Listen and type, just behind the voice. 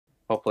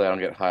Hopefully, I don't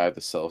get high at the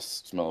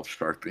smell of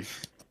Sharpie,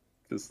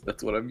 because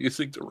that's what I'm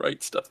using to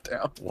write stuff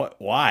down. What?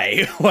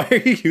 Why? Why are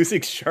you using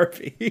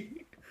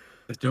Sharpie?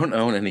 I don't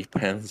own any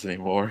pens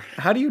anymore.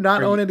 How do you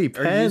not Are own you any are you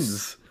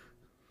pens?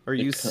 are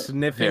you Because-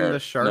 sniffing here, the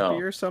Sharpie no.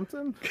 or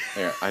something?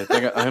 Here, I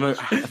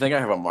think I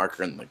have a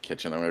marker in the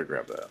kitchen. I'm gonna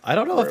grab that. I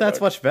don't know Don't if worry that's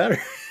about much better.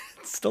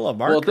 It's still a it.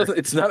 marker. Well, it doesn't.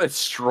 It's not as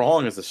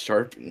strong as a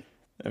Sharpie.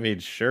 I mean,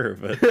 sure,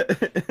 but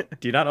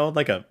do you not own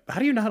like a? How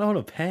do you not own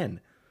a pen?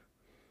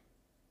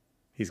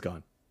 He's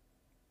gone.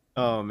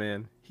 Oh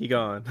man, he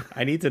gone.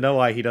 I need to know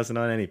why he doesn't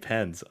own any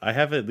pens. I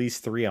have at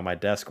least 3 on my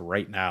desk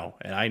right now,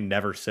 and I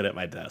never sit at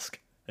my desk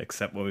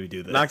except when we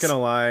do this. Not gonna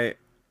lie,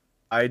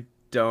 I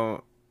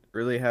don't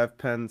really have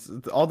pens.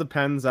 All the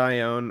pens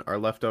I own are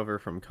left over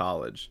from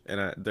college,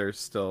 and they're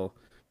still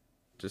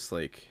just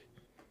like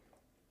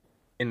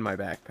in my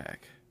backpack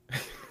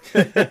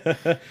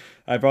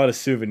I brought a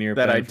souvenir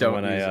that pen I from don't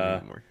when use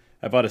anymore.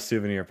 I bought a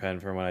souvenir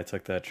pen from when I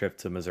took that trip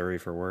to Missouri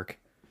for work.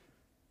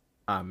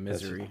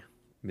 Misery.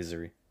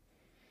 Misery.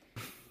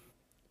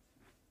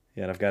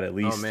 Yeah, and I've got at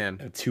least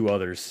man. 2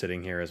 others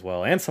sitting here as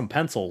well, and some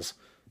pencils.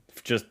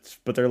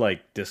 But they're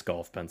like disc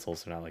golf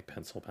pencils. They're not like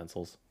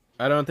pencils.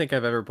 I don't think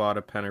I've ever bought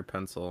a pen or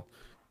pencil.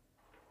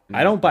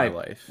 I don't buy. my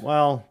life.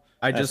 Well,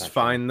 I that's just not true.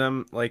 find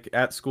them like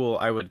at school.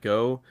 I would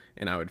go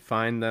and I would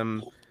find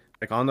them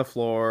like on the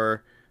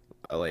floor,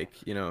 like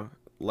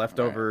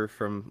left over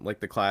from like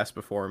the class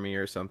before me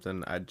or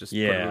something. I'd just put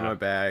them in Yeah. my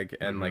bag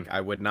and like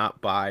I would not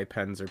buy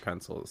pens or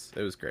pencils.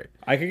 It was great.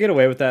 I could get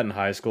away with that in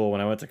high school.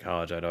 When I went to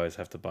college, I'd always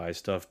have to buy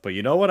stuff. But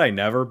you know what I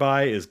never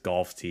buy is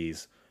golf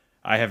tees.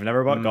 I have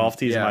never bought golf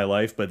tees in yeah. my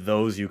life, but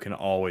those you can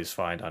always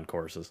find on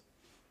courses.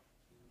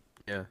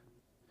 Yeah.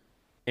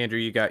 Andrew,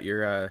 you got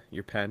your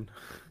pen.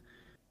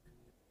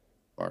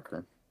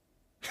 Marker.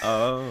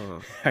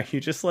 Oh. Are you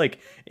just like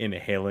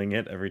inhaling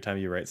it every time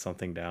you write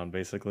something down,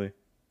 basically?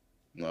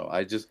 No,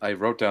 I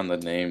wrote down the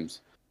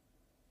names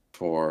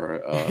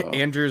for.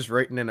 Andrew's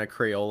writing in a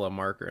Crayola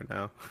marker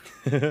now.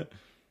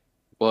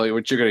 Well,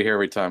 what you're gonna hear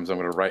every time is I'm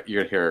gonna write.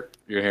 You're gonna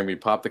hear me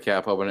pop the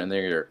cap open, and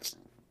then you're.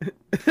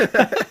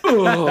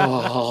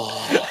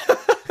 Oh.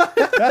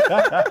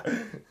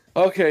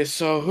 Okay,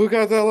 so who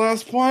got that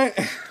last point?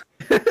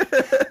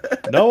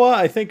 Noah,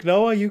 I think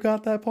Noah, you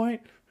got that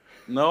point.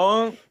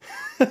 Noah,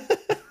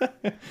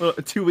 Well,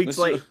 2 weeks Mr.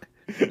 late.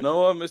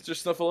 Noah, Mr.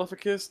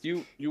 Snuffleupagus,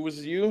 you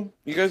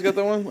guys got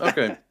that one?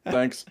 Okay,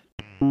 thanks.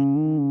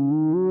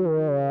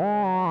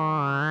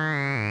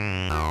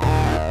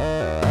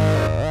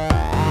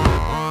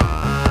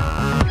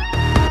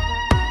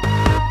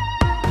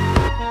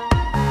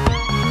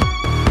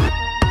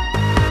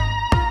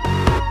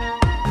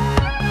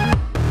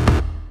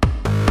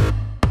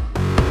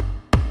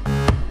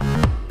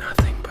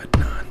 Nothing but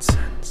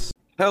nonsense.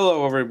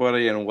 Hello,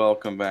 everybody, and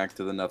welcome back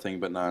to the Nothing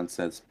But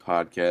Nonsense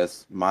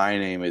podcast. My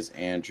name is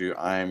Andrew.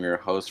 I am your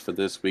host for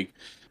this week,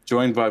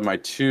 joined by my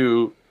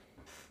 2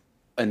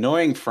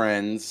 annoying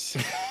friends,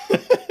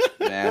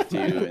 Matthew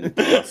and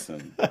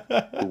Dawson,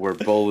 who were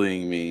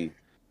bullying me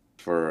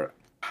for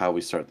how I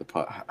start the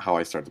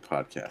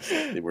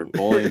podcast. They were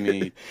bullying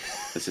me.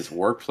 This is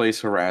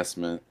workplace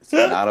harassment. It's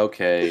not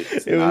okay.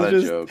 It's not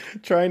a joke.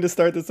 Trying to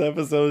start this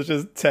episode was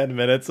just 10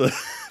 minutes of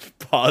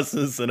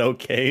pauses and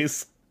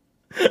okays.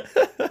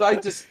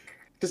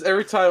 Because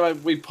every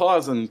time we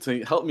pause and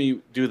to help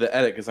me do the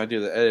edit, because I do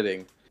the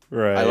editing,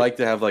 Right. I like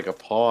to have like a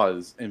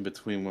pause in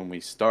between when we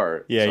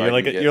start. Yeah, so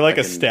you're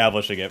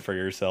establishing it for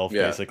yourself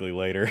Yeah. basically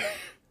later.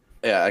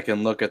 Yeah, I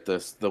can look at the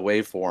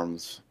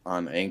waveforms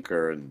on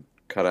Anchor and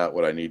cut out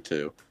what I need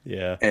to.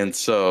 Yeah. And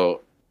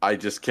so I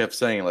just kept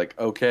saying like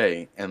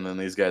okay, and then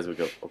these guys would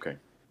go okay.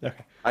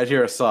 Okay. I'd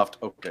hear a soft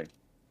okay,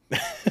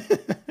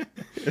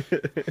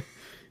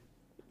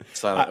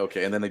 silent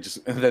okay, and then they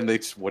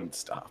just wouldn't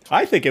stop.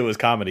 I think it was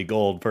comedy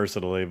gold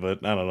personally,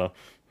 but I don't know.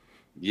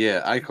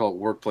 Yeah, I call it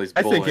workplace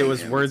I bullying. think it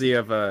was and worthy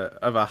of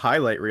a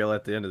highlight reel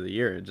at the end of the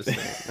year. Just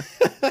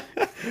saying.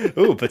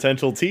 Ooh,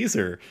 potential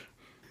teaser.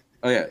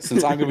 Oh yeah,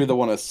 since I'm gonna be the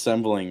one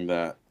assembling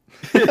that.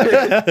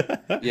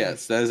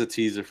 Yes, that is a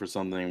teaser for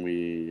something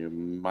we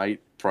might,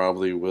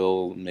 probably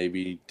will,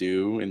 maybe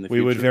do in the future.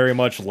 We would very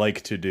much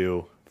like to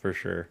do for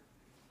sure.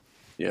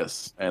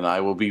 Yes, and I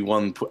will be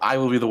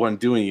the one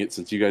doing it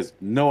since you guys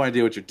have no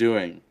idea what you're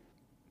doing.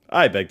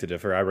 I beg to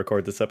differ. I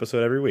record this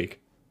episode every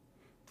week.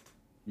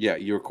 Yeah,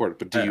 you record it,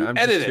 but do you I'm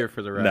edit just here it?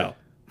 for the ride. No.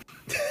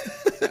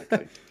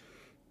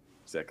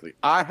 Exactly.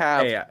 I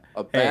have Hey, a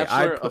hey,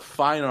 Bachelor of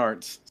Fine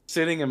Arts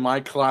sitting in my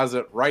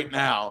closet right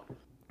now.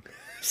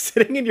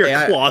 Sitting in your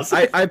Hey,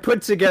 closet. I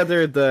put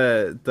together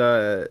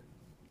the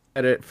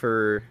edit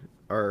for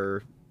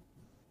our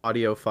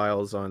audio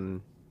files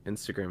on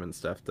Instagram and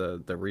stuff,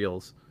 the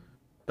reels.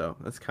 So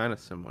that's kind of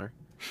similar.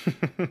 Yeah,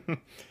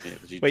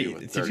 but you Wait, do it in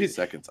did 30 you-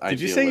 seconds. Did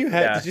you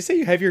say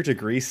you have your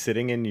degree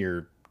sitting in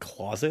your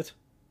closet?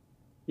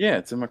 Yeah,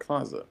 it's in my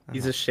closet.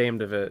 He's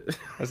ashamed of it.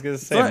 I was gonna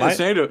It's say not mine,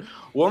 insane to-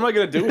 What am I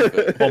gonna do with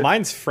it? well,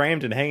 mine's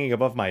framed and hanging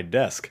above my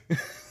desk.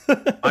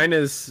 Mine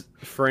is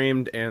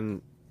framed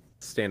and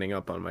standing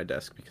up on my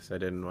desk because I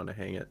didn't want to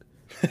hang it.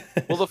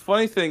 Well, the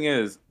funny thing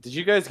is, did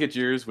you guys get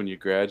yours when you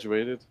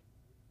graduated?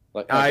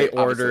 Like, I okay, obviously.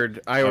 ordered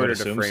I would a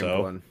assume framed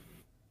so. one.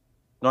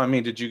 No, I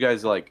mean, did you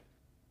guys do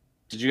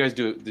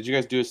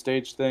a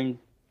stage thing?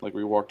 Like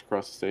we walked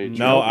across the stage?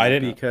 No, Nope, I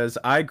didn't. because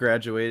I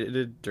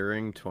graduated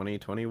during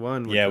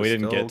 2021, which Yeah, was we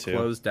didn't still get to.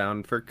 closed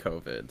down for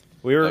COVID.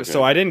 Okay.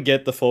 So I didn't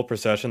get the full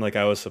procession like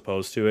I was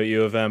supposed to at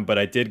U of M, but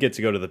I did get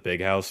to go to the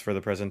big house for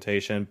the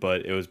presentation,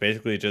 but it was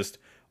basically just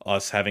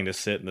us having to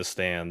sit in the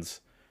stands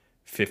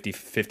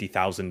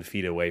 50,000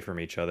 feet away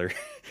from each other.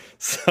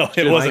 So it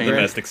Should've wasn't the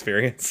painted- best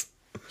experience.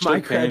 My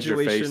Should've painted your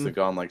face graduation- to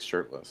gone like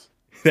shirtless.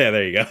 Yeah,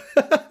 there you go.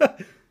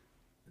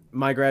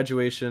 My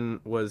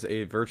graduation was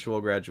a virtual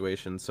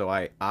graduation, so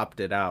I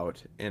opted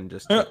out and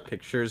just took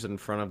pictures in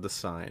front of the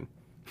sign.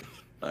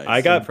 Nice.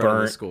 I got in front of the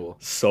burnt school.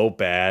 so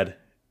bad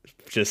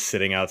just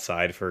sitting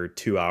outside for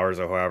 2 hours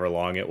or however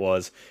long it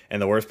was.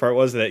 And the worst part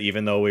was that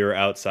even though we were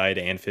outside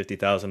and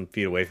 50,000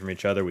 feet away from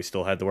each other, we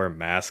still had to wear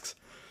masks.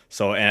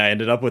 So, and I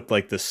ended up with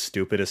like the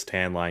stupidest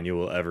tan line you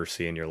will ever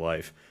see in your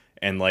life.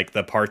 And like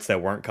the parts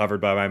that weren't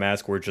covered by my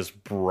mask were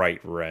just bright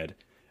red.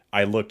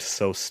 I looked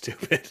so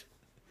stupid.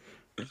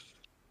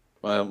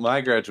 Well, my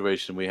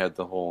graduation, we had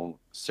the whole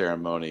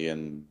ceremony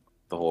and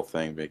the whole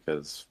thing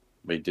because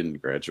we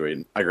didn't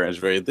graduate. I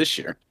graduated this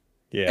year.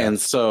 Yeah. And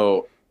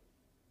so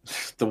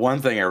the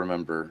one thing I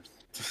remember,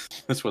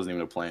 this wasn't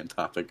even a planned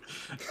topic,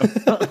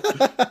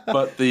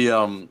 but the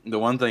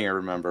one thing I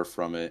remember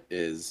from it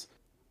is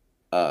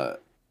at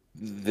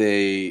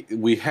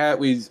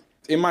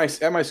my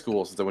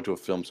school, since I went to a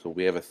film school,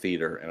 we have a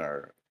theater in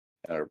our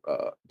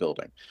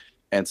building.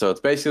 And so it's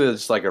basically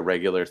just like a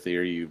regular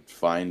theater you'd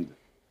find.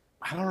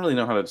 I don't really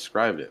know how to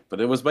describe it,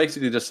 but it was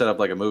basically just set up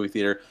like a movie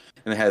theater,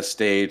 and it has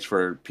stage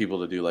for people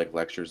to do like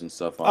lectures and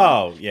stuff on.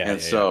 Oh, yeah. And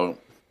so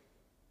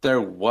there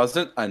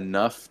wasn't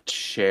enough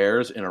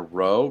chairs in a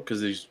row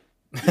because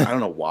I don't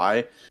know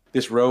why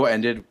this row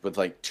ended with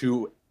like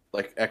two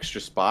like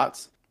extra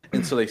spots,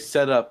 and so they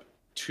set up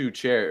two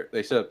chairs.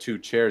 They set up two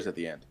chairs at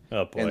the end.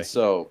 Oh boy. And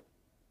so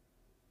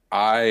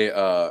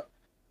the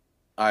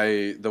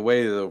way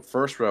the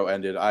first row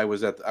ended, I was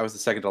the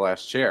second to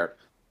last chair.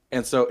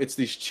 And so it's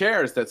these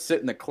chairs that sit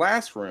in the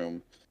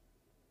classroom,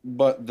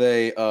 but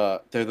they're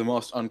the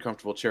most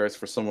uncomfortable chairs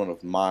for someone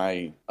of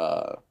my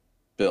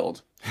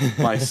build,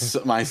 my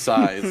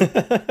size.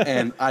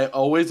 And I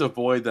always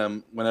avoid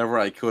them whenever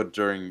I could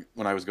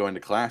when I was going to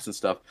class and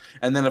stuff.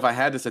 And then if I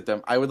had to sit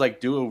them, I would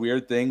like do a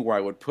weird thing where I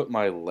would put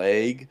my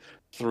leg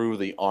through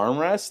the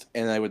armrest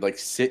and I would like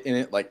sit in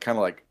it like kind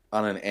of like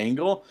on an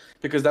angle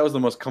because that was the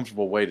most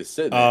comfortable way to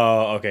sit in it.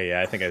 Oh, okay,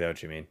 yeah, I think I know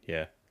what you mean.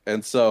 Yeah.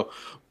 And so,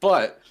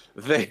 but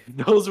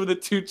those were the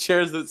two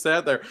chairs that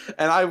sat there,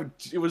 and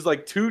it was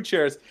like two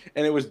chairs,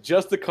 and it was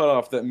just the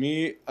cutoff that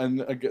me and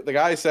the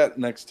guy I sat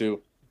next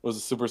to was a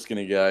super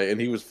skinny guy,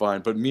 and he was fine.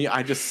 But me,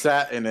 I just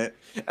sat in it,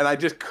 and I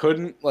just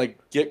couldn't like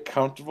get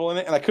comfortable in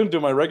it, and I couldn't do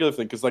my regular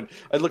thing because like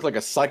I looked like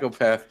a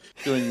psychopath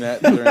doing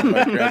that during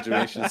my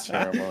graduation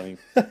ceremony.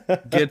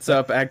 Gets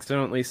up,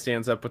 accidentally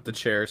stands up with the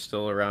chair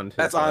still around his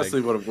That's leg.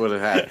 honestly what would have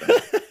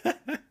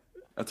happened.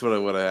 That's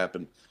what would have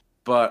happened.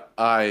 But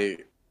I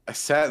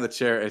sat in the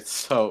chair.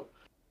 That's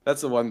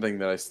the one thing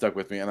that I stuck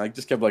with me, and I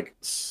just kept like,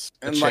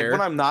 and like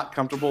when I'm not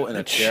comfortable in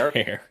a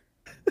chair,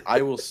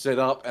 I will sit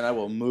up and I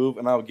will move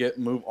and I'll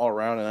move all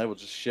around and I will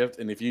just shift.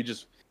 And if you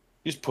just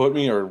put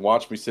me or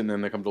watch me sitting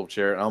in a comfortable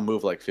chair, and I'll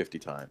move like 50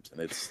 times,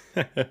 and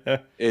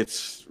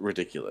it's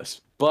ridiculous.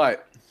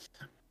 But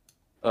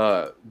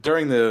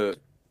during the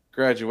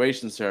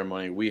graduation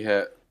ceremony, we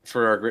had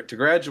to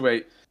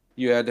graduate,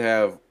 you had to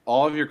have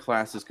all of your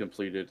classes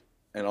completed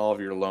and all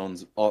of your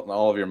loans,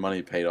 all of your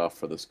money paid off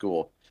for the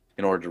school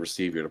in order to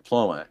receive your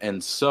diploma.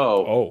 And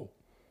so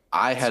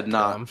I had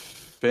not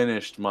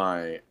finished we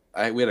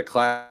had a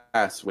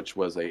class, which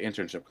was a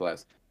internship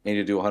class. I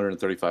needed to do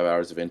 135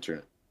 hours of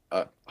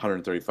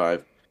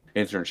 135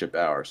 internship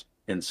hours.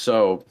 And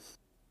so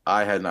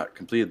I had not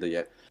completed that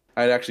yet.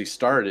 I had actually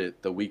started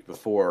it the week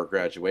before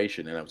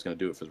graduation, and I was going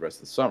to do it for the rest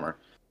of the summer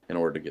in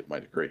order to get my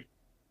degree.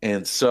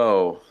 And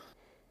so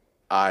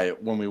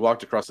when we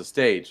walked across the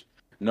stage,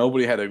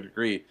 nobody had a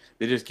degree.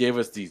 They just gave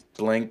us these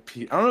blank.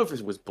 I don't know if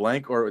it was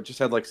blank or it just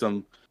had like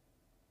some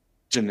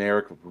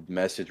generic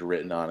message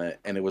written on it,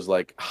 and it was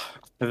like,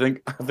 I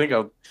think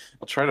I'll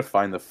try to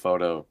find the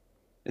photo.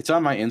 It's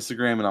on my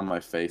Instagram and on my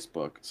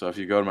Facebook. So if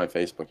you go to my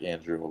Facebook,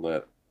 Andrew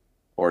Willett,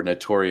 or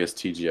Notorious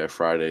TGI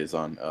Fridays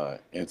on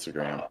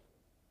Instagram,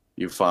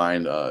 you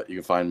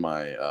can find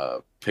my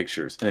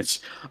pictures. And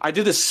I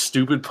did this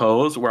stupid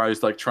pose where I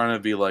was like trying to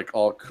be like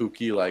all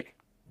kooky, like.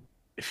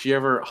 If you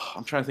ever,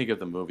 I'm trying to think of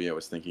the movie I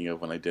was thinking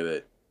of when I did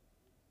it.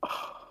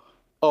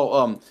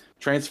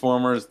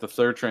 Transformers, the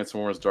third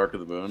Transformers, Dark of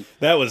the Moon.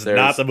 That was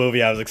not the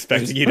movie I was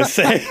expecting you to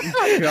say.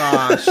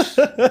 Gosh.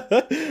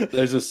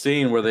 There's a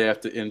scene where they have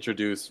to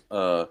introduce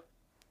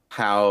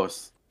how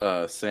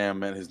Sam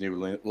met his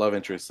new love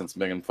interest since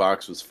Megan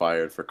Fox was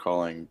fired for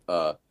calling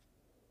not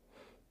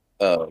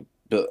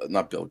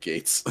Bill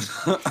Gates.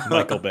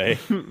 Michael Bay.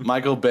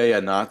 Michael Bay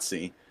a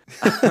Nazi.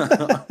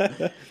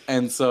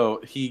 And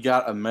so he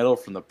got a medal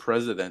from the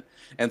president.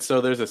 And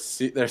so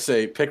there's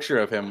a picture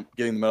of him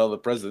getting the medal of the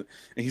president,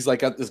 and he's like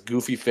got this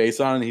goofy face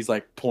on, and he's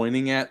like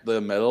pointing at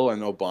the medal,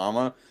 and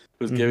Obama,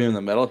 who's giving him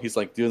the medal, he's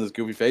like doing this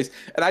goofy face.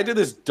 And I did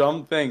this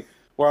dumb thing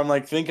where I'm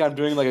like think I'm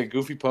doing like a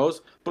goofy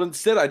pose, but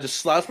instead I just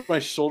slapped my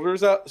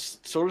shoulders down,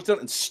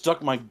 and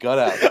stuck my gut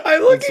out.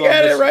 I'm looking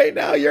at it right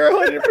now. You're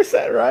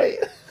 100% right.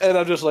 And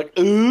I'm just like,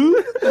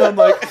 ooh, and I'm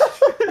like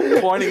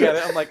pointing at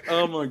it. I'm like,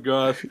 oh my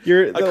gosh.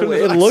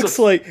 It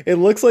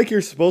looks like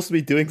you're supposed to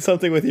be doing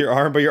something with your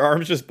arm, but your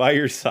arm's just by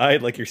your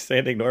side, like you're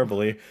standing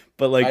normally.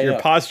 But like your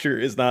posture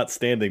is not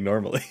standing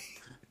normally.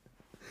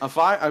 I'm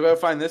gonna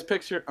find this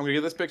picture. I'm gonna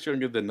get this picture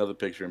and get another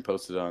picture and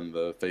post it on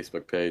the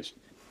Facebook page.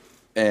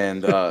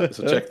 And so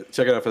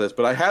check it out for this.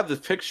 But I have this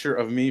picture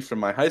of me from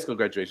my high school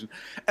graduation,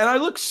 and I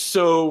look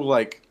so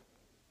like,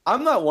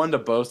 I'm not one to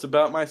boast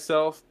about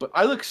myself, but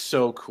I look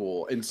so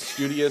cool and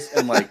studious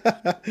and like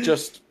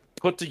just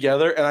put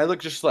together. And I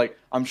look just like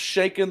I'm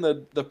shaking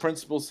the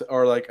principal's,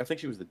 or like I think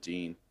she was the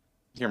dean.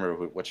 I can't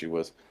remember what she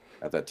was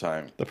at that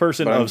time. The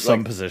person of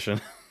some position.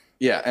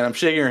 Yeah, and I'm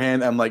shaking her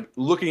hand. I'm like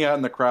looking out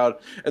in the crowd,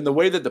 and the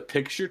way that the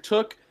picture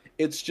took,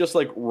 it's just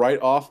like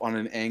right off on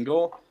an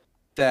angle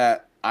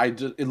that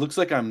it looks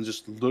like I'm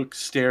just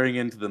staring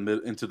into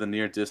the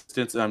near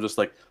distance, and I'm just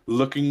like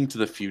looking to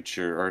the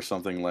future or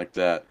something like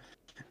that.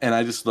 And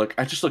I just look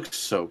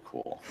so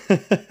cool.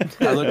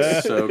 I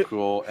look so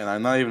cool, and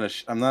I'm not even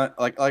I'm not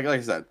like I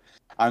said,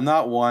 I'm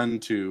not one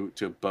to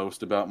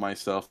boast about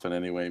myself in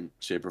any way,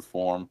 shape, or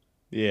form.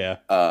 Yeah.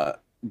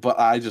 But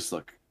I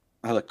look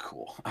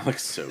cool. I look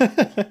so cool.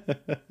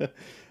 Hold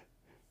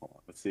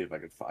on, let's see if I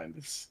can find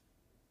this.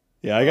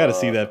 Yeah, I got to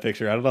see that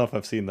picture. I don't know if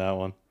I've seen that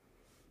one.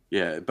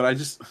 Yeah,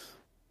 but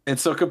and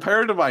so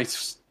compared to my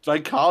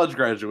college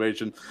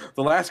graduation,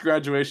 the last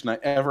graduation I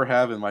ever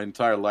have in my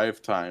entire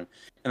lifetime,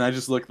 and I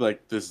just look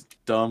like this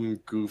dumb,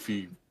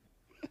 goofy,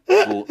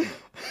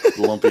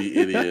 lumpy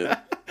idiot.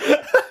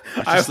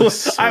 I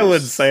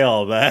wouldn't say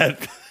all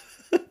that.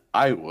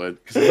 I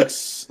would,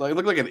 because I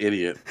look like an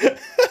idiot.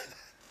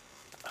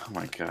 Oh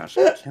my gosh,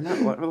 I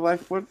cannot.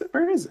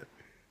 Where is it?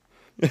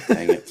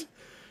 Dang it.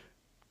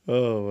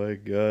 Oh my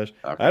gosh!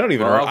 Okay. I don't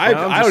even. Well, I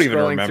don't even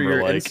remember through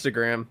your like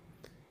Instagram.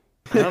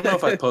 I don't know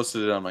if I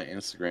posted it on my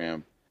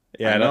Instagram.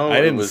 Yeah, I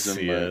didn't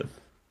see it.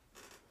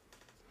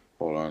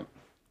 Hold on.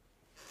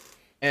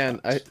 And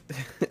I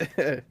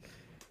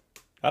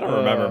don't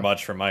remember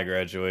much from my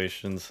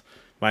graduations.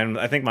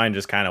 I think mine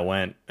just kind of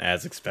went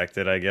as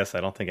expected. I guess I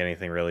don't think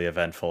anything really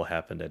eventful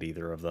happened at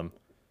either of them.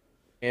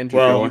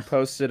 Andrew, you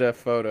posted a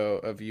photo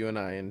of you and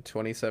I in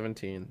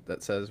 2017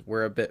 that says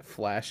we're a bit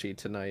flashy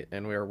tonight,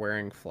 and we're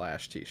wearing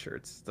Flash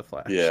t-shirts. The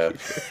Flash t-shirt.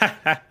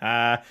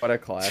 What a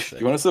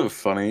classic. You want to know something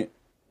funny?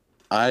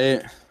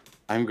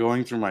 I'm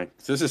going through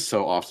this is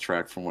so off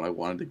track from what I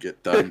wanted to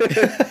get done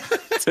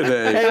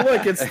today. Hey,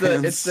 look, it's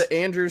the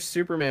Andrew's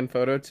Superman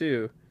photo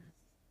too.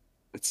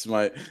 This is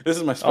my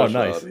specialty.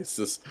 Nice. It's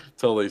just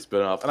totally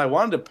spin off. And I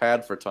wanted to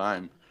pad for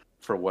time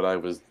for what I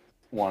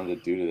wanted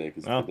to do today.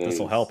 Well, this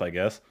will help, I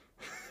guess.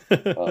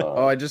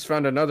 I just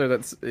found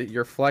another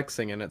you're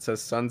flexing, and it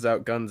says "Suns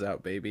out, guns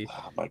out, baby."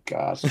 Oh my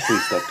gosh!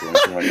 Please stop doing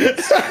it.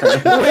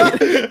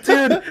 Wait,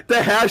 dude, the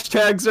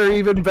hashtags are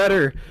even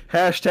better.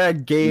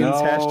 Hashtag gains.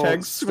 No,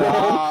 hashtag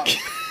stop.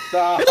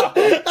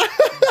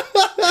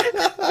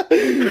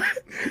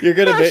 You're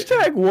gonna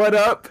hashtag what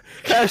up.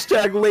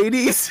 Hashtag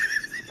ladies.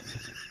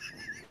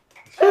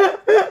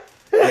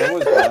 There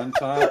was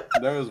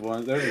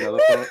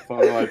another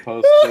photo I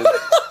posted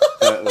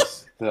that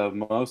was the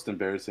most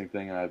embarrassing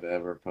thing I've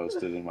ever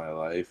posted in my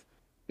life.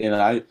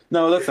 And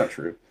no, that's not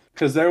true.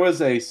 Because there was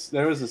this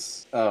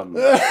time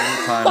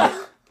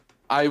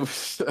I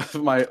was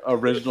my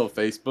original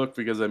Facebook,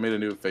 because I made a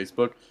new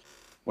Facebook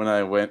when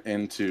I went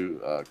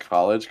into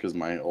college, because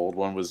my old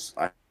one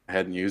I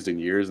hadn't used in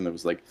years, and it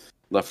was like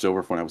left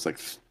over from when I was like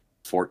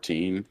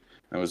 14.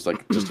 I was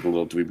like just a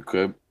little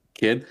dweeby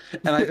kid,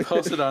 and I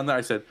posted on there.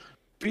 I said,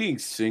 "Being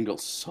single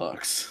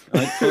sucks."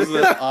 And I posted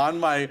it on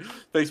my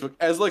Facebook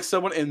as like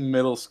someone in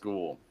middle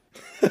school.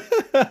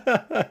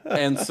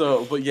 And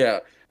so, but yeah,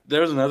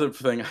 there's another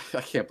thing.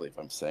 I can't believe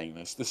I'm saying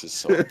this. This is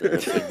so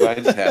embarrassing, but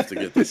I just have to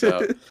get this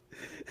out.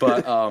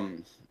 But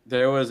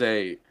there was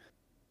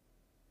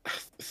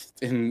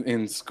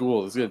in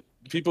school.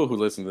 People who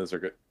listen to this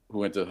who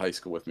went to high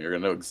school with me are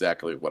gonna know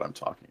exactly what I'm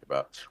talking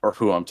about, or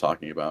who I'm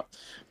talking about.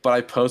 But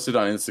I posted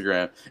on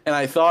Instagram, and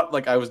I thought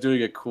like I was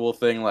doing a cool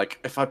thing. Like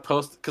if I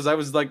post, because I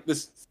was like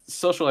this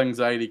social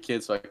anxiety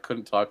kid, so I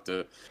couldn't talk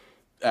to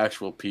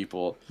actual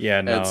people. Yeah,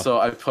 no. And so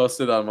I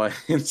posted on my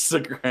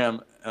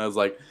Instagram, and I was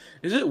like,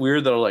 "Is it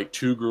weird that are like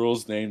two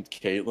girls named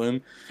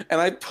Caitlin?" And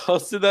I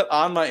posted that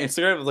on my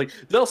Instagram. I was like,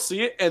 they'll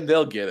see it and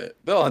they'll get it.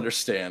 They'll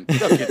understand.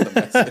 They'll get the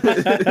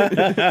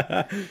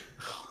message.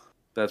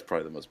 That's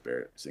probably the most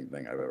embarrassing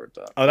thing I've ever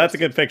done. Oh, that's a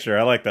good picture.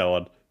 I like that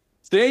one.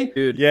 See?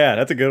 Dude. Yeah,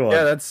 that's a good one.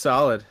 Yeah, that's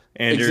solid.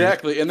 Andrew,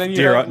 exactly. And then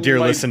dear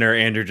listener,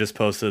 Andrew just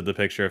posted the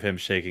picture of him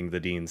shaking the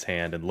dean's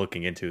hand and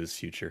looking into his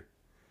future.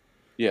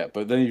 Yeah,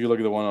 but then if you look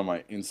at the one on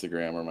my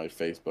Instagram or my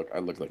Facebook, I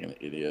look like an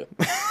idiot.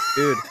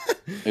 Dude,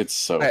 It's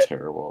so I,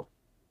 terrible.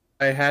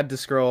 I had to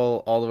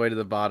scroll all the way to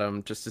the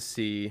bottom just to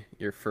see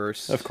your Of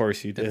first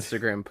course you did.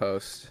 Instagram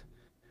post.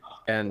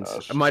 And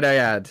Gosh. might I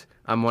add,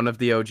 I'm one of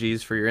the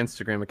OGs for your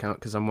Instagram account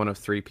because I'm one of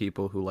 3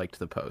 people who liked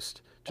the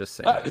post. Just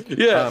saying.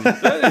 Yeah, Um,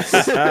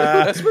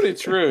 that's pretty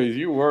true.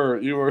 You were.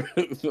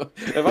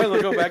 If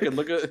I go back and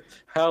look at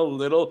how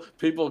little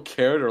people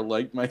cared or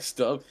liked my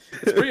stuff,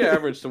 it's pretty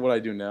average to what I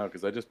do now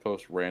because I just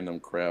post random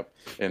crap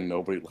and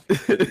nobody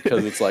likes it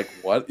because it's like,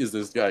 what is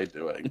this guy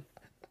doing?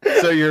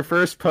 So your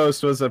first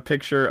post was a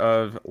picture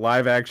of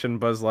live action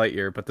Buzz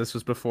Lightyear, but this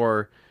was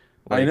before.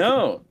 I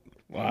know.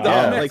 Wow. No,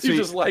 Yeah, man, like, you so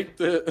just liked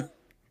it.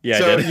 Yeah,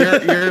 So I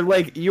did. you're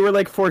like you were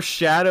like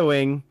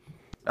foreshadowing,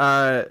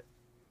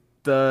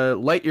 the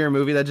Lightyear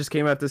movie that just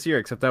came out this year.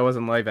 Except that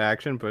wasn't live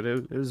action, but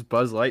it was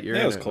Buzz Lightyear.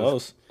 Yeah, it was and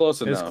close.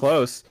 Close It was enough.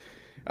 close.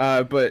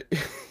 But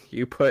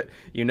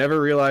you never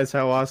realize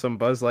how awesome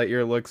Buzz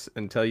Lightyear looks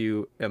until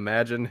you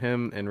imagine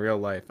him in real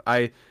life.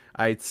 I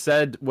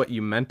said what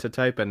you meant to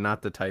type and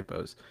not the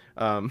typos.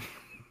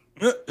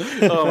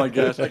 Oh my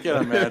gosh, I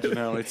can't imagine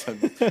how many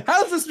times.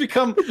 How does this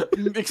become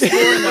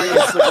exploring my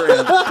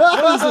Instagram?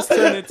 What does this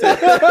turn into?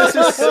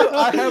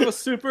 I have a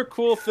super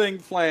cool thing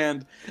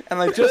planned, and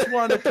I just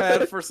wanted to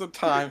pad for some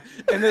time,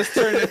 and this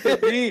turned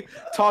into me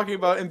talking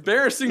about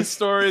embarrassing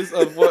stories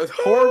of what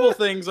horrible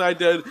things I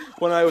did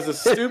when I was a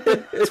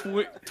stupid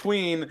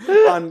tween.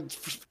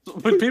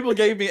 When people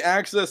gave me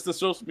access to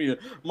social media,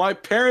 my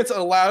parents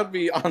allowed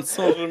me on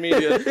social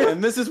media,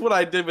 and this is what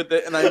I did with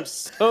it, and I'm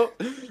so.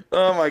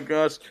 Oh my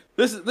gosh.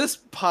 This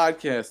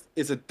podcast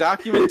is a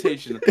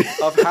documentation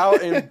of how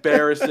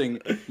embarrassing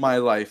my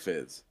life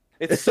is.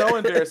 It's so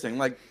embarrassing.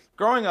 Like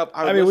growing up,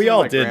 I mean, we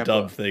all did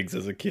grandpa. dumb things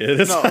as a kid.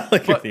 It's No, not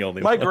like you're but the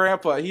only my one.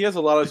 grandpa, he has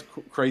a lot of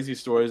crazy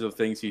stories of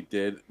things he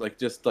did, like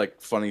just like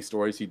funny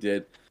stories he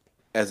did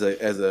as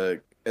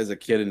a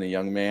kid and a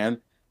young man.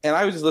 And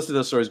I was just listening to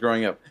those stories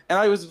growing up, and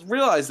I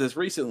realized this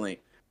recently.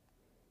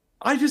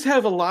 I just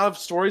have a lot of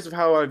stories of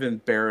how I've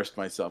embarrassed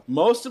myself.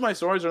 Most of my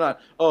stories are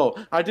not,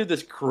 oh, I did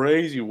this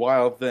crazy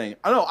wild thing.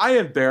 I know I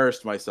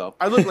embarrassed myself.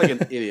 I look like an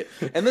idiot.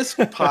 And this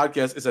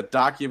podcast is a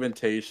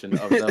documentation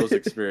of those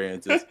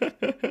experiences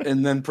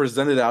and then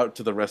presented out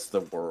to the rest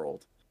of the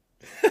world.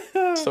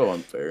 So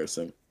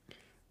embarrassing.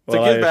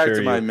 Well, to get back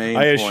to my main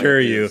I point assure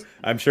you, is-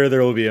 I'm sure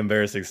there will be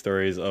embarrassing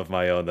stories of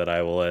my own that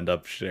I will end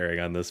up sharing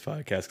on this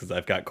podcast because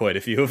I've got quite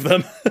a few of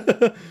them.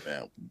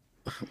 Yeah.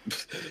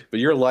 But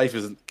your life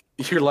isn't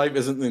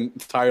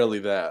entirely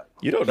that.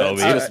 You don't know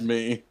That's me. just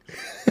me.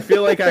 I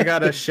feel like I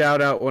gotta shout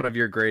out one of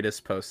your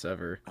greatest posts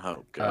ever.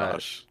 Oh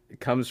gosh. It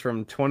comes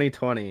from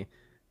 2020,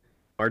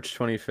 March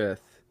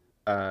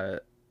 25th.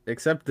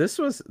 Except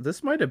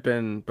this might have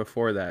been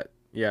before that.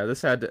 Yeah,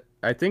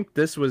 I think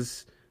this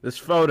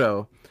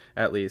photo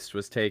at least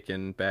was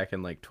taken back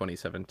in like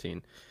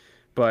 2017.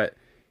 But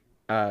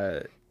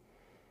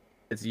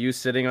it's you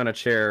sitting on a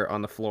chair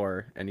on the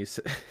floor and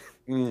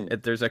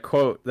there's a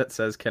quote that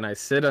says, "Can I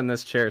sit on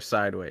this chair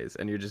sideways?"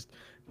 and you're just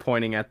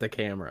pointing at the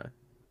camera.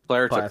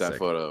 Claire took that Classic.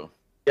 photo.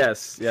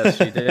 Yes,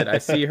 she did. I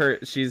see her.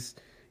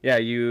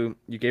 You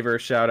gave her a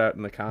shout out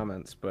in the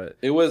comments, but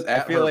It was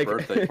at feel her like-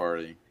 birthday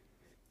party.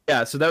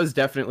 yeah, so that was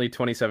definitely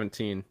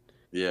 2017.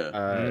 Yeah.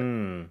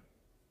 Yeah,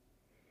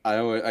 I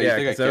think I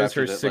because that was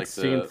her captured it, like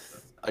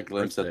 16th. a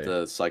glimpse at birthday.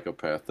 the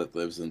psychopath that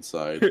lives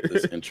inside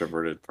this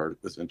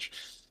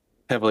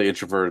heavily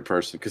introverted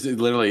person. Because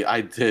literally,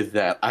 I did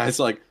that. I was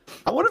like,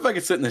 I wonder if I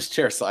could sit in this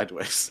chair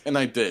sideways, and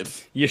I did.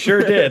 You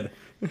sure did.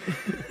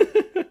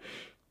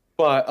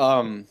 But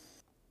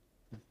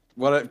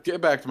get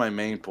back to my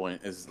main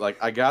point is like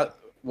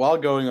while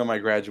going on my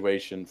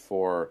graduation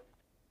for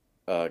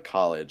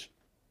college,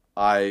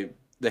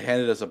 they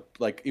handed us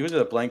it was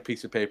a blank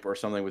piece of paper or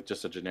something with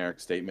just a generic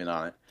statement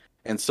on it,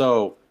 and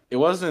so it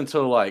wasn't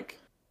until like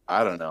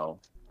I don't know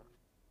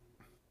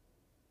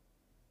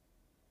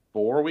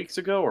 4 weeks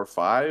ago or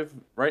 5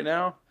 right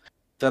now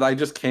that I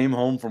just came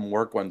home from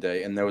work one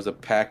day and there was a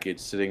package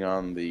sitting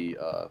on the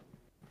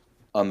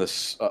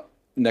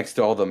next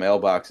to all the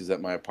mailboxes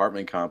at my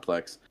apartment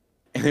complex,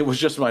 and it was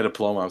just my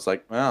diploma. I was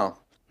like, wow,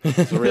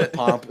 it's a real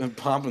pomp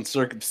and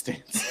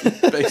circumstance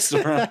based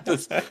around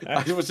this.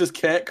 I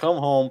can't come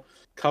home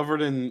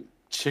covered in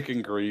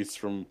chicken grease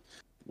from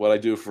what I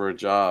do for a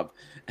job,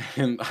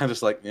 and I'm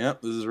just like,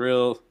 yep, this is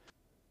real.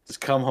 Just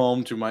come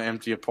home to my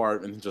empty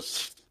apartment and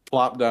just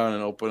plop down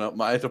and open up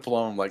my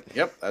diploma. I'm like,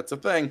 yep, that's a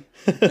thing.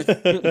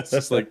 It's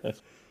just like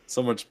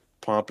so much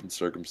pomp and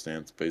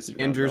circumstance,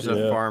 basically. Andrew's a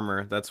Yeah.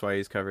 farmer. That's why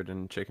he's covered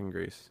in chicken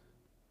grease.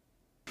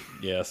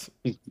 Yes.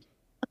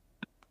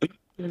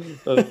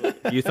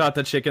 You thought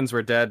the chickens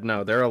were dead?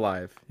 No, they're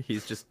alive.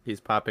 He's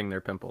popping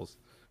their pimples.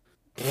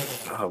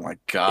 Oh my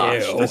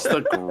gosh, Ew. that's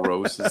the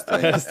grossest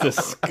thing. That's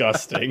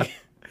disgusting.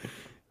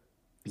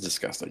 It's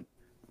disgusting.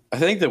 I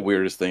think the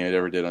weirdest thing I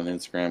ever did on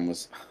Instagram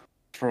was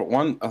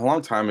a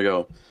long time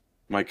ago.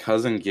 My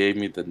cousin gave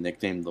me the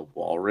nickname the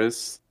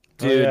Walrus.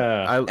 Dude,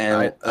 yeah. I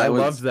that was-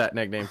 loved that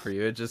nickname for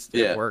you. It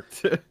Yeah.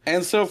 worked.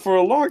 And so for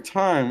a long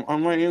time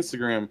on my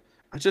Instagram,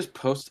 I just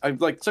post. I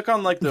like took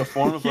on like the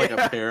form of like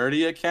a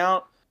parody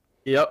account.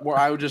 Yep. Where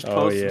I would just Oh,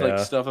 post like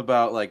yeah. stuff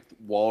about like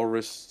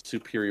walrus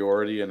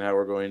superiority and how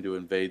we're going to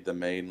invade the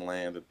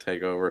mainland and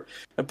take over.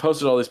 I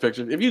posted all these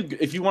pictures.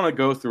 If you want to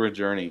go through a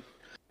journey,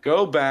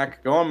 go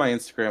on my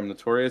Instagram,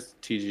 Notorious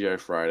TGI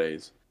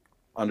Fridays,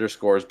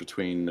 underscores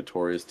between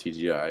Notorious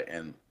TGI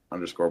and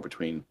underscore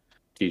between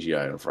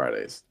TGI and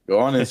Fridays. Go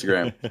on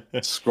Instagram,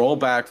 scroll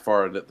back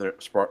far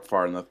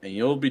enough, and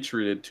you'll be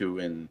treated to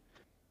an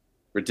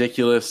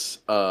ridiculous,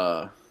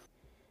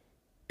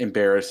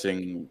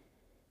 embarrassing,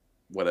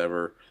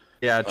 whatever.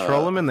 Yeah,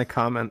 troll them in the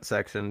comment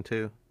section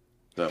too.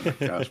 Oh my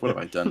gosh, what have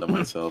I done to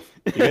myself?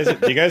 Do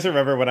you guys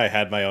remember when I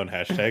had my own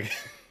hashtag?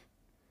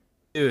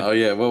 Dude, Oh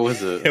yeah, what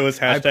was it? It was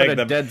I put a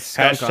hashtag dead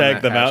skunk on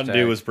that the Mountain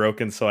Dew hashtag. was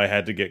broken, so I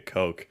had to get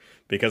Coke.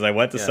 Because I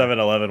went to Yeah.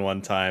 7-Eleven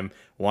one time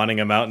wanting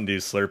a Mountain Dew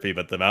Slurpee,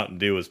 but the Mountain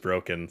Dew was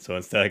broken, so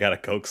instead I got a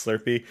Coke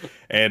Slurpee.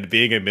 And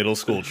being a middle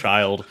school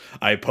child,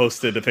 I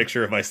posted a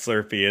picture of my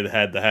Slurpee and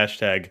had the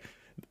hashtag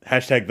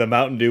the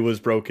Mountain Dew was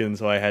broken,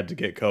 so I had to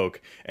get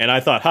Coke. And I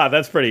thought,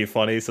 that's pretty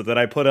funny. So then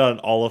I put on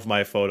all of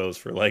my photos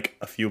for like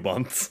a few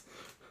months.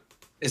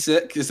 Is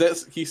that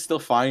he's still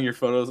finding your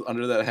photos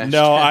under that hashtag?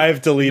 No,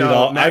 I've deleted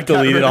No, Matt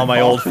got rid all of my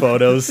all old of them.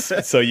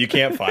 photos, so you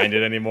can't find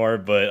it anymore.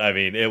 But I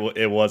mean,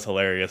 it was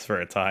hilarious for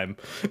a time.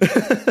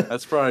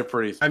 That's probably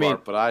pretty smart. I mean-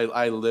 but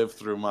I lived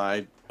through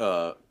my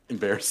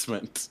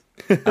embarrassment.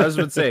 I was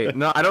would say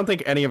no. I don't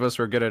think any of us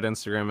were good at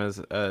Instagram as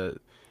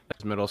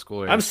middle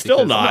schoolers. I'm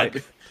still because not.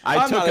 I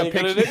I'm took not a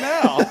even good picture. at it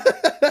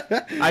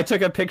now. I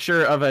took a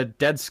picture of a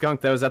dead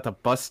skunk that was at the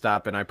bus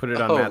stop, and I put it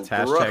on Oh, Matt's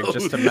hashtag gross.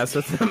 just to mess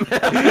with him.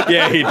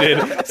 Yeah, he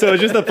did. So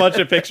it's just a bunch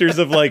of pictures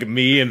of like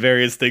me and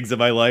various things in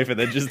my life, and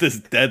then just this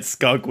dead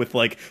skunk with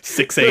like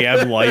 6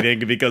 a.m. lighting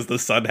because the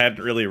sun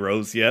hadn't really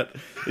rose yet.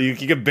 You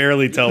can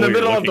barely tell In the what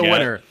you're middle of the looking at.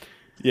 winter.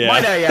 Yeah.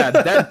 Might I add,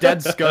 that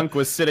dead skunk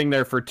was sitting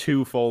there for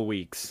 2 full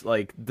weeks.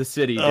 Like, the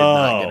city did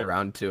not get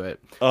around to it.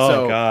 Oh,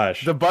 So,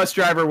 gosh. The bus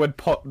driver would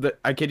pull,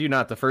 I kid you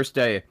not, the first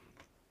day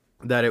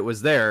that it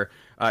was there,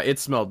 it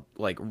smelled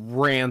like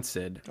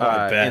rancid.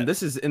 I bet. And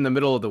this is in the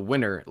middle of the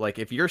winter. Like,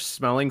 if you're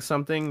smelling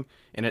something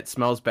and it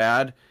smells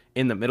bad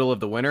in the middle of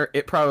the winter,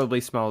 it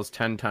probably smells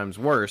 10 times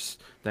worse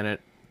than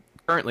it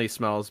currently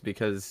smells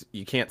because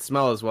you can't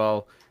smell as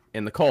well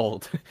in the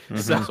cold.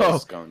 So,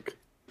 Skunk.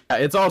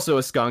 it's also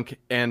a skunk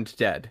and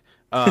dead.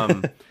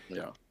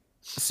 Yeah.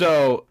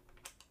 So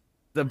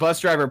the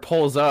bus driver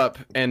pulls up,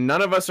 and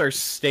none of us are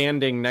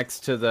standing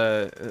next to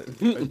the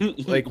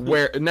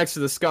next to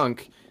the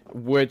skunk,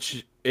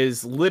 which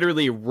is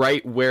literally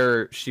right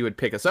where she would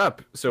pick us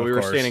up. So we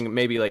were standing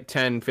maybe like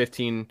 10,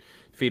 15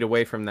 feet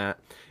away from that.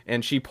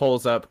 And she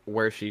pulls up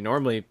where she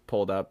normally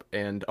pulled up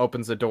and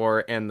opens the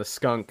door, and the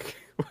skunk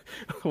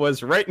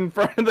was right in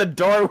front of the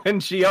door when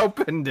she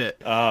opened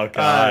it. Oh,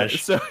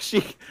 gosh. So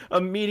she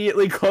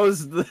immediately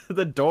closed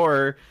the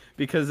door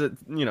because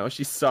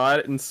she saw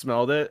it and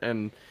smelled it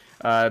and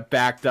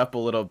backed up a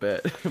little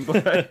bit.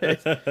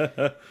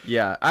 But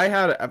yeah, I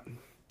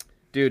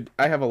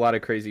have a lot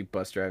of crazy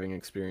bus driving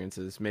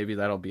experiences. Maybe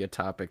that'll be a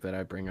topic that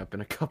I bring up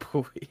in a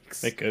couple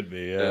weeks. It could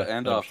be, yeah. To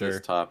end off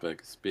this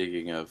topic,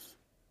 speaking of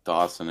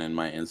Dawson and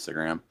my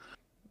Instagram,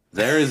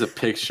 there is a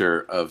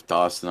picture of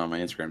Dawson on my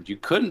Instagram. You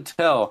couldn't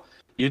tell.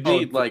 You'd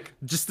need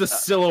just the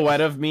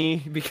silhouette of me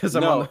because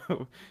I'm no.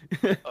 on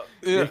I because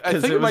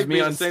think it was might me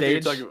be on the same thing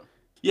you're stage. talking about.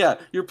 Yeah,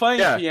 you're playing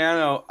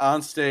piano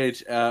on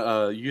stage at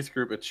a youth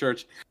group at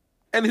church,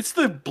 and it's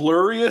the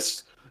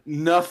blurriest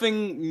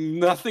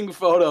nothing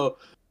photo.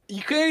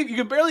 You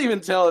can barely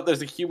even tell that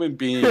there's a human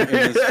being in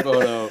this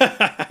photo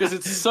because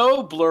it's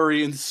so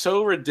blurry and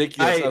so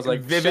ridiculous. I was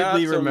like,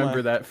 vividly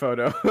remember that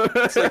photo.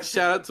 It's like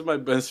shout out to my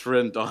best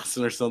friend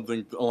Dawson or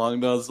something along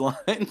those lines.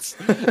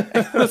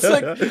 It's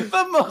like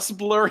the most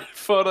blurry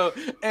photo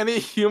any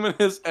human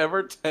has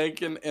ever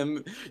taken,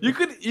 and you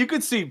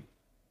could see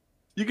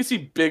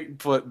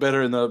Bigfoot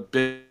better in the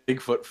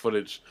Bigfoot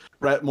footage,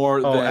 right? More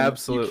than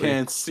absolutely. You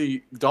can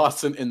see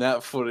Dawson in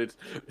that footage.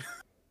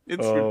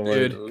 It's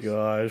ridiculous. My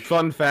gosh.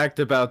 Fun fact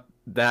about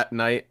that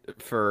night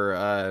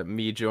for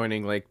me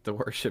joining like the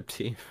worship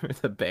team or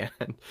the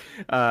band.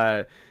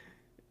 I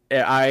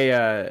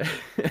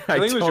think it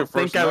was your don't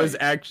think first I was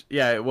night. actually.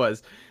 Yeah, it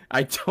was.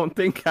 I don't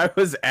think I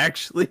was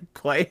actually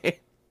playing.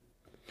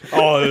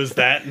 Oh, it was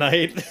that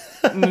night?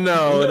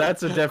 No,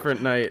 that's a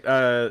different night.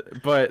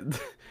 But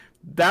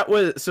that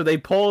was so they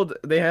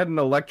had an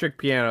electric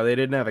piano. They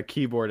didn't have a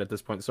keyboard at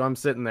this point. So I'm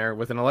sitting there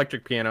with an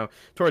electric piano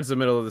towards the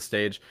middle of the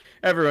stage.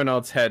 Everyone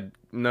else had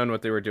known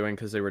what they were doing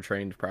because they were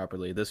trained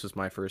properly. This was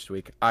my first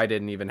week. I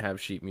didn't even have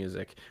sheet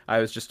music. I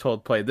was just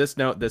told play this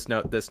note, this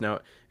note, this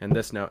note, and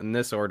this note in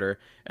this order.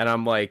 And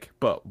I'm like,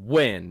 but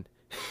when?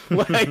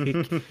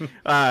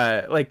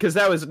 Because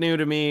that was new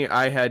to me.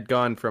 I had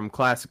gone from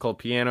classical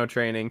piano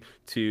training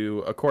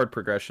to a chord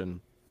progression.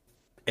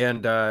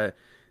 And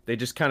they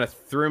just kind of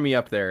threw me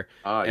up there.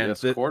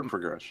 Yes, chord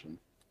progression.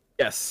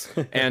 Yes,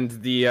 and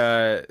the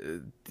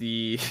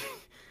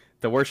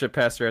the worship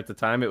pastor at the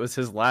time, it was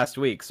his last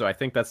week, so I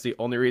think that's the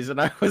only reason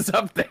I was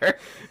up there.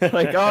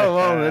 Like, oh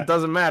well, it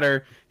doesn't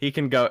matter. He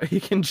can go. He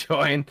can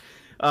join.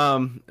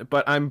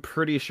 But I'm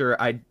pretty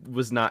sure I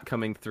was not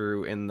coming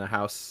through in the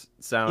house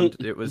sound.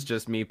 It was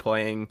just me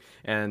playing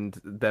and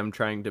them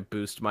trying to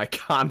boost my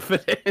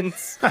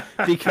confidence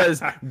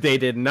because they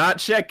did not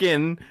check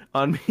in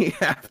on me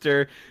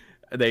after.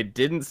 They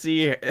didn't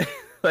see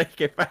like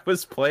if I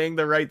was playing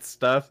the right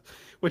stuff,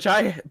 which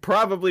I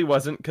probably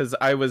wasn't because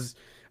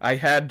I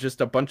had just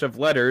a bunch of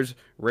letters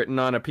written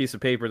on a piece of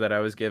paper that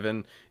I was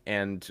given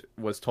and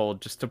was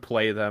told just to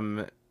play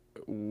them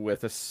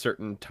with a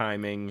certain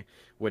timing,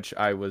 which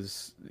I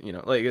was,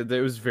 like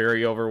it was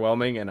very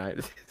overwhelming,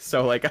 and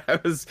so like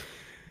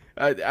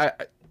I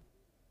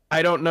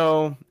don't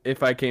know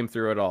if I came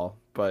through at all,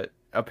 but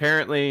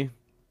apparently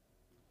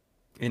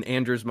in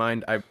Andrew's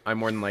mind, I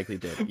more than likely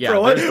did. Yeah,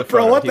 bro,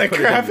 what the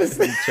crap is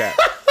that? Chat.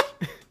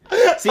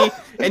 See,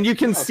 and you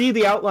can see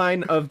the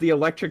outline of the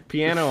electric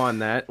piano on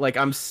that. Like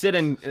I'm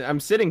sitting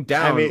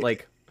down,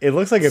 like it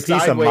looks like a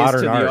piece of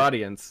modern to art. The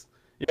audience.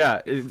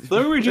 Yeah. Let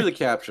me read you the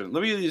caption.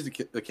 Let me use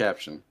the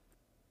caption.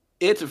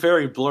 It's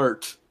very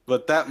blurt,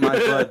 but that my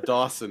bud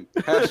Dawson.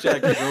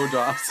 Hashtag go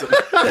Dawson.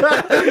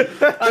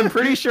 I'm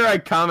pretty sure I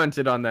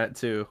commented on that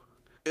too.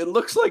 It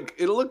looks like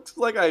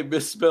I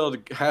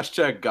misspelled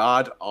hashtag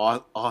God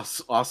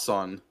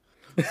awesome.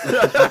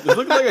 It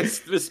looked like I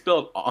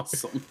misspelled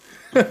awesome.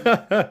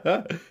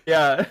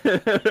 Yeah.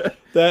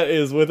 That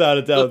is without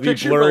a doubt the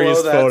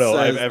blurriest photo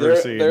I've ever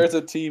seen. There's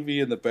a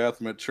TV in the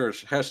bathroom at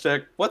church.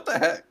 Hashtag what the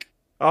heck?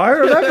 Oh, I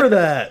remember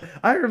that.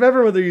 I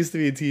remember when there used to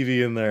be a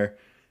TV in there.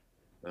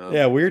 Oh,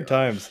 yeah, weird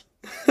times.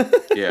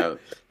 Yeah,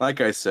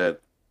 like I said,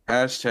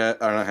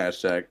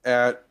 hashtag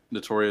at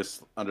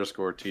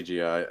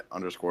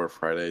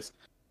notorious_TGI_Fridays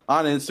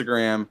on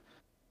Instagram.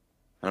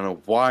 I don't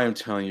know why I'm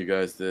telling you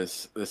guys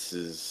this. This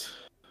is,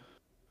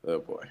 oh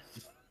boy.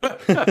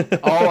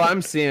 All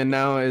I'm seeing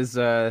now is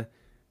it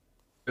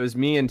was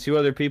me and two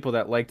other people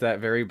that liked that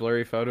very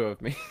blurry photo of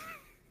me.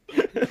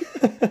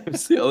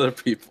 Who's the other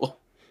people?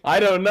 I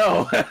don't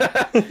know.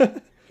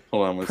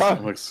 Hold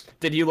on.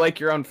 Did you like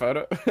your own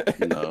photo?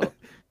 No.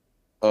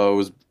 It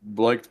was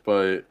liked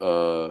by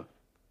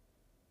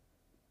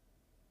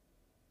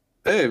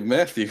hey,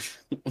 Matthew.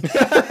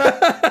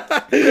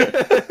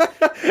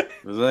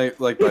 It was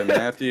like by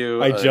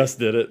Matthew. I just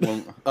did it.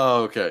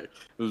 Oh, okay.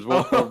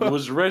 It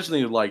was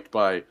originally liked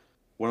by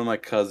one of my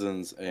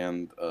cousins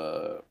and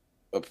a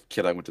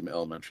kid I went to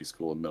elementary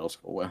school and middle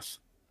school with.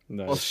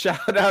 Nice. Well,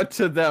 shout out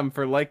to them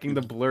for liking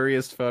the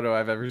blurriest photo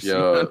I've ever seen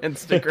on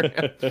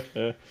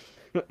Instagram.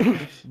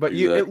 But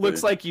it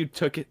looks like you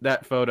took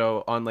that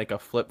photo on like a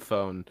flip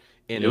phone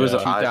in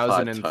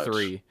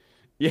 2003.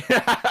 Yeah.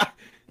 It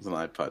was an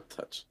iPod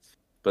Touch.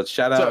 But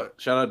shout out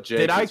Jake.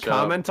 Did I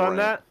comment on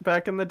that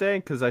back in the day?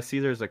 Because I see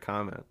there's a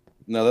comment.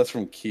 No, that's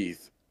from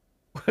Keith.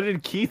 What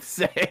did Keith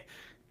say?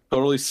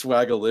 Totally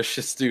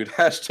swagalicious, dude.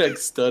 Hashtag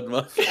stud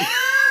muffin.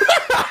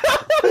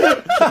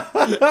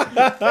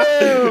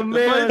 Oh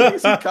man! He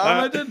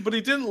commented, but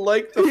he didn't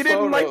like the photo. He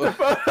didn't like the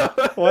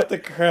photo. What the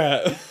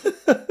crap?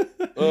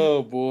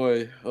 Oh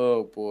boy!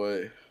 Oh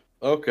boy!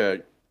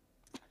 Okay.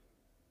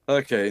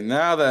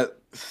 Now that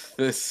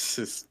this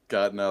has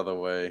gotten out of the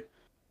way,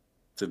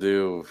 to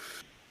do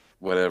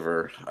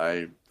whatever,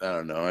 I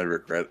don't know. I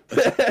regret.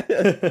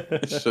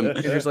 It's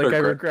like I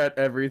regret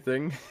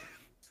everything.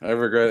 I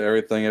regret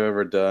everything I've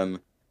ever done,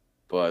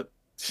 but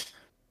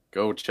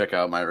go check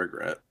out my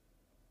regret.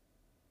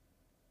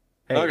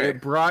 Hey, okay.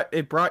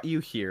 It brought you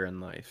here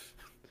in life.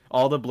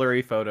 All the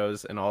blurry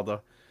photos and all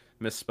the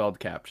misspelled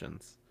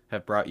captions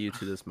have brought you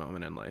to this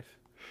moment in life.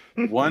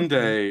 One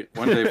day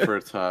for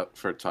a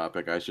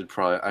topic, I should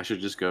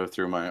just go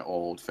through my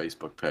old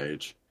Facebook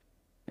page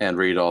and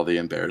read all the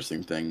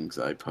embarrassing things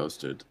I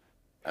posted.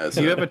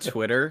 Do you have a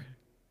Twitter?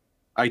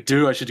 I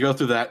do. I should go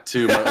through that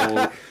too.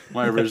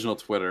 My original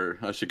Twitter.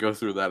 I should go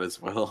through that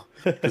as well,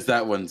 because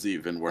that one's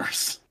even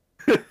worse.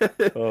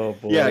 Oh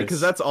boy. Yeah,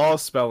 because that's all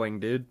spelling,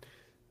 dude.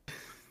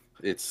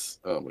 It's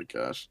oh my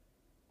gosh.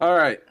 All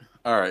right.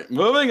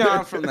 Moving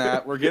on from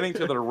that, we're getting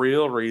to the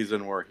real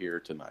reason we're here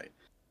tonight,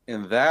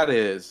 and that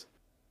is,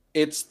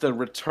 it's the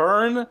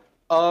return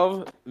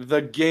of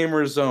the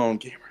Gamer Zone.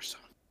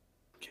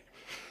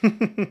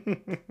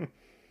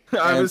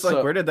 I was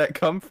like, where did that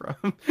come from?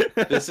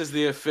 This is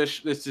the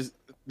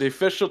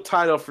official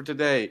title for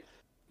today.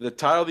 The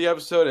title of the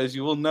episode, as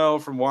you will know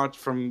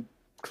from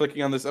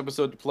clicking on this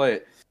episode to play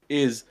it,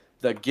 is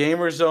the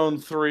Gamer Zone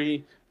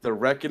 3, The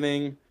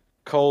Reckoning,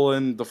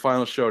 the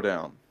Final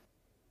Showdown.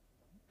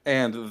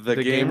 And the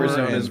Gamer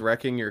Zone is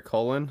wrecking your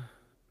colon?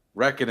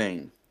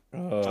 Reckoning.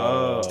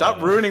 Oh.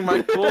 Stop ruining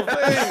my cool thing.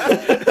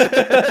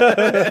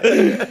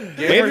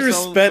 Andrew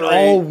spent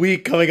all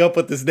week coming up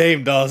with this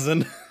name,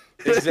 Dawson.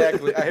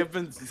 Exactly. I have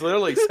been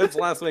literally since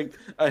last week.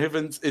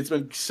 It's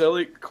been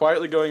silly,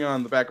 quietly going on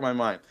in the back of my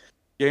mind.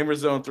 Gamer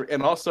Zone 3,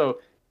 and also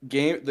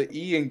the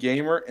E in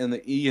gamer and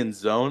the E in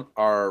zone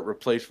are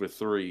replaced with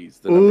threes.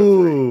 The number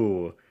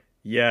Ooh. 3.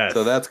 Yes.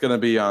 So that's going to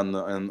be on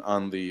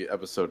the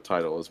episode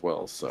title as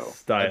well. So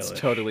That's stylish.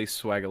 totally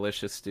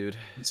swagalicious, dude.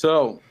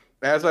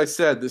 as I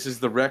said, this is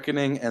the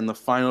reckoning and the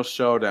final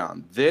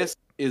showdown. This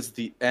is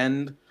the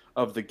end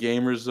of the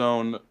Gamer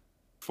Zone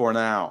for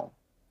now.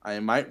 I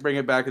might bring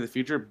it back in the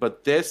future,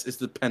 but this is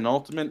the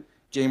penultimate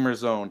Gamer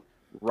Zone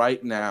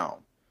right now.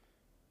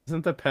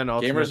 Isn't the Gamer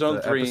penultimate Zone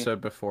the 3, episode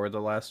before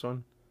the last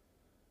one?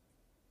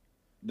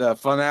 the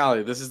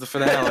finale. This is the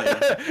finale.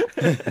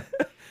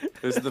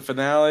 This is the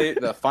finale,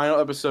 the final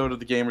episode of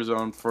the Gamer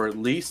Zone for at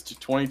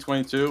least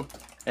 2022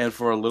 and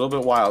for a little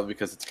bit while,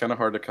 because it's kind of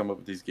hard to come up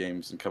with these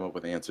games and come up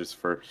with answers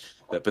for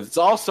that. But it's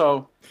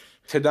also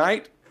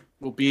tonight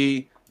will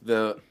be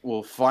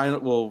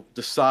we'll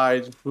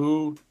decide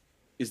who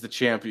is the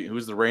champion,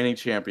 who's the reigning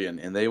champion,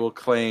 and they will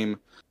claim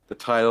the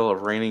title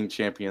of reigning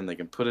champion. They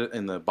can put it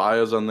in the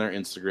bios on their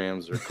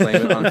Instagrams or claim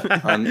it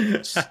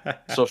on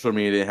social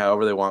media,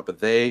 however they want. But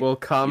they will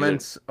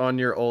comment on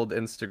your old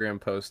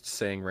Instagram post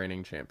saying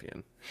reigning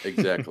champion.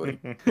 Exactly.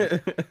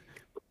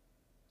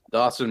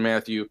 Dawson and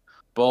Matthew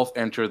both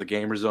enter the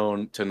Gamer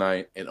Zone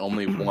tonight, and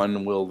only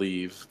one will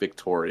leave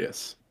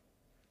victorious.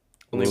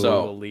 Only one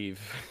will leave.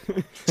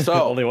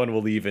 Only one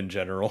will leave in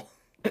general.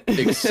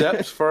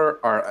 Except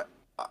for our,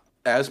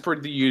 as per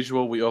the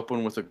usual, we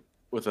open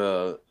with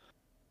a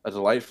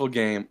delightful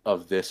game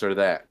of this or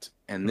that,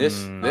 and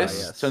this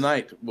yes.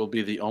 tonight will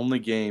be the only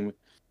game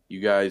you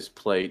guys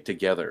play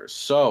together.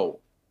 So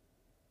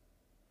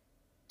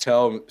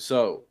tell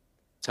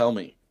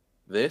me,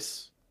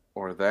 this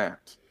or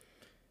that.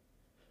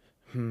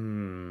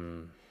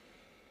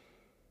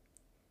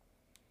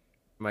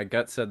 My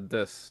gut said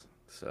this,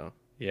 so.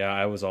 Yeah,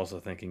 I was also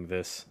thinking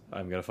this.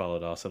 I'm going to follow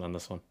Dawson on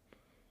this one.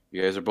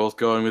 You guys are both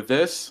going with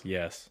this?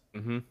 Yes.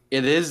 Mm-hmm.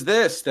 It is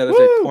this. That is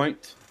a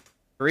point.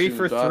 3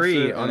 for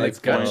 3 on the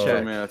gut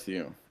check.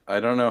 Matthew. I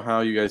don't know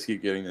how you guys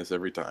keep getting this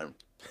every time.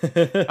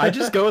 I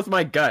just go with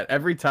my gut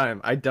every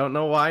time. I don't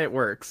know why it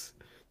works.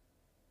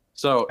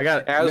 So maybe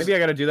I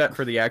got to do that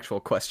for the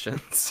actual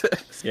questions.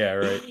 Yeah,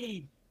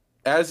 right.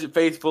 As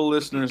faithful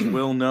listeners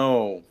will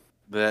know,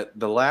 that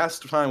the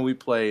first time we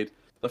played,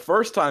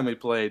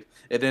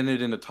 it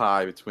ended in a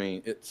tie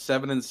between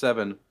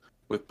 7-7,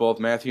 with both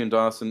Matthew and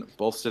Dawson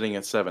both sitting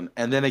at 7.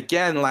 And then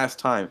again last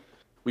time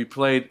we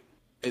played,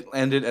 it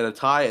ended at a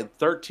tie at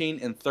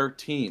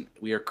 13-13.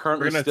 We are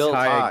currently still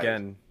tie tied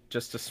again,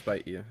 just to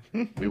spite you.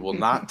 We will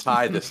not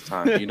tie this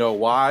time. You know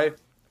why?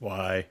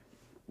 Why?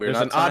 There's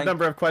an odd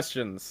number of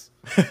questions.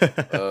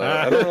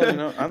 I don't really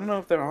know. I don't know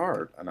if there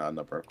are an odd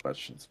number of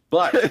questions,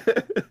 but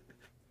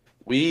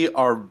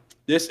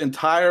this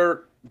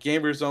entire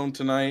Gamer Zone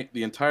tonight,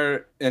 the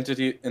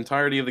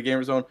entirety of the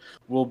Gamer Zone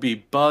will be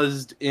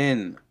buzzed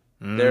in.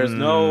 There's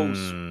no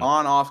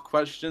on-off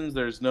questions.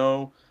 There's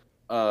no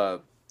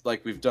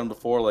like we've done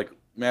before, like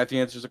Matthew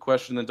answers a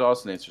question, then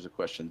Dawson answers a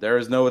question. There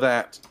is no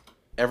that.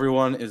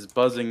 Everyone is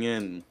buzzing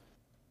in.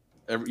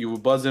 You will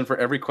buzz in for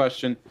every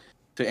question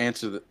to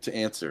answer.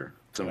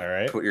 So all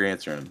right. Put your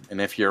answer in, and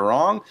if you're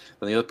wrong,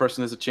 then the other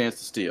person has a chance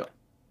to steal.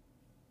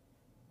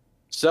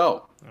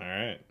 So,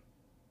 all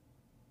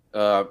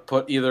right.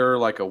 Put either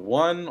like a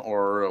 1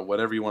 or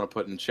whatever you want to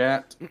put in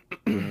chat.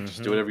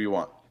 Just do whatever you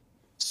want.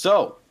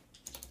 So,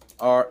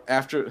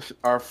 after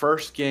our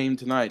first game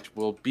tonight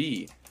will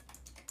be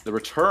the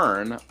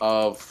return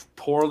of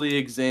poorly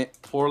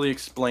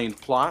explained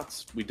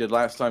plots. We did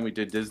last time. We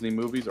did Disney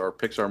movies or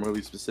Pixar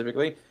movies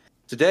specifically.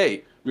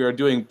 Today we are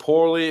doing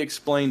poorly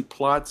explained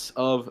plots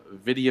of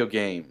video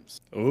games.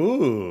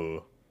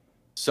 Ooh.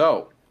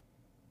 So,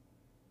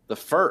 the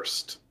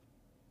first,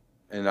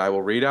 and I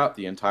will read out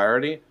the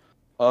entirety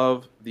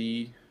of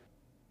the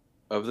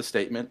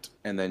statement,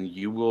 and then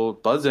you will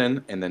buzz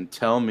in and then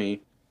tell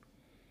me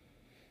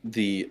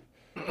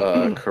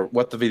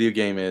what the video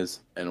game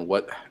is and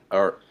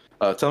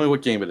tell me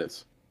what game it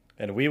is.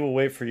 And we will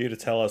wait for you to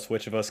tell us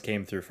which of us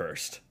came through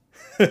first.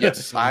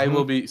 Yes, I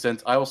will be,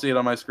 since I will see it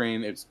on my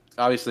screen. It's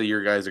obviously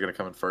your guys are going to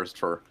come in first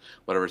for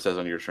whatever it says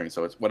on your screen.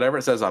 So it's whatever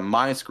it says on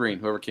my screen.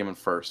 Whoever came in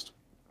first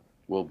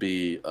will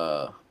be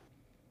the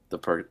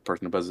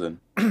person who buzzes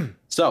in.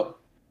 So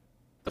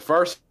the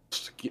first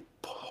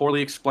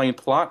poorly explained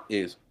plot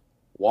is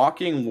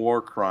walking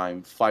war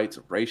crime fights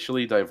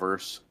racially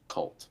diverse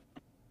cult.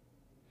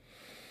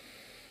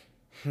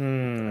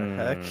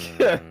 Heck.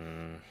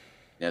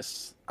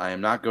 Yes, I am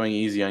not going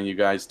easy on you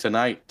guys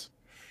tonight.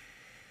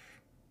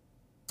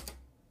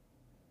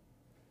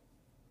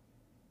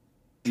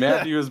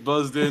 Matthew is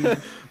buzzed in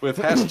with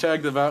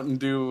hashtag the Mountain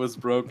Dew was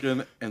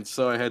broken, and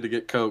so I had to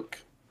get Coke.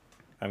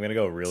 I'm gonna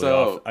go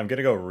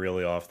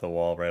really off the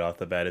wall right off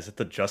the bat. Is it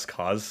the Just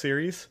Cause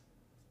series?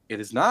 It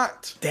is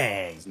not.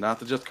 Dang. It's not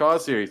the Just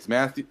Cause series.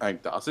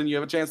 Dawson, you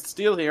have a chance to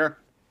steal here.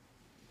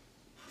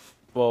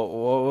 Well,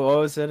 what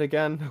was it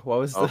again? What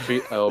was I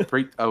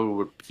will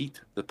repeat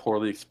the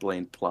poorly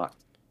explained plot.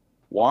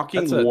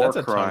 Walking that's war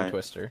a crime. tongue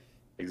twister.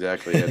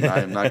 Exactly, and I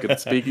am not good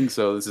at speaking,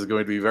 so this is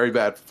going to be very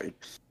bad for me.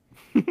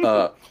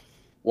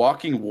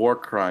 Walking war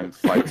crime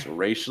fights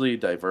racially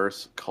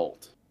diverse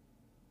cult.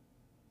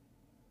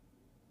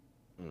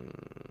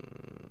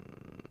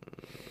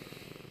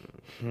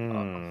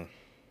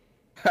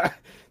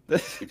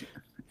 This-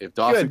 If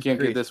Dawson Good can't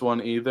grief. get this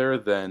one either,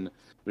 then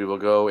we'll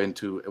go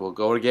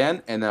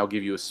again, and I'll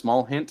give you a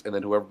small hint, and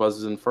then whoever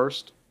buzzes in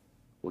first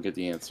will get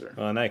the answer.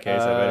 Well, in that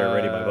case, I better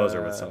ready my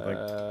buzzer with something.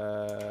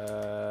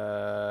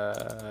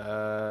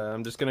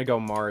 I'm just gonna go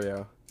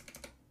Mario.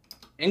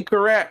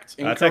 Incorrect.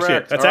 That's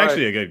Incorrect. actually All right.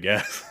 a good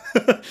guess.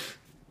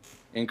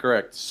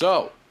 Incorrect.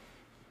 So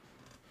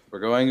we're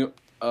going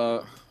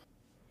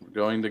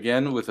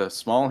again with a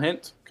small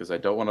hint because I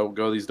don't want to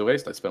go these to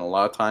waste. I spent a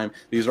lot of time.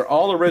 These are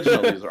all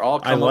original. These are all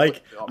I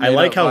like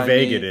how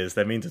vague it is.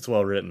 That means it's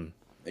well written.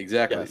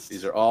 Exactly. Yes.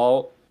 These are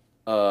all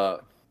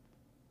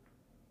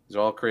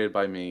created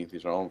by me.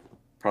 These are all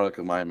product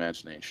of my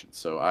imagination.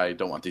 So I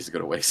don't want these to go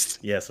to waste.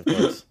 Yes, of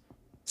course.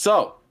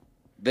 So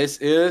this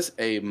is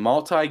a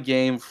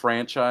multi-game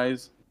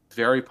franchise,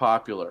 very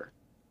popular.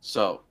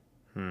 So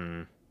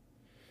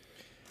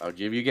I'll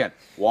give you again.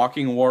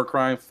 Walking War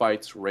Crime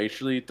fights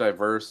racially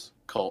diverse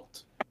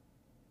cult.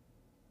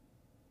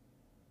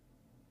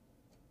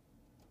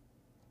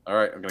 All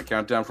right, I'm going to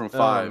count down from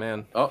 5. Oh,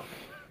 man. Oh.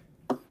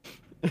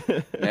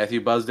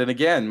 Matthew buzzed in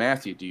again.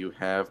 Matthew, do you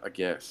have a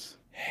guess?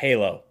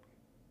 Halo.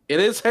 It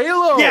is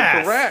Halo.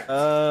 Yes! Correct.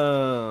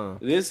 Oh.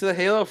 It is the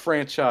Halo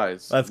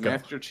franchise. Let's go.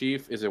 Master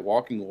Chief is a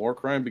walking war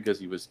crime because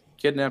he was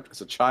kidnapped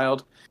as a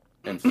child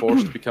and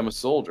forced to become a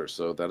soldier.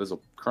 So that is a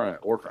crime,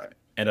 war crime.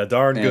 And a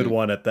darn good And-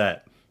 one at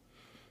that.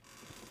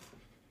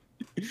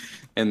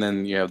 And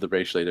then you have the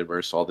racially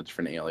diverse, all the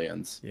different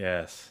aliens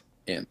Yes.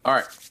 in. All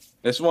right.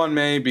 This one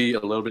may be a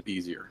little bit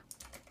easier.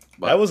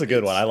 but That was a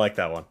good one. it's- I like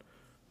that one.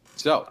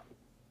 So,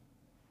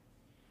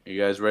 you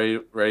guys ready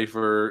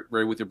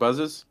with your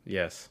buzzes?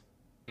 Yes.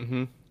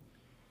 Mm-hmm.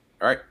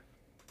 All right.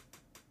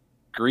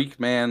 Greek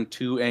man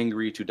too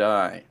angry to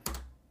die.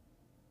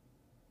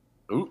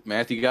 Ooh,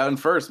 Matthew got in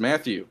first.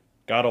 Matthew.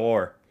 God of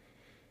War.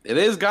 It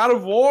is God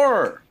of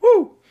War.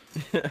 Woo!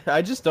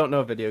 I just don't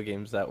know video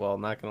games that well,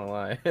 not gonna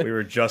lie. We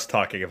were just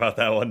talking about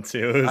that one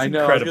too. It was I know,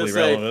 I was incredibly gonna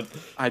say-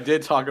 relevant. I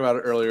did talk about it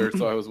earlier,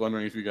 so I was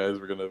wondering if you guys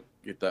were going to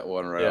get that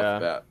one right off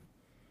the Yeah. bat.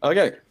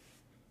 Okay.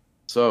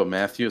 So,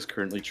 Matthew is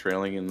currently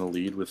trailing in the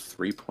lead with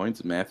 3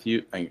 points.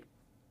 Matthew's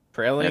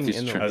Trailing Matthew's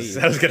in the tra- I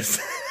lead. was gonna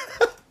say.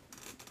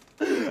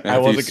 I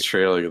wasn't.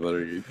 trailing in the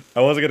lead.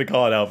 I wasn't gonna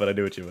call it out, but I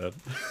knew what you meant.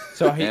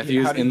 So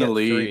Matthew's how did he in the get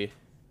lead. 3?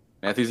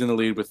 Matthew's in the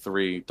lead with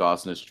 3.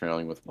 Dawson is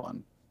trailing with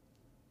 1.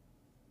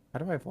 How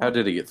do I have How one?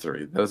 did he get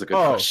 3? That was a good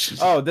Oh,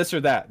 question. this or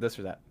that. This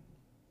or that.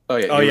 Oh,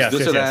 yeah. Oh it was yes, this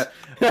yes, or yes.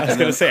 that. I was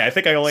gonna say. I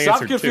think I only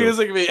Stop answered 2.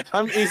 confusing me.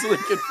 I'm easily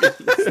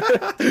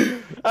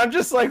confused. I'm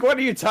just like, what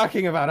are you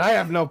talking about? I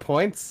have no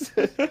points.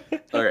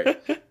 All right.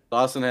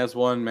 Dawson has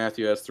 1.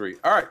 Matthew has 3.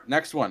 All right.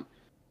 Next one.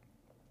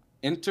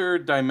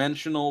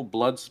 Interdimensional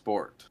blood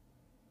sport.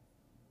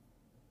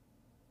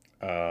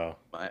 Oh.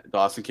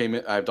 Dawson came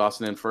in. I have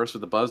Dawson in first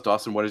with the buzz.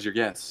 Dawson, what is your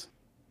guess?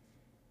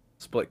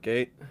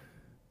 Splitgate.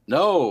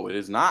 No, it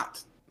is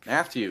not.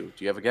 Matthew,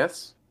 do you have a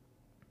guess?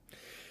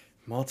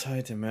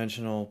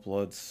 Multi-dimensional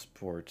blood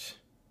sport.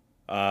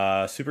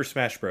 Super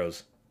Smash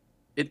Bros.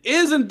 It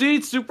is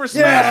indeed Super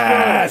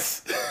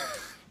Smash Bros.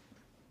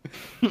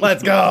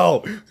 Let's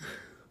go.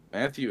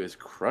 Matthew is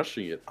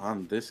crushing it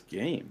on this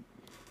game.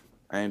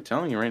 I am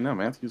telling you right now,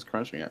 Matthew's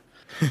crushing it.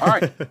 All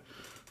right.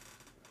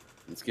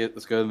 Let's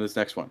go to this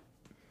next one.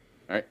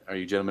 All right. Are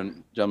you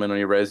gentlemen are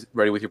you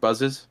ready with your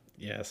buzzes?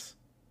 Yes.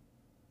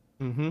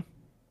 Mm-hmm.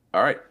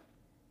 All right.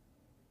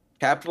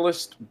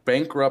 Capitalist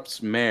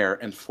bankrupts mayor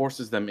and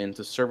forces them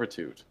into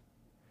servitude.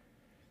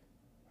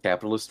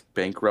 Capitalist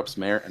bankrupts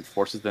mayor and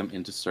forces them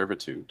into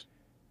servitude.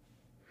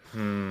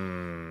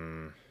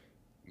 Hmm.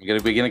 We're going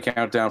to begin a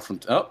countdown from...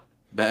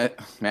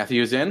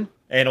 Matthew's in.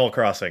 Animal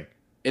Crossing.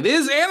 It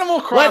is Animal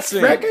Let's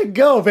Crossing. frickin'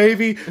 go,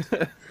 baby.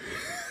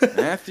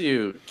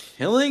 Matthew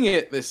killing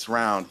it this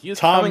round. He is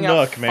Tom coming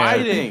Nook, out man.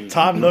 fighting.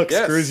 Tom Nook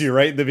Yes. screws you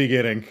right in the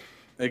beginning.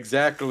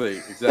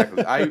 Exactly.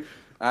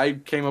 I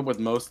came up with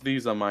most of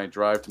these on my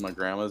drive to my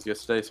grandma's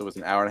yesterday, so it was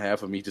an hour and a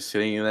half of me just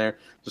sitting in there,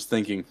 just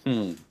thinking,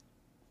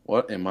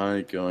 what am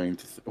I going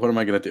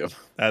to do?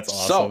 That's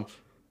awesome. So,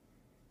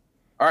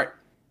 all right,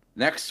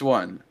 next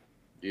one.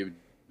 You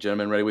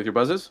gentlemen ready with your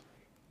buzzes?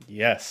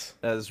 Yes.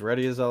 As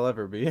ready as I'll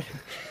ever be.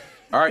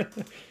 All right.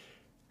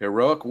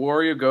 Heroic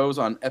warrior goes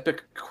on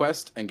epic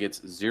quest and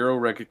gets 0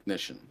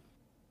 recognition.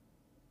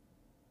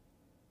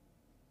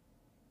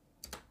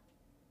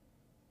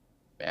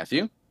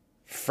 Matthew?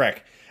 Freck.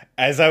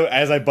 As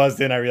I buzzed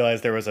in, I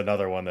realized there was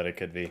another one that it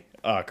could be.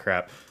 Oh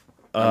crap.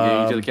 I'm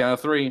getting you to the count of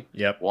 3.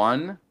 Yep.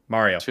 1,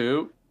 Mario.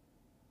 2.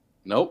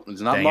 Nope,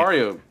 it's not Dang it.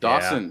 Mario.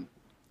 Dawson.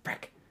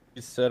 Freck.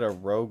 You said a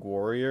rogue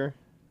warrior?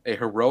 A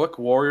heroic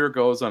warrior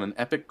goes on an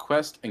epic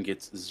quest and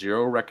gets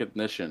 0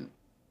 recognition.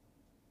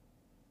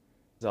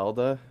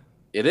 Zelda?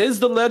 It is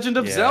The Legend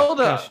of Yeah.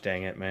 Zelda. Gosh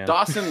dang it, man.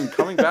 Dawson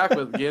coming back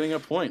with getting a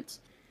point.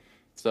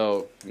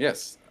 So,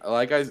 yes,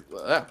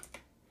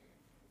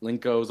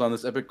 Link goes on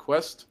this epic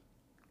quest.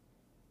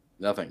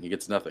 Nothing. He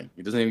gets nothing.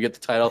 He doesn't even get the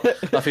title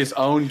of his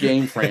own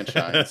game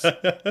franchise.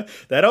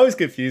 That always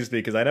confused me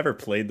because I never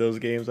played those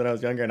games when I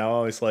was younger, and I'm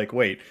always like,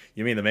 wait,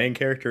 you mean the main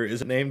character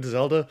isn't named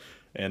Zelda?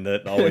 and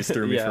that always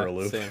threw me for a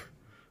loop. Same.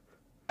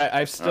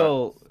 I've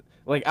still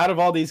like out of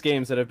all these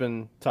games that have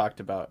been talked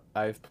about,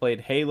 I've played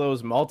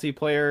Halo's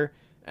multiplayer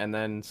and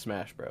then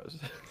Smash Bros.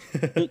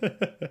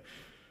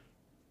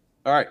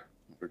 All right,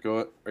 we're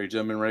going. Are you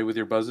gentlemen ready with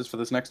your buzzes for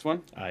this next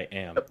one? I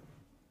am. Yep.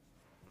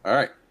 All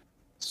right.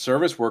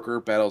 Service worker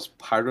battles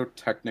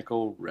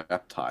pyrotechnical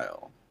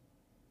reptile.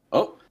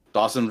 Oh,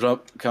 Dawson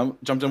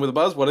jumped in with a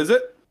buzz. What is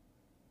it?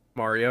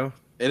 Mario.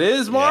 It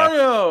is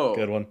Mario.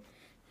 Good one.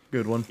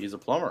 Good one. He's a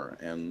plumber,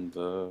 and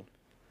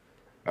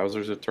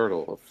Bowser's a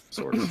turtle of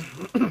sorts.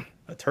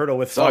 A turtle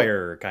with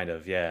fire, kind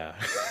of. Yeah.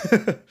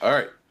 All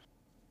right.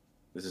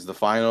 This is the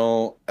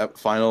final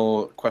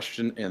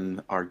question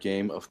in our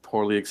game of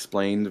poorly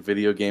explained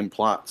video game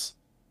plots.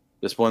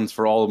 This one's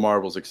for all the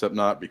marbles except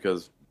not,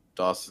 because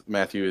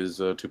Matthew is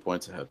 2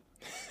 points ahead.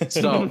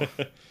 So,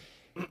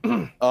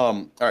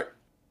 all right.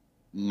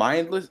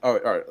 Mindless. All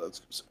right.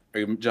 Are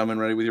you gentlemen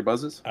ready with your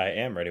buzzes? I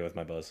am ready with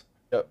my buzz.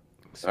 Yep.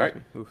 All right.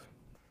 Oof.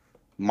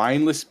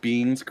 Mindless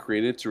beings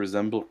created to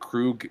resemble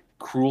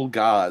cruel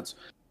gods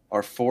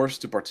are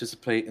forced to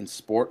participate in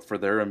sport for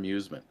their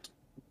amusement.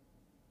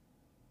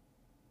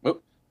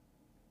 Oh,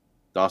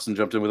 Dawson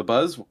jumped in with a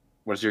buzz.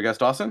 What is your guess,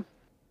 Dawson?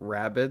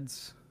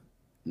 Rabbids.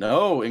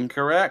 No,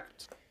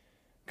 incorrect.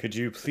 Could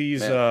you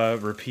please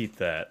repeat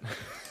that?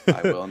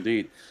 I will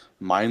indeed.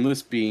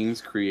 Mindless beings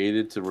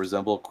created to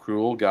resemble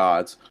cruel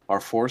gods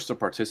are forced to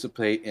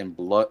participate in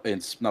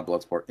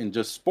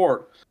just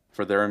sport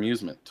for their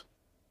amusement.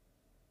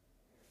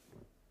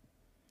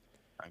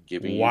 I'm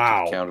giving you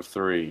to the count of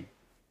 3.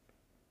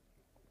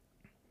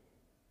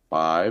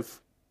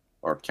 5,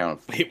 or count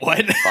of Wait,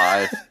 what?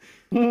 5.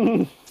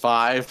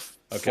 5,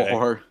 okay.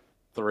 4,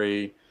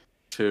 3,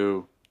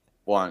 2,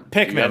 1.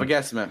 Pikmin. You have a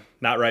guess, man.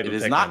 Not right. It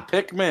is Pikmin. not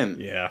Pikmin.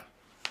 Yeah.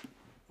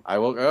 I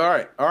will.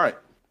 All right.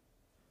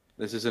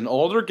 This is an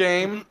older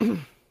game.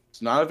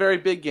 It's not a very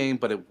big game,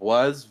 but it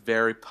was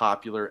very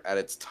popular at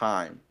its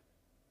time.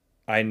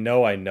 I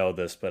know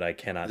this, but I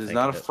cannot. It is think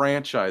not of a it.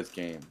 franchise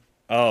game.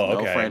 Oh, No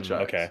okay.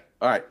 franchise. Okay.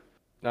 All right.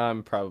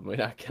 I'm probably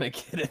not gonna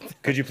get it.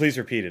 Could you please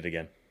repeat it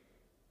again?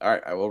 All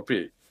right. I will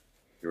repeat it.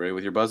 You ready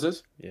with your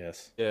buzzes?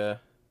 Yes. Yeah.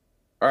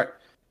 All right.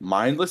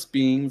 Mindless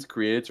beings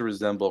created to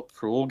resemble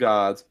cruel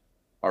gods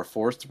are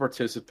forced to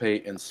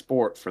participate in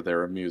sport for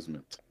their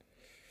amusement.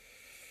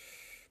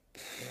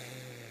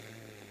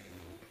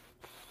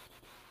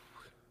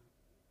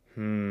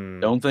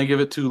 Don't think of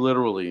it too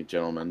literally,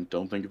 gentlemen.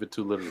 Don't think of it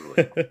too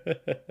literally.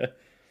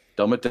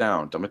 Dumb it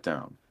down. Dumb it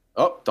down.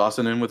 Oh,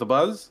 Dawson in with a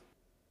buzz?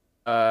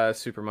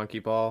 Super Monkey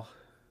Ball.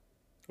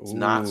 It's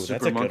not Ooh, Super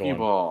that's a good Monkey one.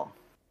 Ball.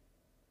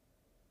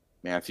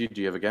 Matthew, do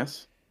you have a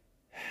guess?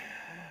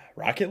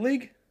 Rocket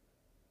League?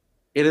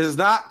 It is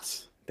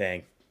not.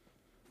 Dang.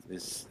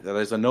 That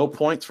is a no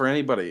points for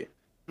anybody.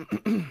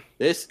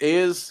 This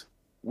is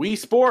Wii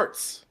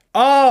Sports.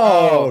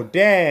 Oh,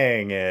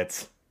 dang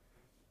it.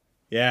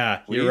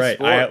 Yeah, you're right.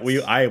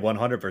 Sports. I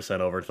 100%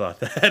 overthought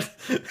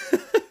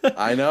that.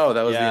 I know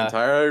that was Yeah.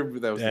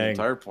 the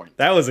entire point.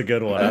 That was a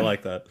good one. I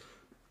like that.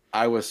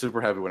 I was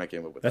super happy when I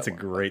came up with That's that a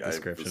one. great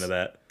description of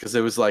that. Because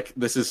it was like,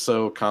 this is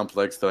so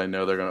complex that I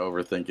know they're going to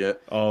overthink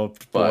it. Oh,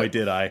 boy, But-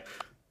 did I.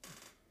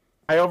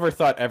 I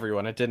overthought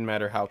everyone. It didn't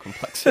matter how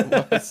complex it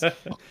was.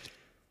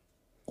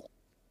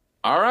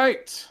 All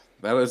right.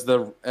 That is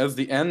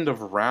the end of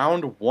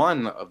round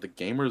 1 of the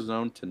Gamer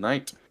Zone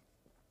tonight.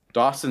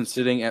 Dawson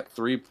sitting at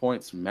 3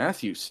 points.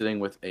 Matthew sitting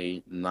with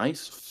a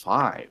nice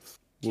 5.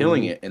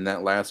 Killing it in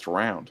that last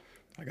round.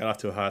 I got off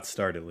to a hot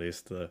start, at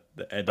least.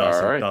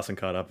 Dawson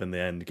caught up in the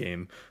end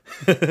game.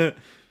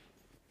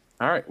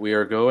 All right. We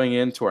are going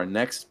into our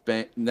next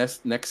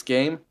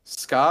game.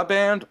 Ska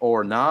Band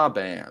or Nah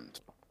Band?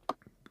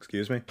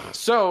 Excuse me?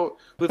 So,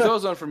 with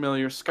those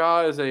unfamiliar,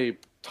 ska is a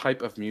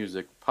type of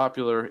music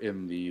popular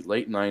in the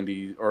late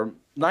 90s or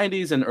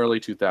 90s and early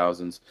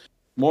 2000s.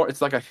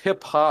 It's like a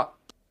hip hop,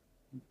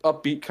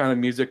 upbeat kind of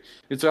music.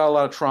 It's got a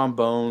lot of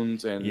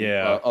trombones and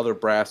other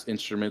brass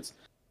instruments.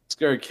 It's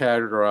very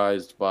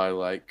categorized by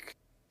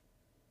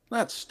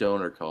not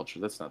stoner culture.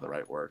 That's not the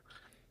right word,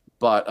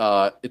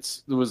 but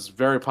it was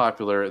very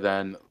popular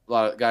then. A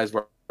lot of guys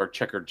wear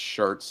checkered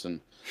shirts and.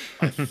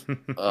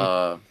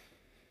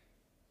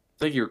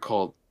 I think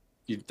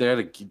they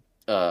had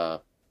a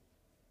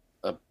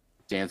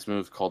dance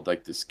move called the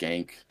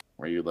skank,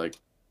 where you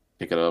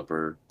pick it up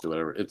or do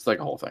whatever. It's like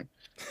a whole thing.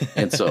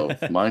 And so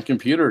my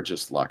computer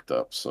just locked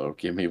up, so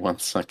give me 1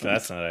 second.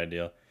 That's not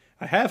ideal.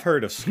 I have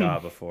heard of ska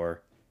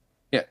before.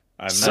 Yeah.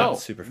 I'm not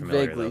super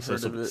familiar, vaguely though, so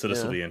heard of it, this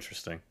will yeah. be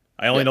interesting.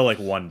 I only know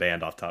one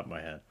band off the top of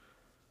my head.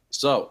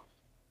 So,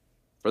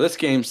 for this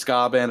game,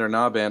 Ska Band or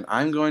Nah Band,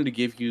 I'm going to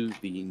give you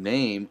the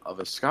name of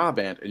a ska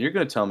band, and you're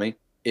going to tell me,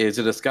 is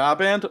it a ska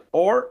band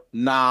or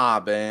nah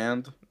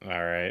band? All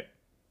right.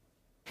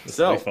 This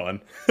So- will be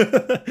fun.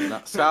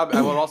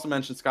 I will also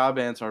mention ska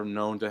bands are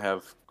known to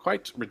have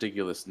quite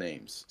ridiculous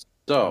names.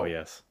 So, Oh,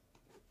 yes.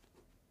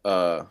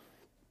 I'm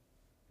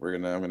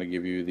gonna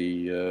give you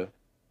the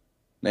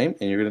name,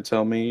 and you're going to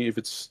tell me if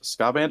it's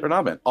ska band or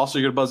not band. Also,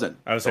 you're going to buzz in.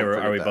 I would say, Don't are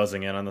forget we that.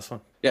 buzzing in on this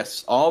one?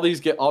 Yes, all these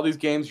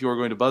games, you are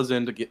going to buzz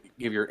in to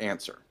give your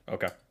answer.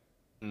 Okay.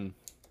 All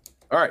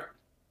right.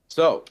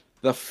 So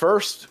the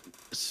first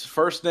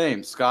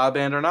name, ska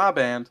band or not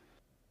band,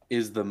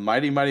 is the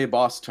Mighty Mighty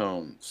Boss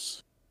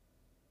Tones.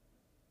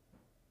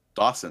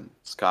 Dawson,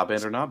 ska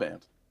band or not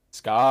band?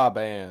 Ska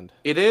band.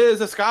 It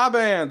is a ska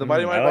band, the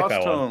Mighty Mighty I like Boss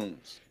that one.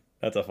 Tones.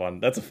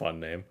 That's a fun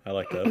name. I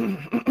like that.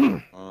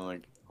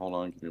 Hold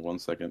on, give me 1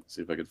 second.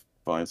 See if I could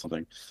find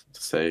something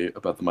to say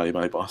about the Mighty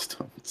Mighty Boss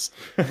Tones.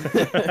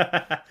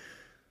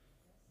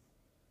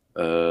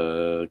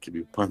 Give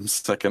me 1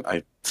 second.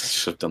 I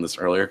should have done this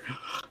earlier.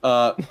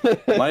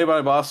 Mighty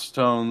Mighty Boss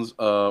Tones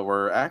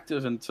were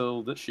active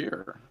until this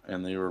year,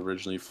 and they were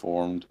originally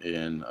formed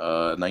in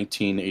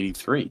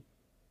 1983.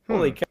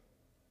 Holy cow.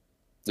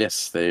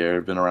 Yes, they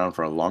have been around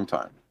for a long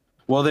time.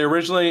 Well, they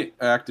originally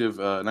active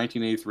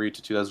 1983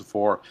 to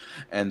 2004,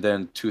 and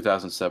then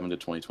 2007 to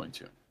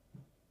 2022.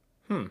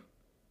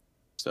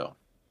 So,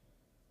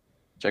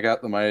 check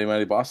out the Mighty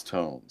Mighty Boss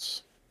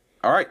Tones.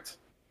 All right.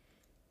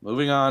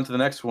 Moving on to the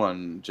next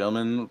one.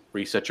 Gentlemen,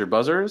 reset your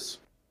buzzers.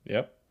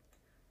 Yep.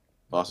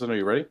 Boston, are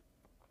you ready?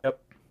 Yep.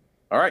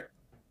 All right.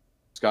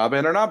 Ska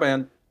band or not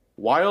band?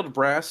 Wild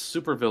Brass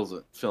Super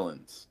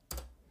Villains.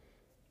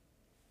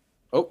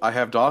 Oh, I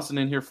have Dawson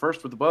in here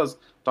first with the buzz.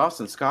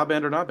 Dawson, ska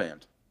band or not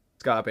band?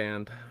 Ska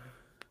band.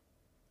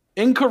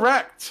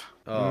 Incorrect.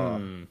 Oh.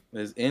 It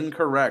is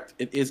incorrect.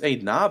 It is a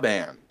nah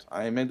band.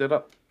 I made that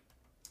up.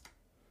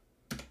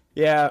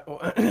 Yeah,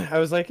 I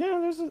was like, yeah,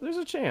 there's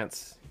a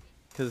chance,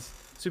 because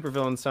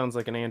supervillain sounds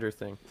like an Andrew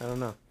thing. I don't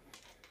know.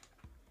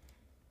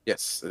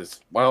 Yes, it's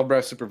Wild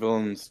Brass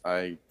Supervillains.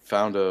 I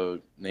found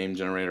a name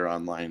generator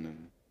online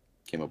and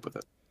came up with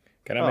it.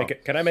 Can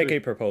I make a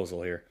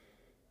proposal here?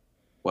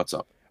 What's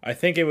up? I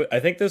think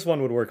this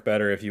one would work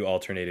better if you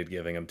alternated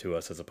giving them to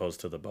us as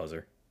opposed to the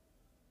buzzer.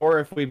 Or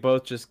if we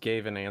both just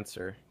gave an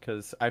answer,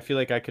 because I feel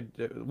like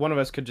one of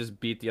us could just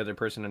beat the other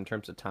person in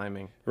terms of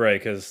timing. Right,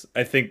 because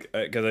I think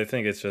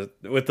it's just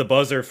with the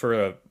buzzer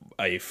for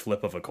a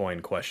flip of a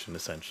coin question.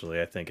 Essentially,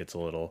 I think it's a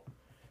little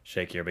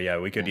shakier. But yeah,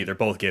 we could either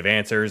both give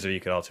answers, or you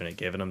could alternate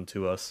giving them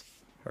to us,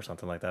 or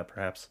something like that,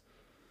 perhaps.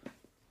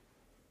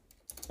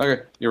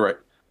 Okay, you're right.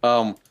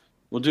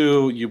 We'll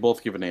do you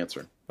both give an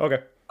answer. Okay.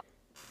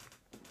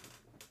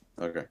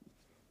 Okay.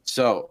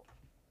 So,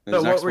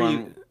 So next what were one,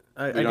 you?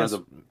 I guess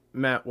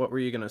Matt, what were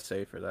you gonna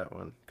say for that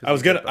one? I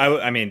was gonna.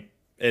 I mean,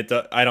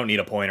 I don't need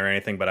a point or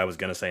anything, but I was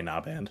gonna say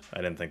nah band. I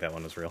didn't think that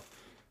one was real.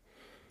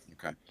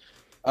 Okay.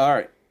 All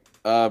right.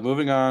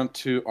 Moving on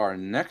to our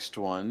next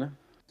one,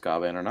 ska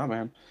band or not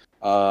band.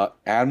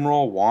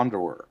 Admiral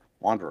Wanderer.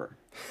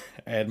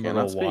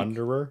 Admiral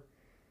Wanderer.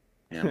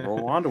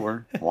 Admiral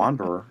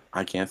Wanderer.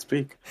 I can't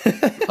speak.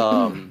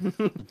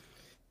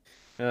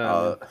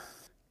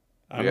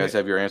 You guys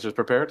have your answers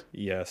prepared?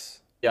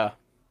 Yes. Yeah.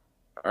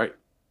 All right.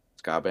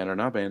 Ska band or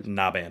not band?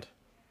 Nah band.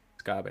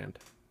 Ska band.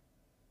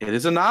 It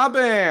is a nah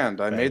band.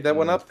 I made that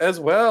one up as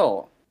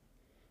well.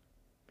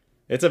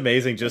 It's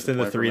amazing just in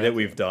the three that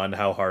we've done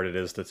how hard it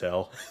is to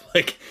tell.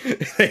 Like,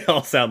 they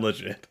all sound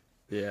legit.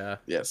 Yeah.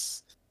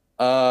 Yes.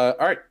 All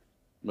right.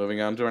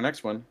 Moving on to our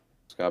next one.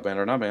 Ska band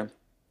or not band?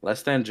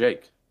 Less Than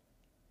Jake.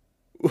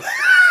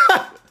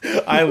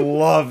 I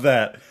love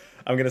that.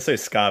 I'm going to say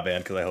ska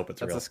band because I hope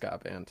it's real. That's a ska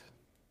band.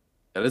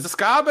 That is a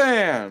ska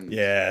band.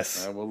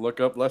 Yes. I will look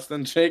up Less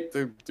Than Jake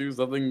to do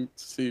something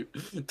to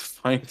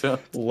find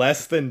out.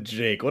 Less Than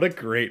Jake. What a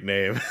great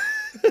name.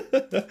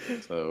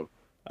 So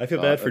I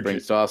feel bad for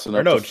Jake. Dawson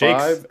or up no, to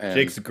 5. And...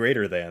 Jake's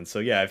greater than. So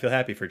yeah, I feel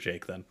happy for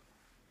Jake then.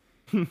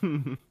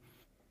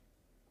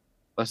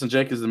 Less Than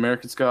Jake is an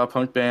American ska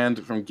punk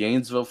band from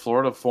Gainesville,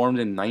 Florida, formed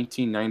in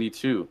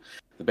 1992.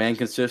 The band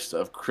consists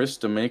of Chris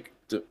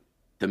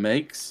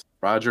DeMakes,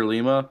 Roger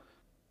Lima,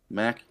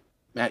 Matt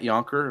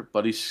Yonker,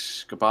 Buddy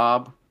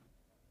Skabob,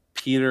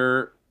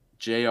 Peter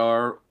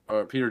Jr.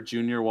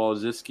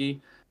 Wolozinski.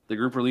 The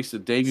group released a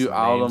debut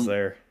album,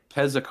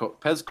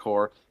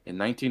 Pezcore, in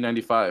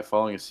 1995,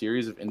 following a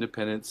series of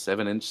independent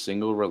 7-inch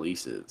single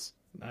releases.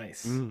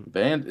 Nice. The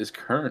band is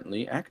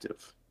currently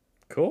active.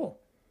 Cool.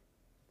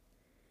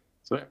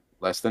 So, yeah,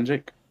 Less Than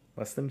Jake.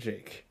 Less Than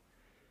Jake.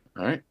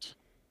 All right.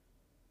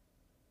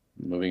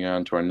 Moving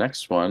on to our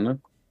next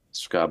one.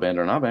 Ska band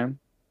or not band?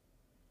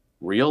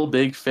 Real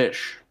Big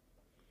Fish.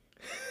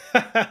 I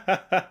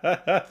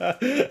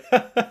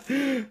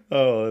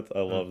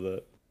love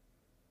that.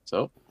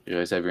 So, you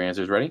guys have your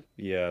answers ready?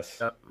 Yes.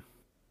 Yep.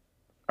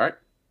 All right.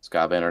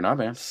 Ska band or not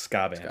band?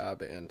 Ska band. Ska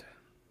band.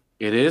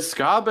 It is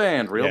ska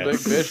band. Real Big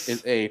Yes. Fish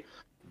is a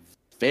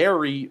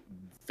very,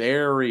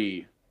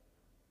 very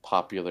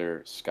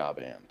popular ska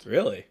band.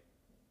 Really?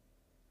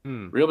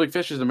 Real Big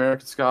Fish is an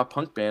American ska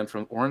punk band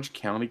from Orange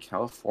County,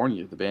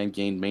 California. The band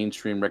gained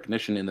mainstream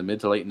recognition in the mid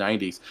to late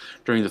 90s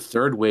during the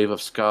third wave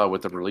of ska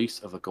with the release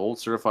of the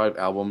gold-certified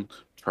album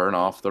Turn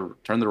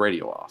the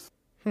Radio Off.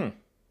 Yeah,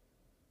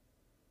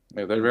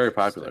 they're very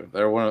popular.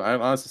 I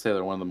honestly say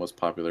they're one of the most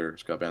popular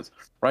ska bands.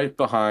 Right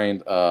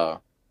behind,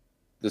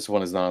 this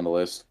one is not on the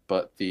list,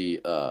 but the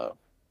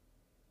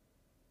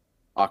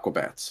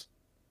Aquabats.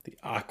 The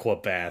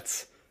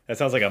Aquabats. That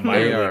sounds like a They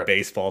minor are- league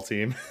baseball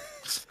team.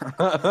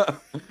 I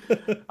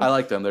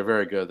like them. They're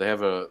very good. They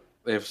have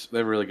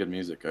really good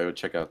music. I would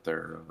check out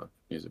their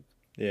music.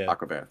 Yeah,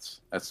 Aquabats.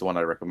 That's the one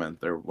I recommend.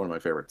 They're one of my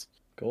favorites.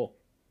 cool.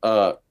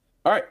 All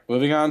right,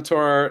 moving on to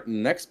our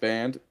next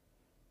band,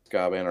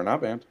 ska band or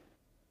not band,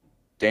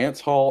 Dance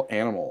Hall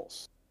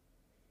Animals.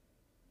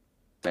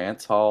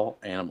 Dance Hall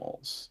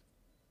Animals.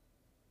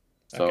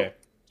 So, Okay.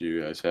 do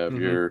you guys have Mhm.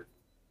 your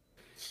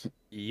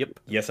Yep.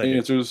 Yes, I do.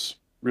 answers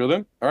reeled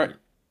in? All right,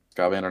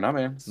 ska band or not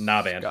band?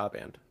 Nah band. Ska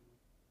band.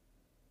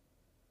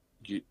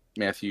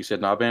 Matthew, you said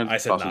not band. I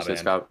said Dawson, nah you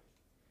said band. ska.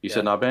 You Yeah.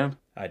 said not band.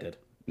 I did.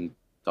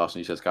 Dawson,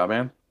 you said ska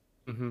band.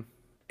 Mm-hmm.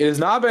 It is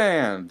not a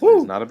band. It Woo!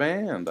 is not a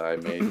band. I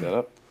made that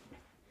up.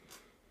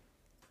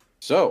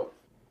 So,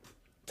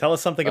 Tell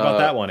us something about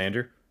that one,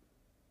 Andrew.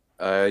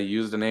 I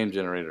used a name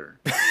generator.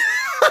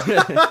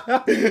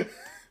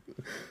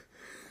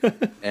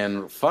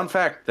 And fun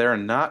fact, there are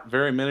not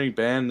very many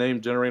band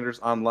name generators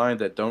online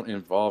that don't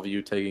involve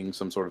you taking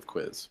some sort of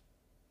quiz.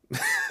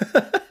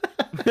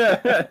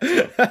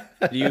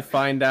 Do you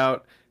find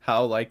out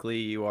how likely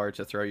you are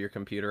to throw your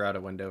computer out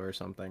a window or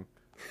something?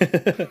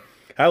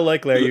 How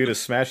likely are you to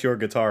smash your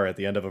guitar at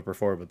the end of a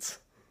performance?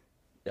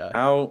 Yeah.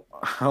 How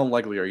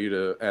likely are you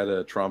to add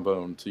a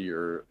trombone to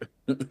your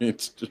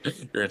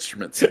your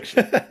instrument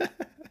section?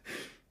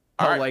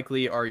 How All right.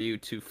 likely are you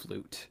to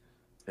flute?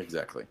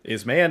 Exactly.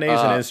 Is mayonnaise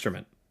an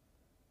instrument?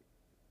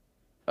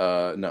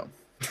 No.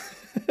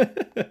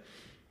 What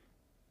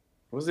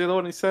was the other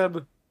one he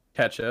said?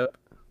 Ketchup.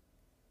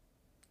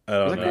 I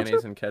don't Was it know.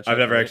 Mayonnaise and ketchup. I've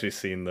never right? actually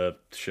seen the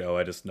show.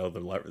 I just know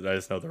the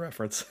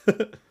reference.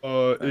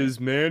 Is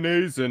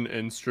mayonnaise an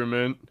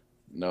instrument?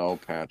 No,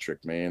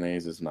 Patrick.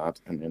 Mayonnaise is not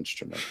an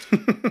instrument.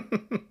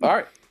 All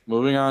right.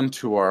 Moving on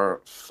to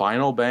our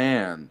final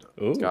band.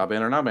 Ooh. Ska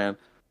band or not band?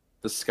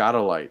 The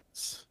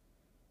Scatolites.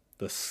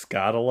 The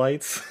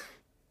Scatolites.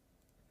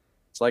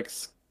 It's like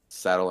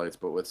satellites,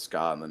 but with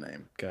ska in the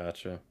name.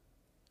 Gotcha.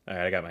 All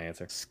right, I got my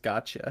answer.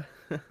 Scotcha.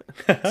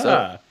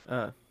 So-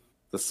 Uh,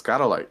 The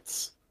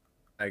Scatolites.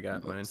 I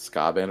got mine.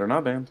 Ska band or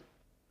not band?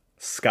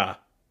 Ska.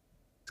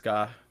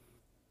 Ska.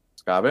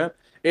 Ska band?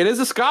 It is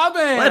a ska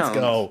band! Let's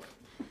go.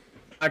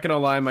 Not gonna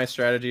lie, my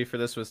strategy for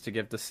this was to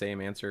give the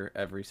same answer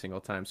every single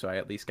time, so I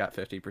at least got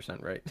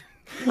 50% right.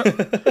 I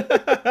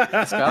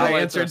Scatolites are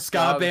answered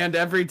ska band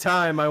every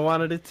time. I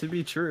wanted it to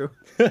be true.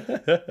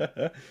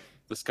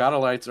 The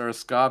Scatolites are a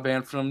ska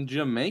band from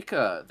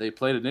Jamaica. They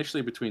played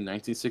initially between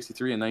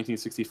 1963 and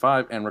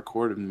 1965 and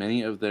recorded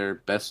many of their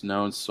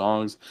best-known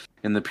songs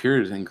in the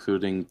period,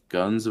 including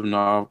Guns of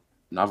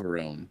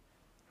Navarone.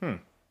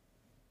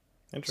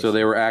 So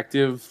they were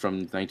active from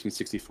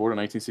 1964 to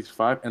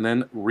 1965 and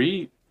then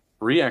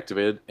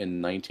reactivated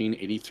in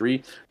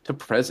 1983 to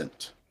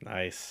present.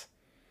 Nice.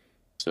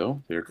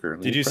 So they're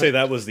currently. Did you say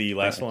that was the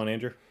last one,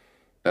 Andrew?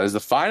 That is the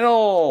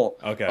final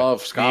Okay.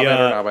 of ska band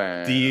or not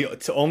band. The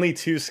only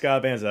two ska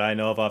bands that I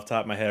know of off the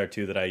top of my head are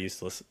two that I used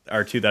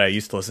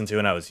to listen to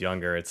when I was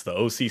younger. It's the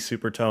OC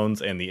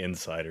Supertones and the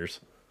Insiders.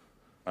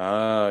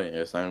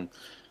 Yes, I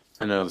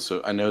know.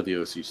 So I know the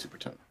OC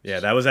Supertone. Yeah,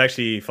 that was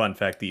actually, fun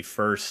fact, the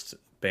first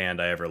band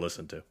I ever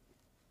listened to.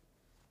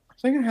 I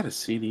think I had a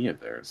CD of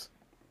theirs.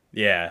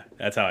 Yeah,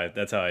 that's how I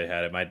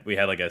had it. We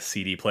had like a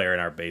CD player in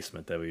our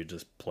basement that we would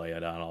just play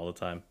it on all the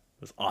time.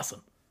 It was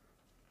awesome.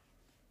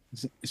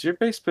 Is your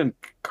basement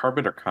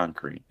carpet or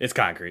concrete? It's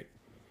concrete.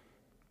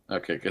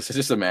 Okay, because I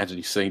just imagine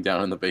you sitting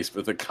down in the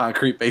basement, the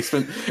concrete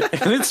basement,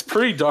 and it's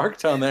pretty dark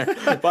down there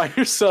by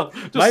yourself.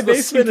 Just My listening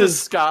basement to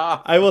is-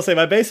 ska. I will say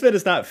my basement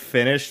is not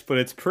finished, but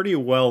it's pretty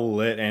well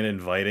lit and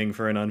inviting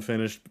for an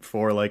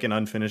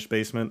unfinished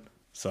basement.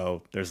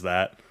 So there's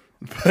that.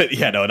 But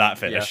yeah, no, not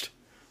finished.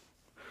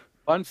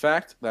 Fun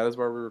fact: that is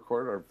where we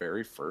recorded our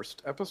very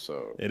first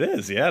episode. It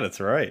is. Yeah, that's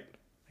right.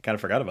 I kind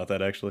of forgot about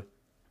that actually.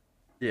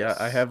 Yeah,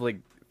 I have like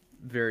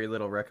very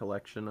little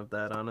recollection of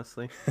that,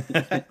 honestly.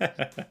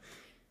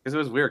 Because it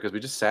was weird because we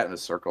just sat in a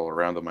circle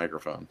around the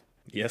microphone.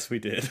 Yes, we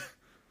did.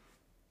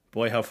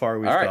 Boy, how far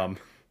we've All right. come.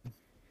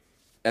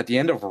 At the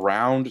end of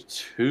round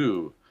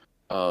 2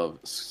 of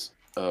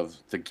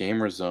the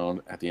Gamer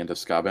Zone, at the end of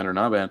Ska Band or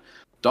Not Band,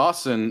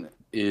 Dawson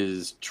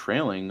is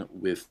trailing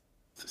with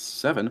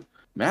 7.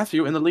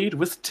 Matthew in the lead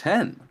with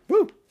 10.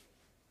 Woo!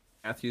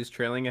 Matthew's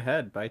trailing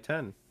ahead by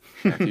 10.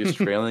 Matthew's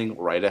trailing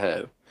right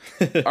ahead.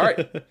 All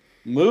right.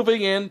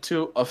 Moving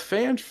into a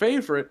fan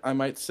favorite, I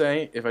might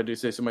say, if I do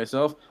say so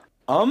myself.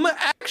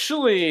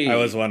 Actually, I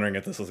was wondering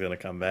if this was going to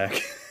come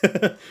back.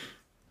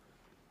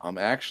 I'm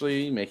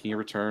actually making a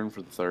return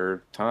for the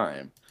 3rd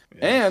time.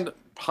 Yes. And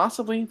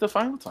possibly the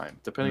final time,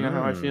 depending on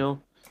how I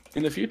feel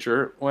in the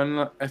future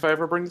if I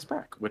ever bring this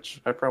back,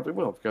 which I probably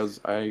will, because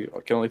I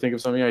can only think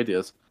of so many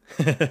ideas.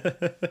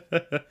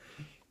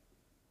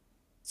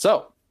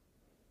 So,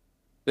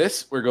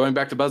 we're going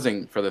back to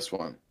buzzing for this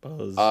one.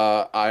 Buzz.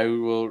 I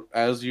will,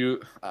 as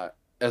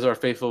our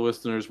faithful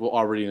listeners will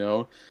already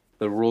know,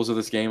 the rules of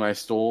this game I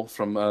stole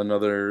from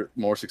another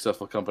more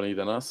successful company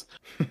than us.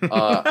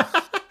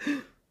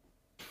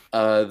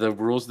 The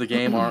rules of the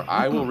game are: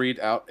 I will read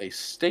out a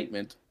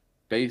statement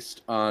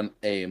based on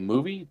a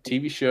movie,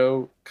 TV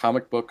show,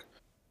 comic book,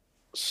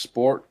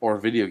 sport, or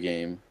video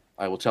game.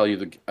 I will tell you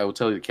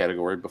the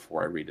category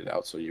before I read it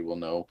out, so you will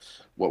know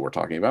what we're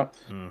talking about.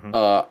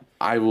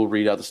 I will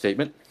read out the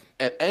statement.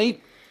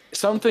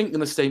 Something in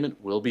the statement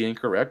will be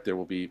incorrect. There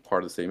will be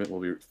part of the statement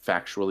will be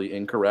factually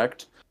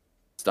incorrect.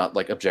 It's not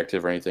like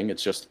objective or anything.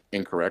 It's just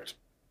incorrect.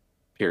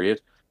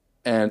 Period.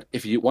 And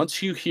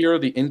once you hear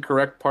the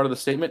incorrect part of the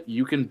statement,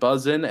 you can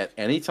buzz in at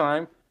any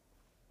time,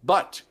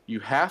 but you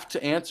have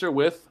to answer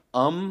with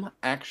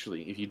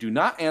actually. If you do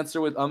not answer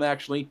with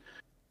actually,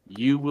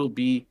 you will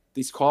be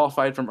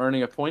disqualified from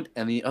earning a point,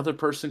 and the other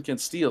person can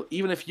steal,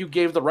 even if you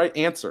gave the right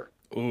answer.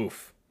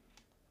 Oof.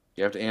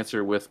 You have to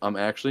answer with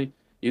actually,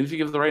 even if you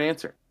give the right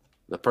answer.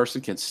 The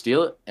person can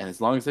steal it, and as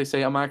long as they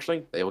say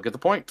actually, they will get the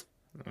point.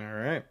 All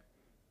right.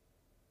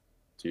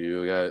 Are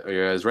you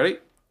guys ready?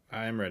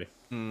 I am ready.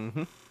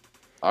 Mm-hmm.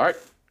 All right.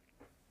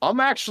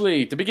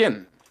 Actually, to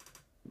begin,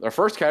 our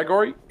first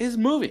category is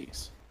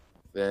movies.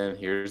 Then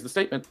here's the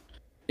statement.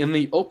 In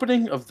the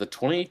opening of the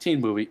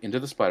 2018 movie Into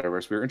the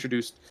Spider-Verse, we were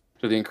introduced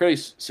to the incredibly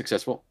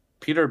successful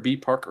Peter B.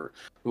 Parker,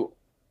 who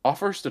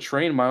offers to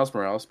train Miles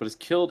Morales, but is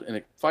killed in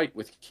a fight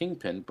with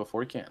Kingpin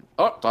before he can.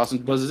 Oh, Dawson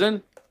buzzes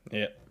in.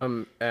 Yeah.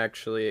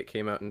 Actually, it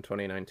came out in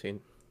 2019.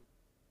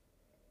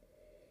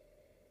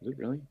 Is it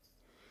really?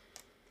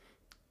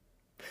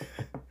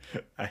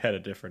 I had a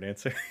different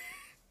answer.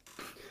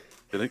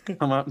 Did it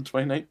come out in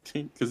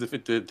 2019? Because if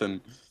it did,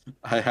 then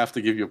I have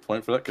to give you a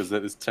point for that, because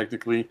that is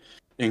technically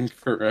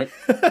incorrect.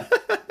 But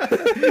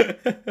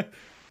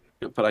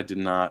I did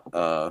not.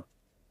 No.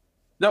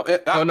 No,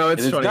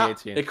 it's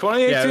 2018. It's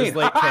 2018. Yeah, it was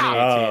late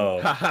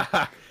 2018.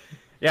 Oh.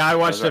 Yeah, I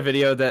watched a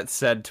video that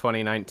said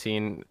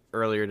 2019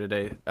 earlier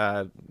today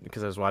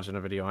because I was watching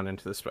a video on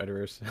Into the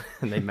Spider-Verse,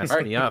 and they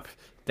messed me up.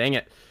 Dang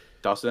it.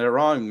 Dawson had it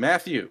wrong.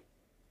 Matthew.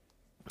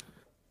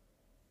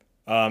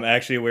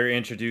 Actually, we're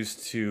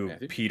introduced to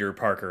Matthew? Peter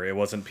Parker. It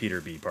wasn't Peter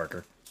B.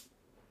 Parker.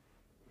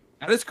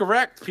 That is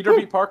correct. Peter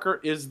B. Parker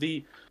is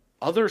the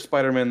other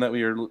Spider-Man that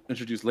we are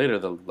introduced later,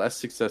 the less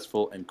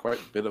successful and quite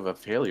a bit of a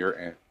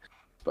failure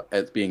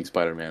at being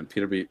Spider-Man.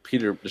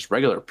 Just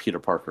regular Peter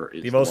Parker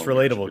is The most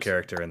relatable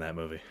character in that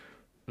movie.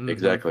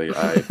 Exactly.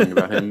 I think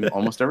about him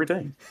almost every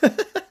day.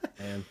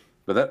 Man.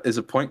 But that is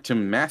a point to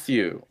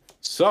Matthew.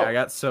 So I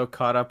got so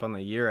caught up on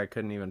the year I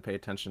couldn't even pay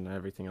attention to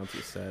everything else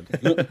you said.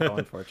 How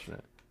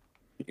unfortunate.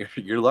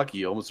 You're lucky.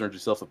 You almost earned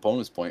yourself a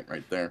bonus point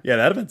right there. Yeah,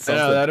 that'd have been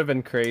something. I know, that'd have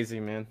been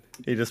crazy, man.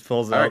 He just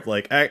pulls out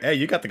like, hey,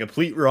 you got the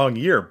complete wrong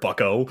year,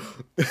 bucko.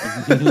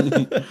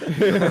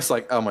 It's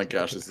like, oh my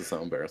gosh, this is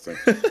so embarrassing.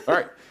 All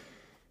right.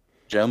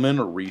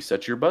 Gentlemen,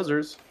 reset your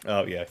buzzers.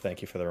 Oh, yeah,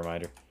 thank you for the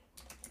reminder.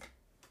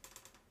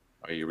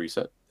 Are you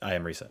reset? I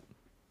am reset.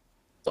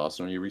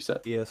 Dawson, are you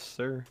reset? Yes,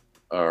 sir.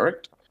 All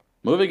right.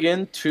 Moving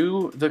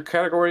into the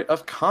category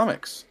of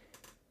comics.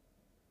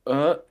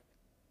 And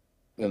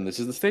this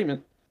is the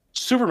statement.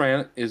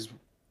 Superman is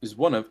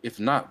one of, if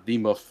not the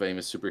most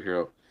famous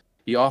superhero.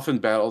 He often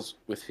battles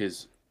with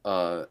his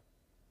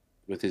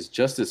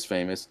justice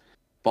famous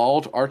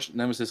bald arch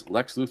nemesis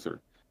Lex Luthor.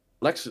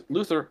 Lex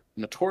Luthor,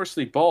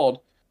 notoriously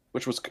bald,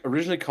 which was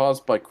originally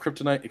caused by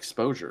kryptonite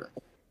exposure.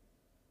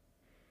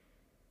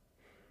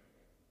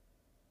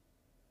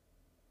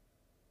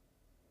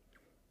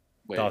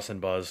 Wait. Dawson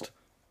buzzed.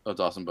 Oh,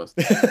 Dawson buzzed.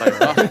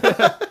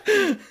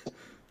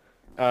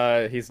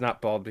 He's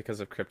not bald because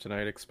of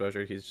kryptonite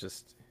exposure. He's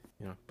just,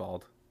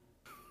 bald.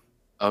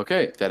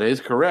 Okay, that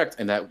is correct,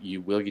 and that you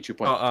will get your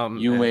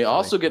point. You may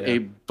also get a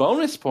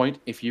bonus point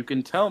if you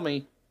can tell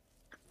me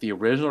the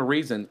original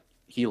reason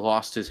he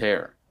lost his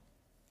hair.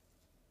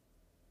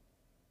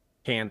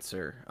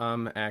 Cancer.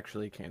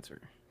 Actually,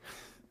 cancer.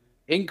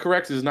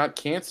 Incorrect. Is not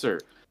cancer.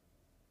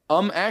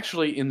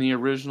 Actually, in the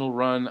original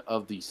run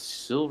of the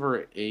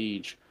Silver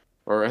Age,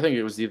 or I think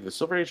it was either the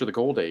Silver Age or the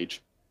Gold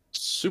Age,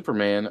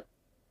 Superman. I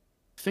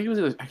think it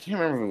was. I can't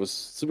remember if it was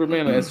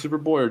Superman as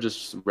Superboy or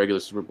just regular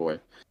Superboy.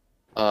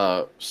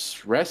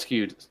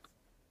 Rescued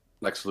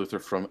Lex Luthor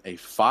from a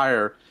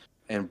fire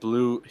and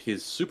blew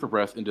his super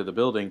breath into the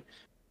building,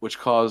 which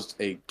caused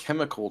a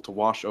chemical to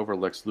wash over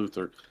Lex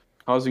Luthor,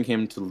 causing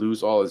him to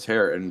lose all his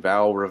hair and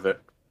vow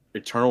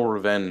eternal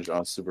revenge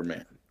on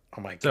Superman.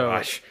 Oh my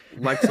gosh.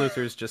 So, Lex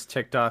Luthor's just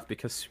ticked off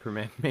because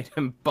Superman made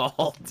him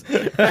bald.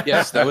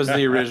 Yes, that was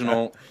the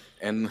original,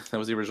 and that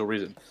was the original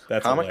reason.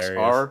 That's Comics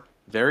hilarious. are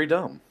very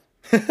dumb.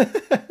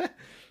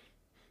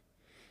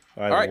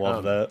 I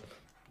love that.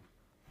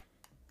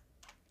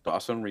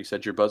 Dawson,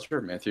 reset your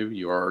buzzer. Matthew,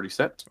 you are already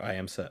set. I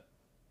am set.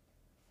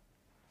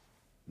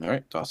 All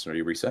right, Dawson, are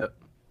you reset?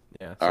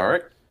 Yeah. All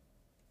right.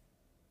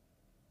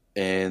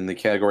 In the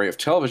category of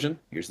television,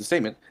 here's the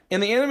statement. In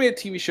the animated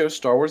TV show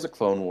Star Wars The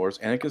Clone Wars,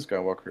 Anakin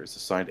Skywalker is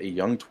assigned a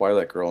young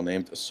Twilight girl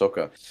named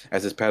Ahsoka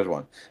as his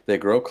Padawan. They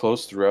grow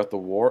close throughout the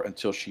war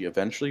until she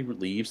eventually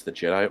leaves the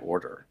Jedi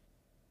Order.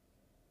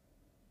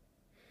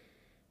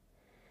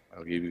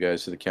 I'll give you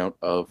guys to the count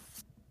of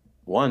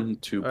 1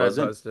 to buzz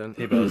in. Buzzed in.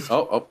 He buzzed.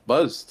 Oh,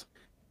 buzzed.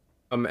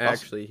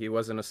 Actually, he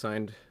wasn't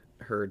assigned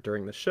her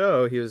during the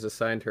show. He was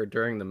assigned her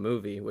during the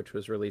movie, which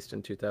was released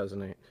in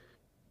 2008.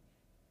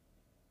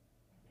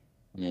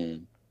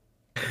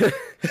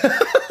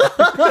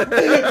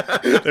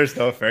 There's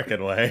no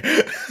freaking way.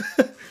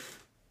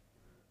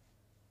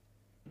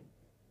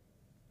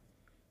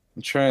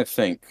 I'm trying to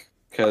think,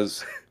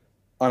 because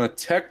on a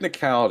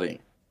technicality,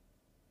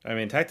 I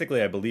mean,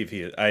 technically,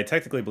 I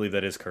technically believe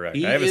that is correct.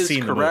 he I haven't is seen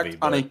the correct movie,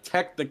 on a but...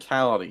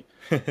 technicality.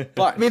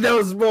 But I mean, that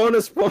was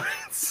bonus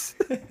points.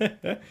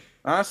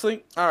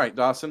 honestly, all right,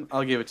 Dawson,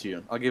 I'll give it to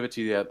you. I'll give it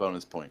to you that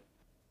bonus point.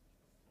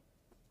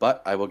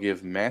 But I will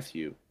give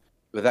Matthew.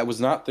 But that was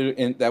not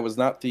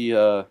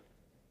the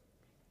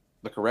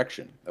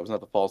correction. That was not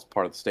the false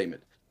part of the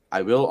statement.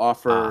 I will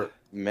offer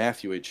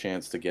Matthew a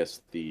chance to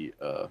guess the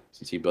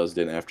since he buzzed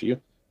in after you.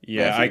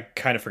 Yeah, Matthew. I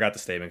kind of forgot the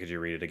statement. Could you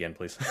read it again,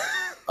 please? In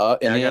the I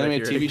gotta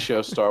animated hear it. TV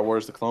show Star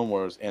Wars: The Clone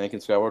Wars, Anakin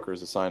Skywalker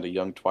is assigned a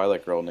young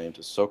Twilight girl named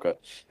Ahsoka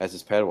as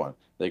his Padawan.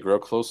 They grow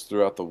close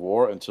throughout the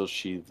war until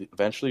she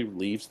eventually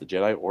leaves the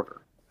Jedi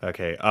Order.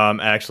 Okay.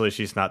 Actually,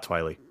 she's not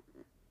Twilight.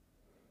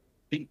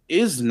 She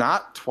is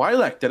not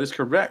Twilight. That is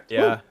correct.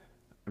 Yeah,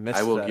 Woo.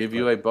 I will give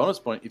you a bonus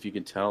point if you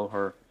can tell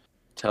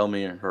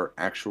me her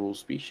actual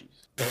species.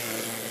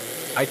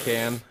 I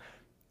can.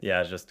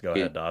 Yeah, just go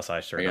ahead, Doss. I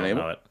sure Are you don't gonna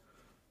know name it.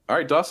 All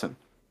right, Dawson.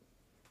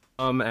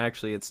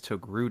 Actually, it's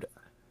Togruta.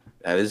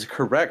 That is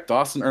correct.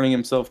 Dawson earning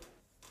himself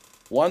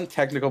one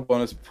technical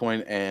bonus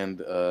point and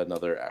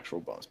another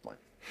actual bonus point.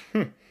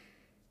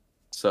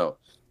 So,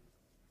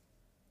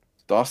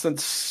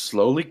 Dawson's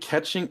slowly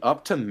catching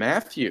up to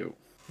Matthew.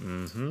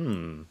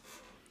 Mm-hmm.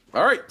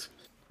 All right,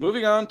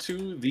 moving on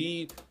to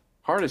the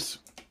hardest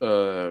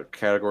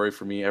category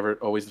for me ever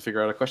always to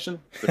figure out a question.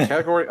 The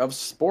category of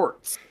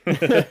sports.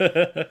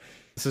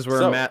 This is where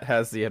So- Matt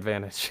has the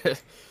advantage.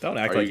 Don't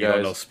act Are like you you don't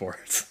guys- know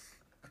sports.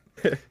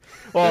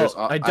 Well,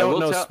 I I don't will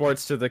know tell-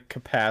 sports to the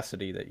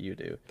capacity that you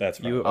do. That's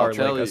fine. You I'll are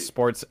tell like you- a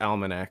sports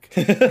almanac.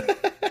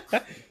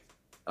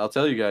 I'll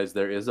tell you guys,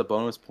 there is a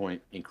bonus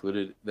point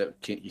included that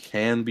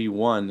can be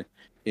won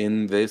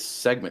in this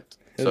segment.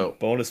 So,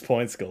 bonus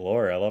points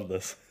galore. I love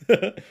this.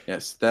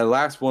 yes, that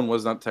last one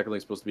was not technically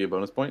supposed to be a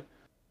bonus point,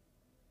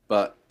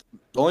 but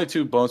only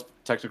two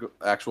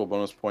actual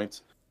bonus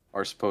points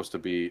are supposed to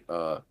be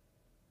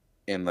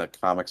in the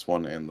comics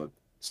one and the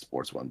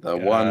sports one. The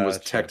one was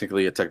Gotcha.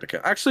 technically a technical.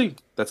 Actually,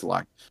 that's a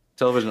lie.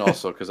 Television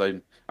also, because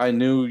I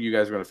knew you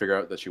guys were going to figure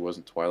out that she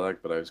wasn't Twilight,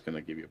 but I was going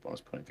to give you a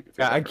bonus point if you could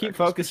figure Yeah, out I her keep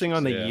actual focusing species.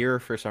 on the Yeah. year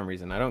for some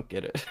reason. I don't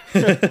get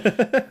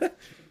it.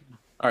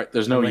 All right,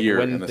 there's no Like year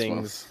when in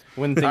this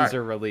when All things right.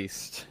 are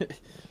released.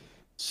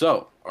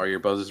 So, are your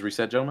buzzes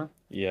reset, gentlemen?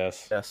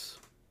 Yes. Yes.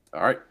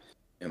 All right.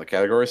 In the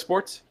category of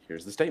sports,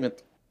 here's the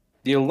statement.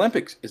 The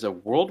Olympics is a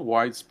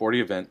worldwide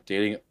sporting event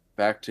dating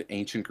back to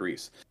ancient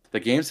Greece. The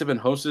games have been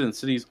hosted in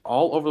cities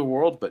all over the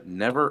world, but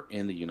never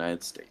in the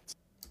United States.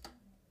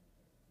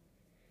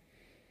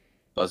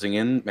 Buzzing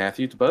in,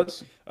 Matthew, to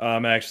buzz.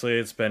 Actually,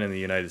 it's been in the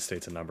United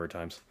States a number of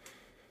times.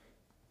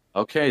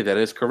 Okay, that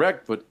is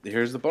correct, but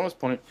here's the bonus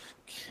point.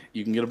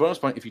 You can get a bonus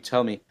point if you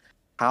tell me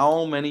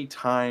how many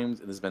times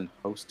it has been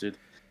hosted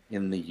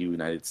in the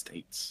United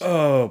States.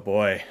 Oh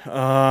boy.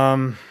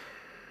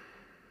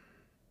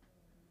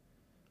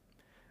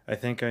 I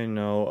think I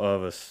know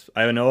of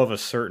a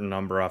certain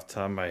number off the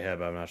top of my head,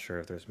 but I'm not sure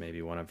if there's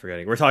maybe one I'm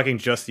forgetting. We're talking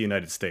just the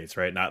United States,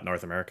 right? Not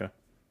North America.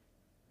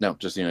 No,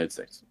 just the United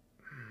States.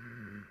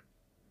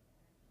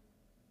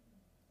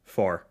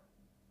 4.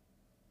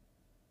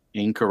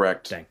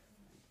 Incorrect. Dang.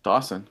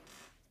 Dawson,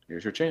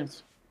 here's your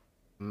chance.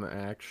 I'm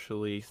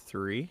actually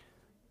 3.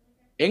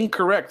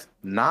 Incorrect.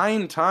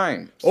 9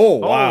 times. Oh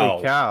wow.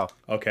 Holy cow.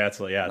 Okay, that's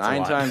yeah. That's a 9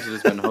 lot. times it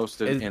has been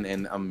hosted Is- in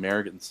an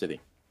American city,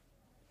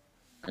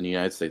 an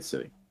United States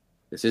city.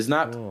 This is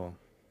not. Cool.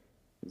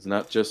 It's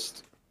not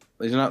just.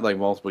 These are not like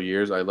multiple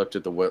years. I looked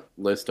at the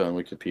list on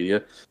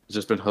Wikipedia. It's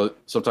just been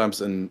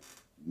sometimes in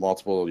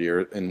multiple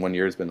years. In 1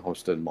 year, it's been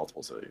hosted in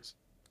multiple cities.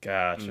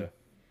 Gotcha.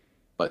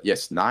 But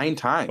yes, 9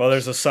 times. Well,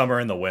 there's a summer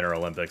and the winter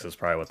Olympics is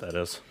probably what that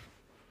is.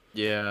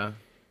 Yeah.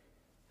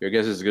 Your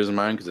guess is as good as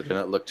mine because I did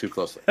not look too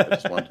closely. I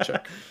just wanted to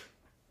check.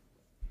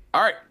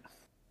 All right.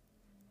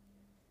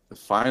 The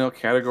final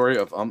category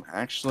of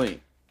actually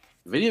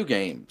video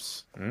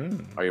games.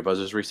 Are your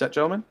buzzers reset,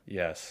 gentlemen?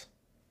 Yes.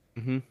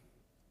 Mm-hmm.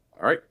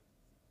 All right.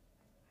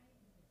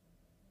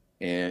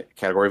 And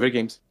category of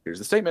video games. Here's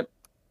the statement.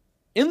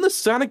 In the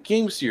Sonic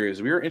game series,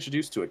 we are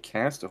introduced to a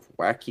cast of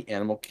wacky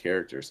animal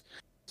characters,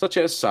 such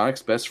as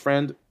Sonic's best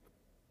friend,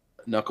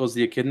 Knuckles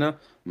the Echidna,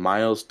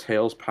 Miles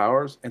Tails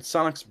Powers, and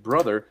Sonic's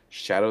brother,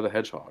 Shadow the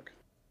Hedgehog.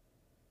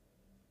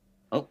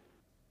 Oh.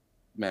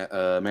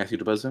 Matthew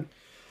DeBuzz.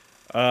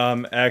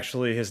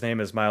 Actually, his name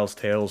is Miles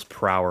Tails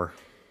Prower.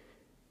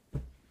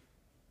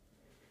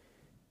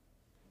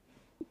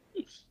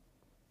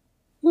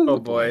 Oh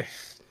boy.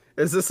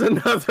 Is this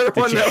another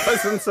one that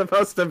wasn't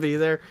supposed to be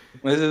there?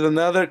 This is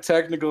another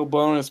technical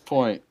bonus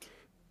point.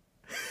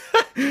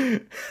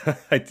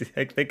 I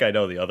think I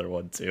know the other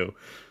one too.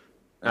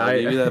 I'll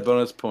give you that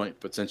bonus point,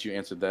 but since you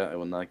answered that, I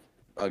will not.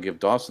 I'll give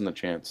Dawson the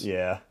chance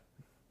Yeah.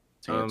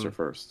 to answer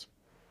first.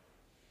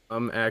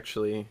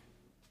 Actually,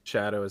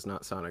 Shadow is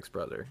not Sonic's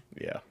brother.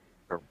 Yeah.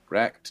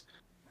 Correct.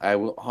 I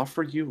will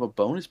offer you a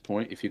bonus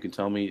point if you can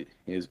tell me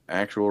his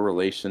actual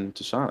relation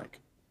to Sonic.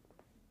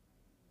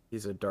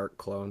 He's a dark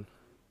clone.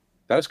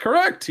 That is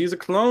correct. He's a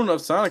clone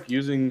of Sonic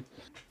using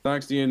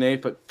Sonic's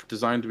DNA, but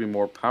designed to be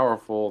more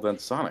powerful than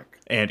Sonic.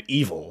 And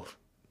evil.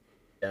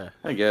 Yeah.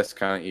 I guess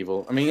kind of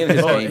evil. I mean, in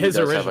his game, his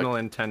he does original have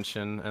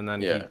intention, and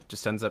then Yeah. he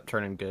just ends up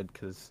turning good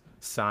because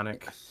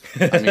Sonic.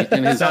 I mean,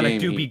 in his Sonic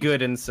game, do he, be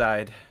good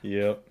inside.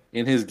 Yep.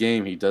 in his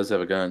game, he does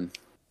have a gun.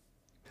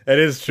 It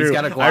is true.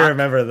 got a Glock. I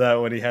remember that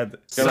when he had.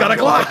 He's got a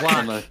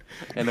Glock.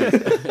 And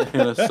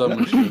a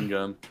submachine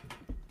gun.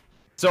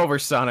 It's over,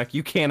 Sonic.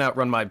 You can't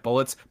outrun my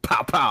bullets.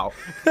 Pow pow.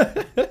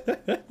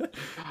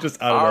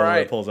 Just out of All nowhere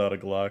right. pulls out a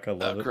Glock. I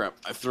love it. Crap!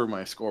 I threw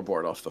my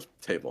scoreboard off the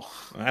table.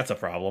 That's a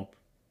problem.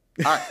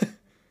 All right.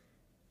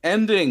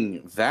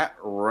 Ending that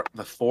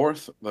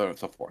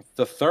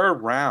the third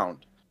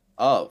round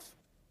of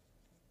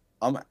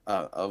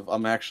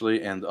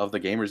actually and of the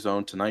Gamer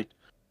Zone tonight.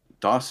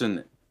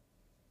 Dawson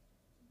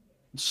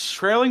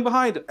trailing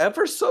behind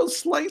ever so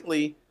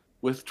slightly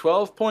with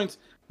 12 points.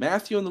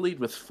 Matthew in the lead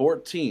with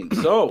 14.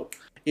 So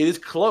it is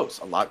close,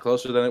 a lot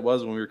closer than it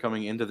was when we were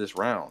coming into this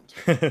round,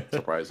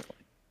 surprisingly.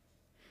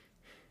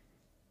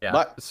 Yeah,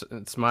 But-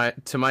 it's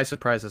to my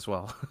surprise as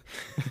well.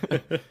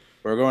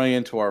 We're going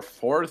into our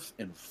fourth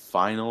and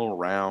final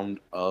round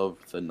of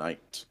the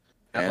night.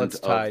 Let's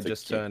of tie the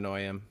just to annoy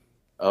him.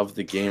 of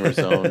the Gamer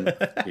Zone.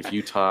 If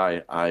you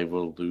tie, I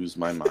will lose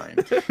my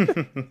mind.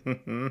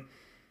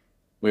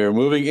 We are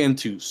moving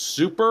into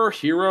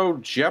Superhero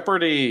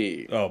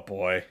Jeopardy. Oh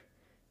boy.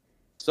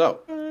 So,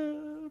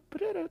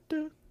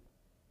 That's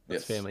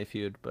yes. Family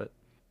Feud, but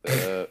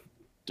Close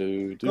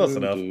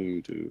enough.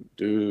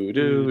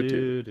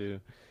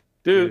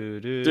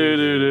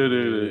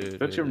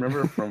 Don't you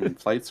remember from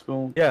flight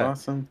school? Yeah.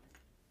 Awesome.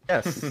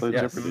 Yes, Play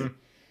yes. Jeopardy.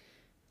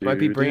 Might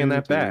be bringing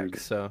that back.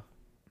 So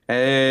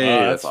Hey,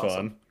 That's awesome.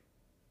 fun.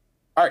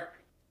 All right.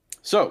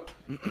 So,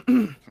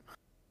 I'm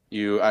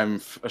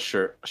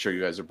sure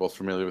you guys are both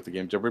familiar with the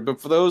game Jeopardy, but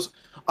for those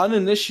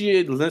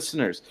uninitiated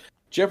listeners,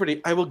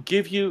 Jeopardy, I will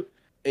give you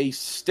a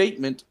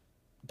statement,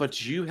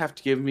 but you have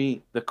to give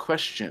me the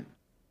question.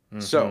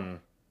 So,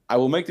 I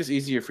will make this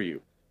easier for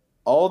you.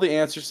 All the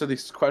answers to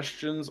these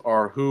questions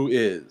are who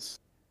is.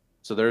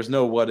 So there's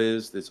no what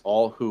is, it's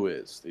all who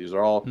is. These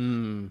are all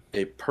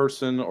a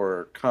person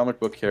or comic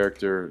book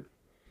character.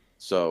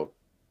 So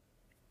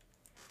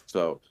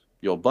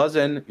you'll buzz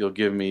in, I'll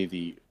give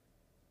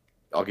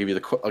you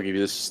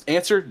this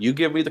answer, you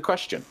give me the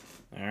question.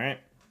 All right.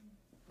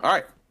 All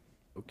right.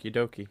 okie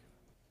dokie.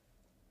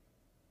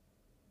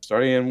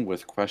 Starting in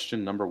with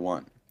question number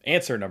 1.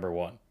 Answer number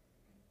 1.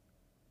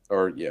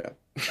 Or yeah.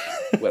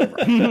 Whatever.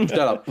 Shut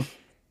up.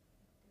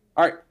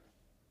 All right.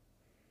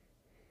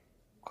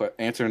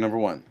 Answer number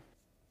 1.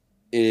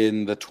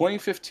 In the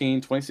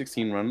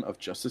 2015-2016 run of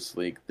Justice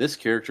League, this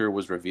character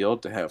was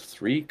revealed to have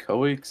 3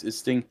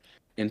 coexisting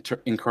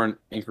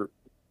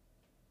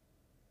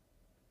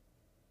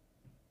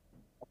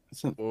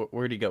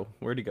Where'd he go?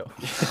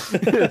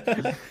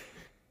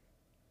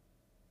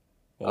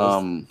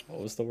 What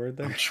was the word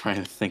there? I'm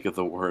trying to think of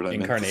the word.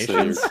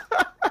 Incarnations?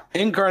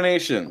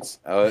 Incarnations.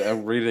 I'll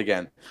read it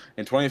again.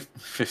 In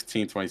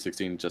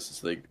 2015-2016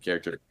 Justice League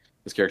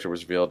this character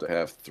was revealed to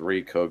have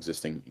 3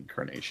 coexisting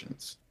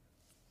incarnations.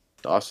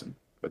 Dawson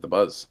with the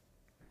buzz.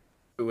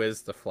 Who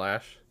is the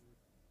Flash?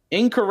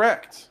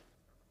 Incorrect.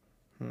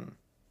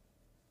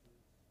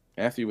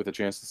 Matthew with a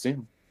chance to see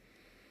him.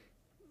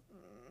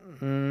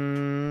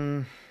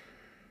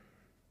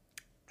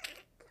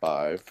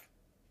 5,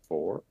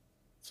 4,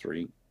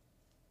 3,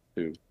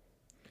 2,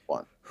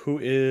 1. Who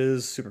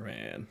is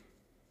Superman?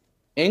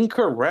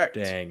 Incorrect.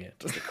 Dang it.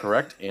 The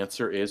correct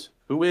answer is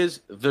who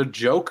is the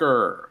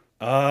Joker?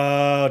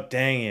 Oh,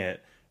 dang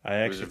it. I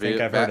actually think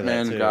I've heard of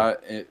that Batman too.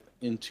 got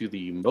into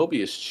the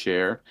Mobius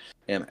chair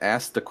and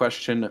asked the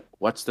question,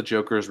 what's the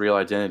Joker's real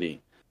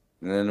identity?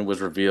 And then it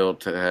was revealed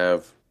to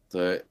have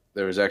there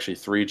was actually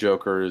 3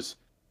 Jokers,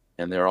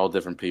 and they're all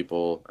different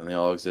people, and they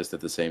all exist at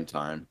the same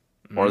time.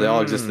 Or they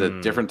all existed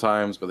at different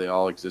times, but they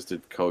all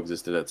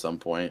coexisted at some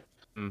point.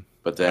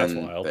 But then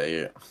That's wild.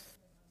 they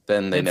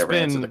never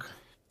answered the.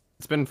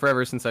 It's been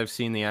forever since I've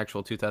seen the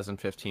actual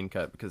 2015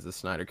 cut because the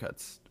Snyder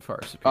cut's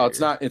far superior.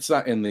 Oh, it's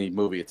not in the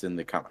movie. It's in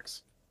the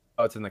comics.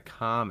 Oh, it's in the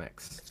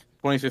comics.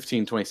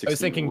 2015, 2016. I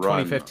was thinking run.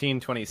 2015,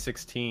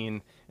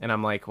 2016, and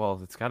I'm like, well,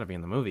 it's got to be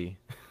in the movie.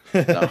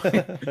 No.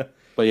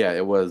 But yeah,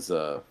 it was.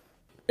 And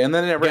then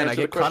they never Again, I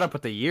answered get the caught question. up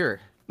with the year.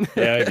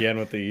 Yeah, again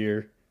with the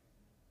year.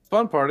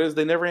 Fun part is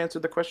they never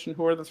answered the question,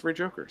 who are the 3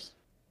 Jokers?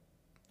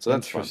 So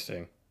that's fun.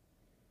 Interesting.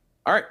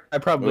 All right. I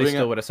probably Moving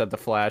still on. would have said the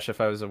Flash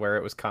if I was aware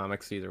it was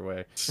comics either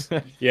way.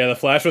 Yeah, the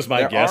Flash was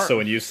my There guess, are- so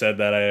when you said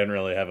that, I didn't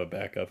really have a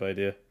backup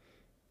idea.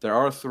 There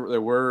are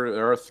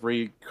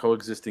 3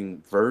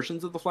 coexisting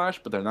versions of the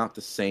Flash, but they're not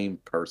the same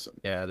person.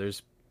 Yeah,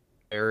 there's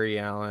Barry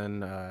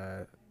Allen,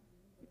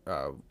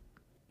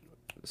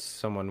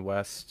 someone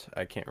West.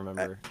 I can't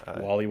remember.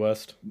 Wally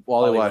West.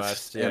 Wally Wally West,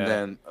 West, yeah. and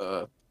then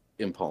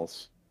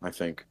Impulse. I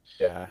think,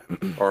 Yeah. or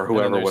And then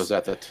whoever there's- was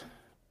at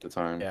the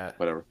time. Yeah.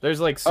 Whatever. There's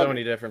like so Okay.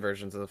 many different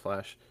versions of the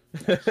Flash.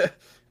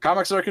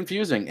 Comics are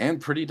confusing and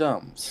pretty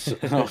dumb.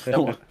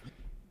 So-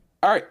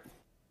 All right.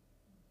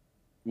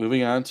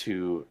 Moving on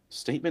to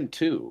statement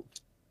 2.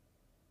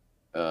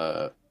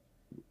 Are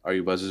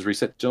you Buzz's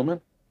reset,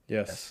 gentlemen?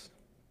 Yes.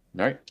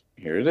 All right,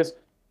 here it is.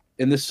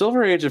 In the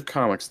Silver Age of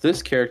comics,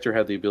 this character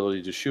had the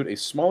ability to shoot a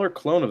smaller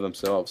clone of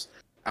themselves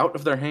out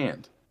of their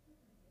hand.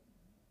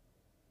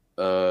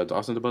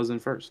 Dawson to buzz in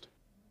first.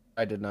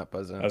 I did not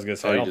buzz in. I was gonna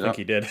say Oh, I you don't think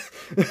he did.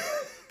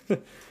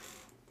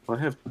 Well,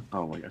 I have.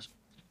 Oh my gosh.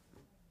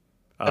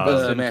 I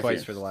buzzed in Matthew.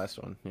 twice for the last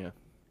one. Yeah.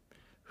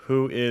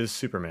 Who is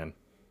Superman?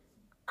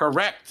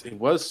 Correct. It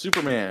was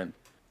Superman.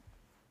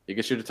 He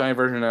could shoot a tiny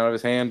version out of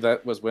his hand.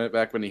 That was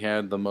back when he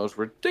had the most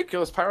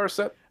ridiculous power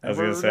set. I was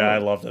gonna say I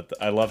love that.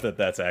 I love that.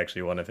 That's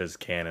actually one of his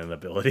canon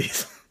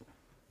abilities.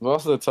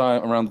 Most of the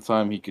time, around the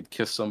time he could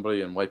kiss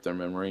somebody and wipe their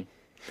memory.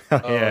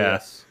 Yeah.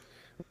 Yes.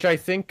 Which I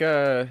think.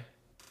 No,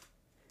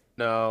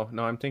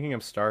 I'm thinking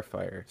of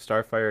Starfire.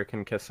 Starfire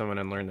can kiss someone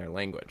and learn their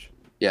language.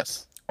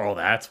 Yes. Oh,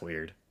 that's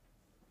weird.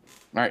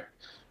 All right.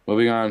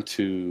 Moving on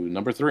to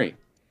number 3.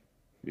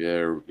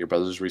 Your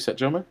brother's reset,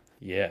 gentlemen.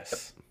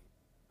 Yes.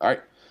 All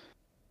right.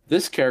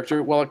 This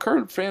character, while a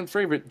current fan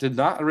favorite, did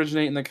not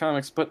originate in the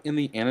comics, but in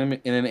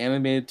an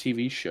animated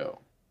TV show.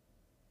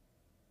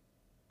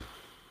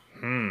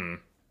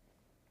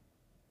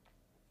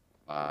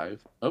 5.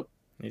 Oh,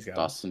 He's got.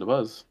 Dawson to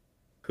buzz.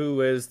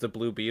 Who is the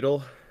Blue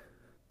Beetle?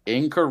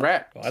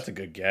 Incorrect. Well, that's a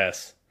good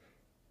guess.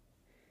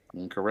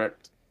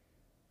 Incorrect.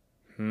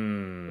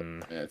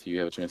 If you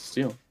have a chance to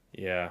steal.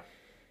 Yeah.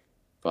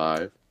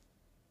 5,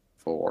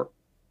 4,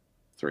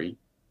 3,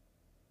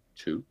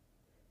 2,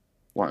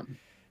 1.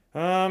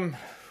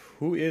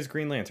 Who is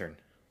Green Lantern?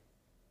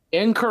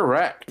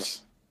 Incorrect.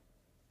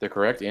 The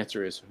correct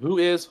answer is who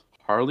is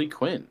Harley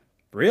Quinn?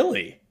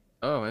 Really?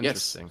 Oh,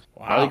 interesting.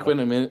 Wow. Harley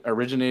Quinn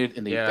originated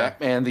in the Yeah.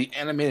 Batman the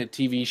Animated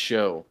TV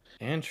show,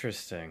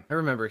 Interesting. I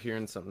remember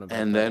hearing something about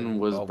and that then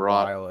was a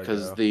brought while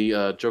because ago.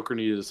 the Joker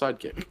needed a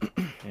sidekick.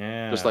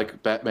 Yeah. Just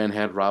like Batman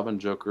had Robin,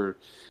 Joker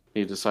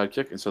needed a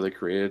sidekick, and so they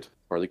created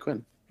Harley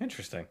Quinn.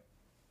 Interesting.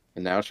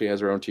 And now she has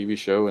her own TV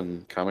show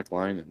and comic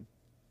line. And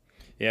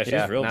Yeah, she's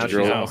yeah, real now big she's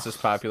now. almost as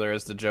popular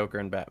as the Joker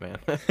and Batman.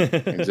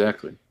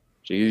 exactly,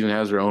 she even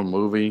has her own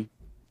movie,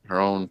 her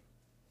own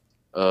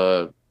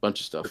bunch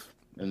of stuff,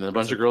 and then a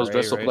bunch of girls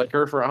Prey, dress up right? like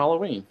her for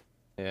Halloween.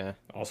 Yeah.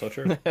 Also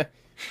true.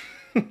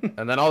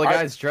 And then all the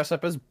guys dress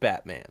up as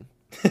Batman.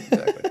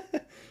 Exactly.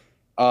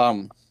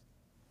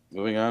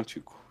 Moving on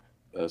to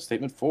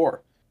statement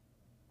 4.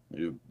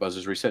 You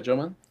buzzers reset,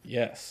 gentlemen.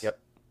 Yes. Yep.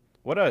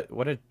 What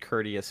a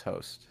courteous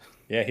host.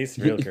 Yeah, he's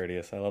real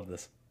courteous. I love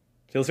this.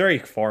 Feels very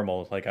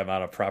formal, like I'm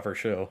on a proper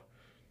show.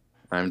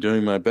 I'm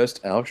doing my best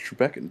Alex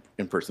Trebek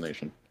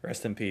impersonation.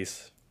 Rest in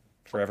peace.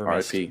 Forever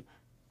missed. R.I.P.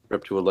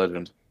 Rip to a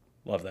legend.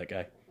 Love that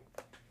guy.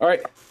 All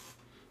right.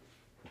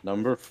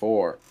 Number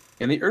 4.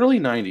 In the early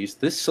 90s,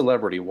 this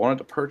celebrity wanted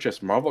to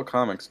purchase Marvel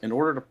Comics in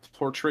order to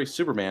portray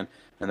Superman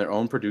in their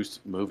own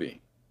produced movie.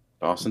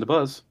 Dawson to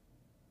buzz.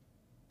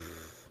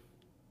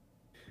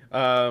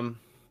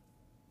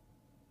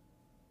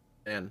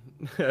 Man.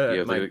 You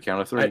have to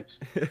count of 3.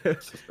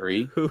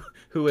 3.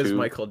 Who is 2.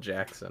 Michael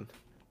Jackson?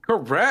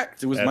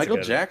 Correct. It was That's Michael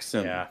good.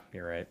 Jackson. Yeah,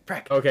 you're right.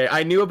 Okay,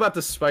 I knew about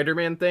the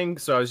Spider-Man thing,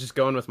 so I was just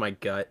going with my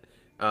gut.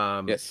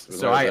 Yes, it was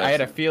So Michael I had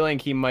a Jackson. feeling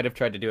he might have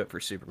tried to do it for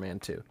Superman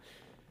too.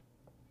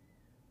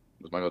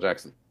 It was Michael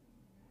Jackson.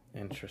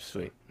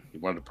 Interesting. Sweet. He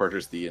wanted to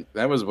purchase the.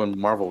 That was when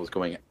Marvel was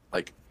going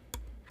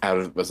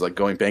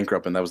going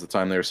bankrupt, and that was the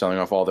time they were selling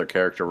off all their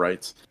character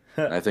rights.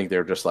 And I think they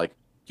were just like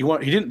he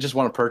didn't just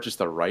want to purchase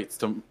the rights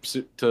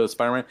to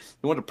Spider-Man.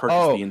 He wanted to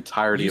purchase the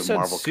entirety you of said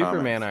Marvel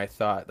Superman, Comics. I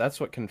thought. That's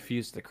what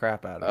confused the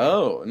crap out of me.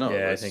 Oh no! Yeah, I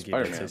that's think you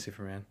Spider-Man. did say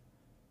Superman.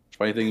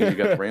 Funny thing is, you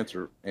got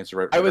the answer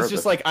right. I was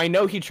just regardless. like, I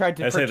know he tried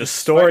to I say the purchase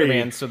story-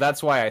 Spider-Man, so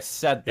that's why I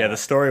said that. Yeah, the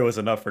story was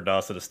enough for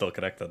Dawson to still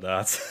connect the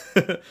dots.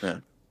 Yeah.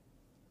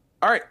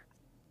 All right.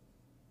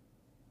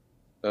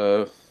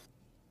 All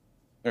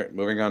right.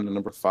 Moving on to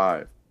number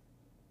 5.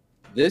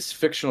 This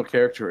fictional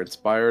character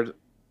inspired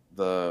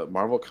the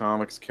Marvel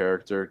Comics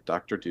character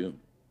Doctor Doom.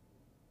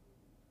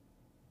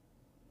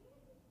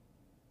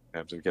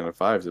 Have to count of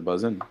 5 to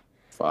buzz in.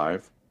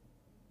 5,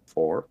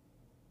 4,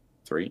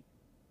 3.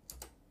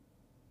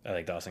 I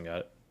think Dawson got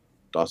it.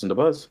 Dawson to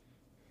buzz.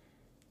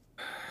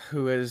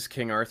 Who is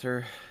King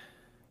Arthur?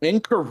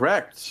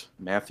 Incorrect.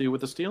 Matthew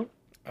with the steal.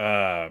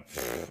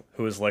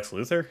 Who is Lex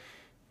Luthor?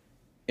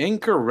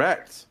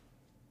 Incorrect.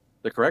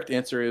 The correct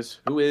answer is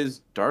who is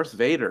Darth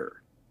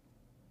Vader.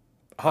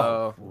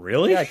 Oh,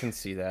 Really? Yeah, I can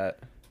see that.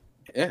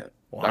 Yeah.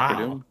 Wow.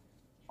 Doctor Doom.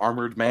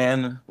 Armored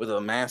man with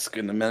a mask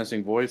and a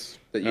menacing voice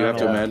that you Oh, have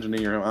to yeah. imagine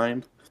in your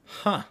mind.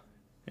 Huh.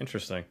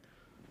 Interesting.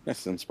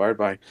 Yes, inspired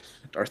by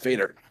Darth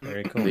Vader.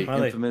 Very cool. The Well,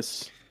 they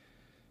infamous.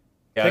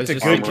 Yeah, picked I a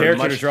was good just character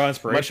much, to draw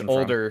inspiration much from.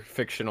 older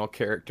fictional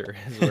character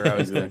is where I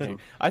was thinking.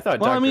 I thought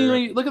Well, I Dr. mean,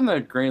 when you look in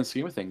the grand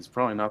scheme of things,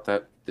 probably not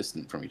that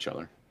distant from each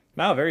other.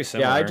 No, very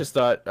similar. Yeah, I just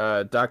thought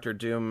Doctor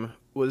Doom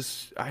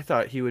I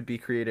thought he would be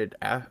created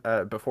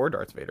before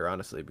Darth Vader,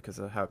 honestly, because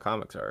of how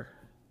comics are.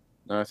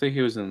 No, I think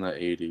he was in the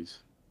 80s.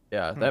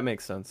 Yeah, that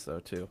makes sense though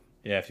too.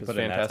 Yeah, if you Because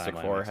put it in that Fantastic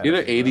timeline, Four makes had sense.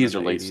 Either to run 80s in or the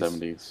late 80s.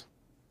 70s.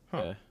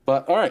 Huh. Yeah.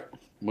 But all right,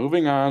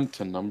 moving on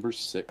to number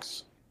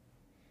 6.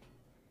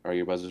 Are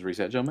your buzzers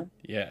reset, gentlemen?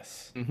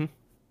 Yes. Mm-hmm. All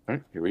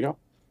right, here we go.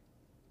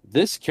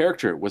 This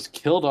character was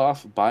killed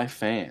off by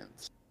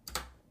fans.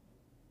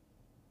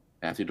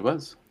 Matthew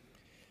DeBuzz.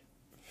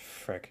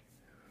 Frick.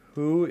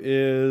 Who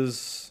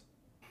is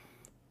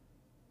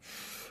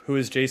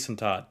Jason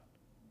Todd?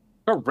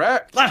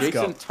 Correct. Let's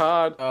Jason go.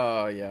 Todd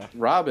Oh yeah.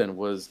 Robin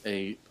was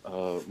a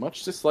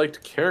much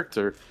disliked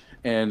character,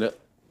 and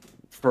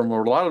from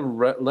a lot of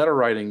letter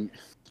writing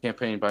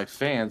campaign by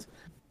fans,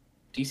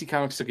 DC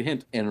Comics took a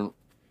hint and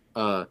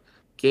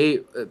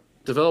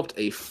developed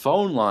a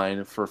phone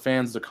line for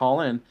fans to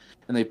call in,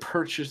 and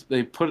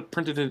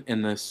printed it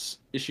in this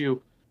issue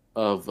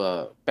of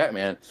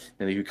Batman.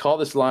 And if you call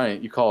this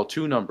line, you call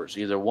 2 numbers,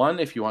 either 1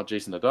 if you want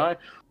Jason to die,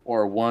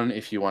 or 1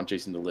 if you want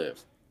Jason to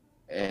live.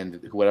 And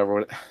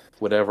whatever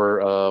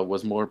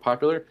was more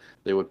popular,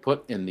 they would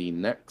put in the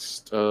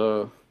next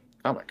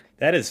comic.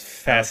 That is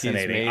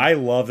fascinating. I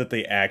love that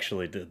they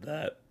actually did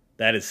that.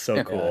 That is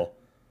so cool.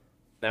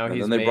 Now And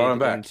he's then they made brought him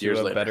back into years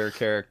a later. better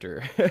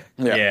character.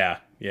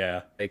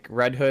 Yeah. Like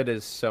Red Hood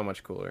is so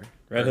much cooler.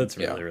 Red Hood's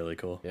really, really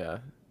cool. Yeah.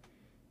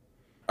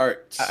 All right.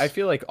 I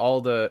feel like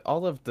all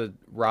of the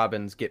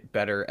Robins get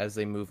better as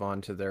they move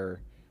on to their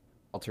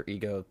alter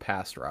ego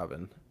past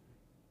Robin.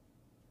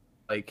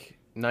 Like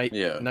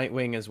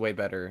Nightwing is way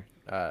better.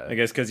 I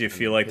guess because you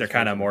feel like they're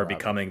kind of more Robin.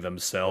 becoming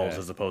themselves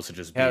as opposed to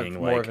just Have being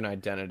more like of an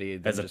identity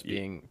than just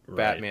being right.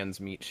 Batman's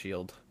meat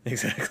shield.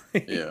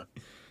 Exactly. Yeah.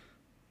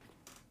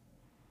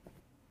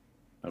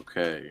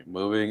 Okay,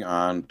 moving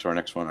on to our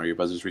next one. Are your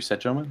buzzers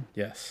reset, gentlemen?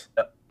 Yes.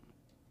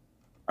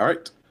 All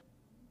right.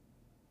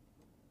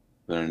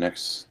 Then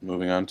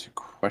moving on to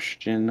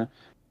question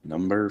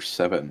number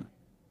 7.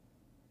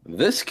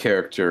 This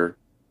character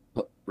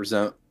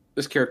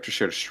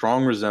shared a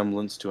strong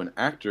resemblance to an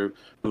actor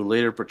who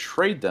later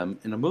portrayed them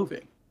in a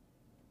movie.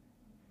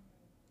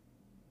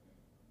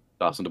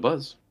 Dawson to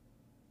Buzz.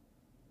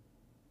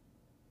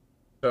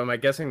 So am I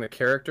guessing the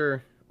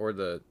character or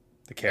the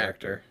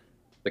character?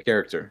 The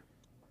character.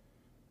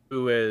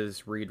 Who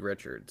is Reed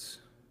Richards?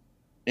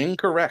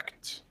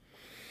 Incorrect.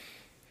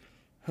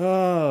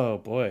 Oh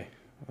boy.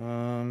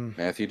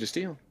 Matthew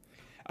DeSteel.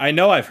 I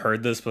know I've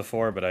heard this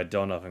before, but I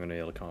don't know if I'm going to be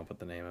able to come up with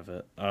the name of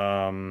it.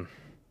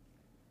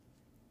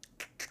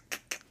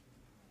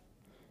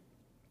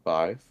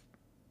 5,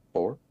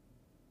 4,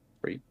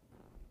 3,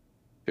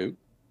 2,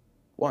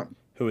 1.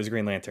 Who is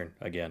Green Lantern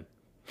again?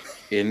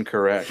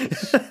 Incorrect.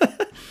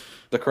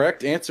 The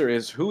correct answer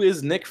is, who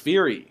is Nick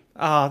Fury?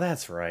 Oh,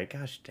 that's right.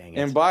 Gosh dang it.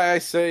 And by I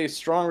say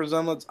strong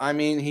resemblance, I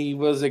mean he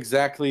was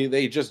exactly...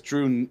 They just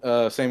drew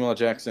Samuel L.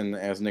 Jackson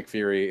as Nick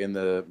Fury in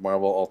the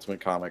Marvel Ultimate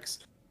Comics.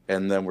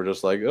 And then we're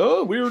just like,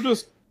 oh, we were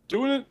just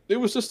doing it. It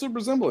was just a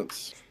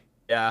resemblance.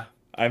 Yeah.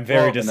 I'm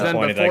very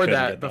disappointed I couldn't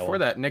get before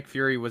that, Nick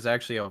Fury was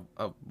actually a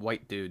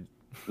white dude.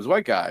 It was a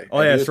white guy.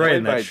 Oh, yeah, that's right,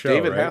 in By that show,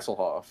 David right?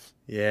 Hasselhoff.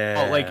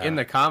 Yeah. Oh, like in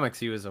the comics,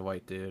 he was a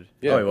white dude.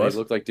 Yeah, he was? He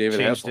looked like David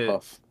Changed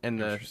Hasselhoff.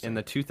 it in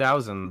the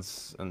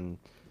 2000s, and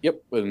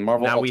Yep, in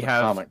Marvel Ultimate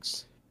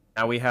Comics.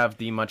 now we have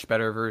the much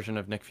better version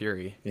of Nick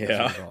Fury. as a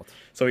Yeah. result.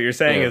 So what you're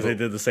saying is they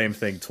did the same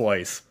thing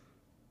twice,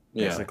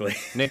 basically.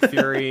 Nick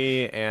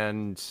Fury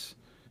and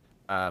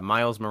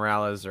Miles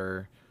Morales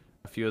are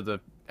a few of the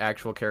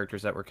actual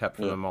characters that were kept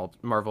from the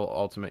Marvel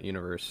Ultimate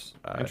Universe.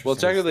 Well,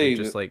 technically,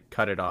 they just like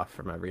cut it off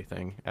from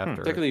everything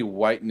after. Technically,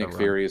 white Nick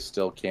Fury is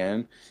still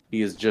canon.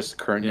 He is just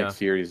current Nick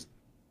Fury's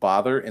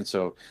father, and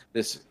so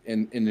this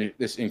in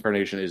this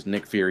incarnation is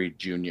Nick Fury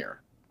Jr.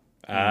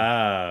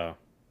 Ah.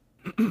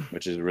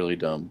 Which is really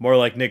dumb. More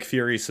like Nick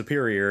Fury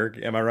Superior,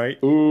 am I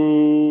right?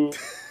 Ooh.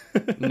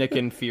 Nick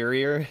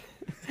Inferior.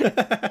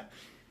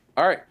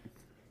 All right.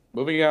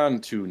 Moving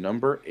on to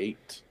number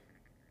 8.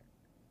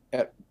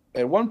 At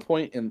one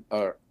point in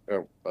wait,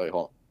 hold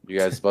on. You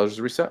guys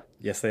buzzers reset?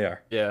 Yes, they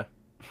are. Yeah.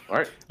 All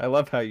right. I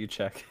love how you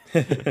check.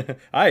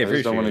 I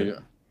appreciate it.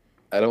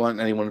 I don't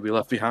want anyone to be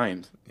left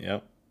behind.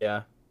 Yep.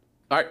 Yeah.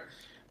 All right.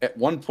 At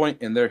one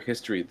point in their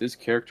history, this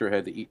character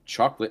had to eat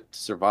chocolate to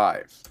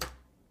survive.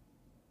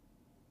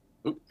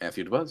 Ooh,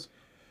 Matthew DeBuzz.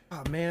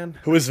 Oh man.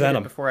 Who is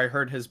Venom? Before I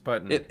heard his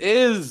button. It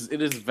is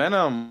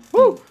Venom.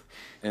 Woo!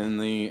 In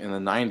the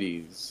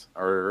 90s,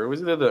 or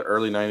was it the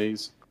early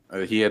 90s?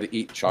 He had to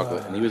eat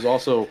chocolate, and he was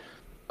also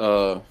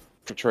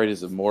portrayed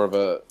as more of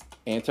a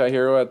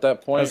anti-hero at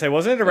that point. I was say,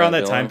 wasn't it around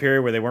that time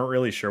period where they weren't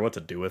really sure what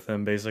to do with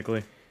him,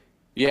 basically?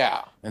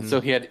 Yeah, and so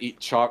he had to eat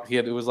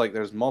chocolate. It was like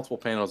there's multiple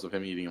panels of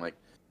him eating like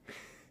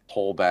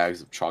whole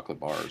bags of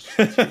chocolate bars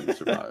to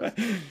survive.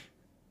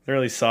 They're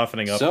really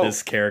softening up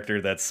this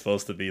character that's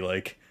supposed to be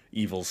like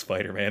evil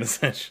Spider-Man,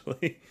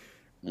 essentially.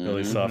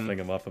 Really softening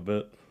him up a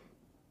bit.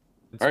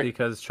 It's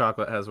because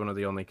chocolate has one of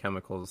the only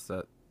chemicals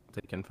that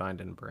they can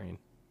find in the brain.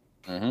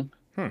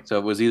 So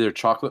it was either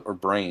chocolate or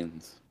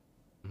brains.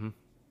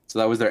 So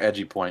that was their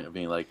edgy point of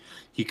being like,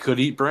 he could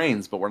eat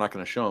brains, but we're not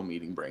going to show him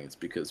eating brains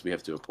because we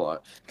have to go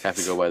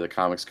by the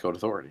Comics Code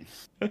Authority.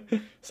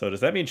 So does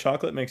that mean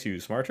chocolate makes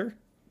you smarter?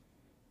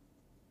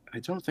 I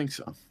don't think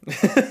so.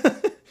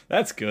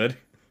 That's good.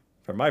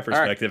 From my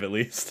perspective, at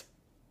least.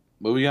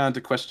 Moving on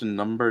to question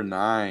number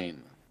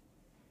 9.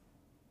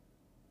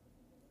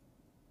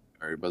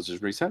 Are your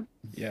buzzers reset?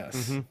 Yes.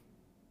 Mm-hmm.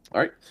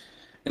 All right.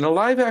 In a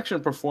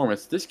live-action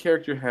performance, this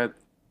character's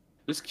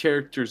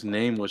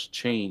name was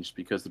changed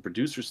because the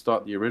producers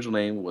thought the original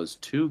name was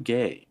too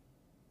gay.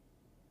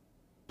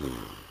 I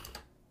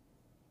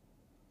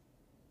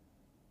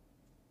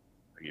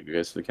give you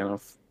guys the count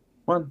of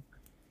 1,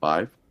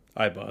 5.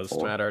 I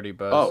buzzed. Matt already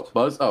buzzed. Oh,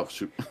 buzz! Oh,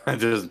 shoot! I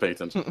didn't pay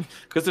attention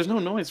because there's no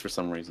noise for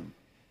some reason.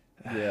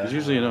 Yeah. There's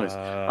usually a noise.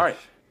 All right.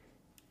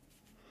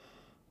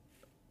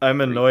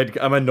 I'm annoyed.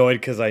 I'm annoyed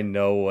because I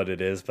know what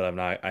it is, but I'm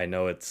not. I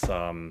know it's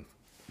 3,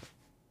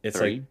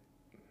 like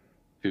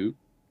 2,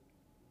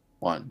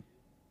 1.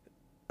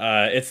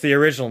 It's the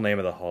original name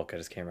of the Hulk. I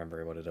just can't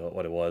remember what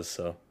it was,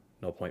 so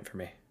no point for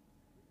me.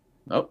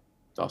 Oh,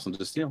 Dawson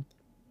just steal.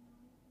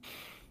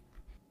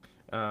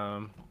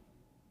 Yeah,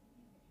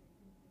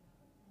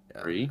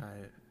 3,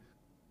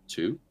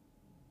 2,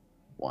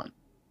 1.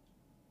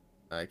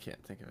 I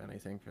can't think of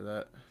anything for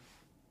that.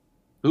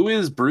 Who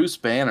is Bruce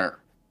Banner?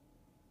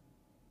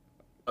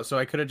 Oh, so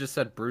I could have just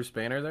said Bruce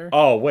Banner there?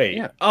 Oh wait.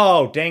 Yeah.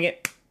 Oh dang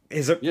it.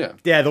 Yeah.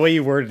 Yeah, the way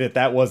you worded it,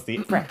 that was the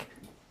frick.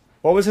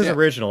 What was his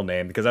original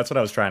name? Because that's what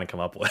I was trying to come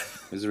up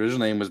with. His original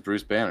name was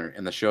Bruce Banner.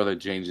 In the show, they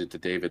changed it to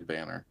David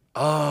Banner.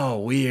 Oh,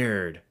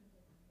 weird.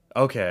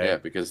 Okay. Yeah,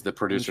 because the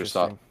producers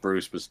thought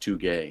Bruce was too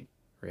gay.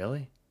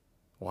 Really?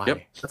 Why?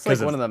 Yep. That's like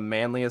one of the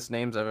manliest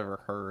names I've ever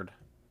heard.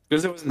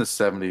 Because it was in the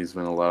 70s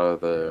when a lot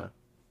of the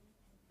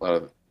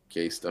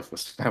gay stuff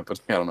was happening.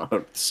 I don't know how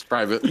to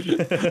describe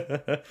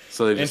it.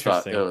 So they just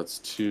thought, oh, it's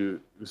too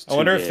I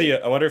wonder gay.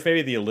 if I wonder if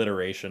maybe the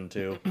alliteration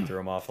too threw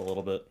him off a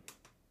little bit.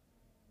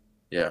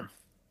 Yeah.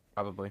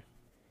 Probably.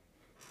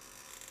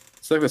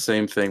 It's like the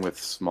same thing with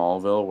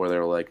Smallville, where they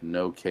were like,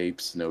 no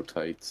capes, no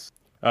tights.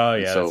 Oh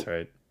yeah, So- that's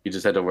right. You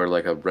just had to wear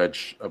like a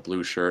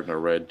blue shirt and a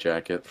red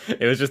jacket.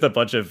 It was just a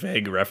bunch of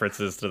vague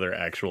references to their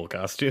actual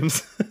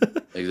costumes.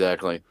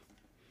 Exactly.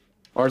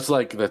 Or it's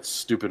like that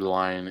stupid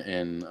line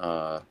in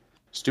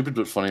stupid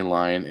but funny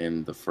line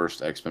in the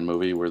first X-Men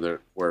movie where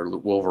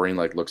Wolverine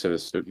like looks at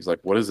his suit. He's like,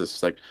 "What is this?"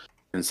 It's like,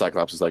 and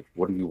Cyclops is like,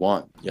 "What do you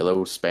want?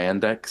 Yellow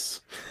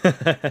spandex?"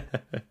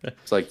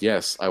 It's like,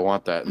 "Yes, I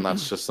want that," and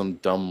that's just some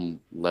dumb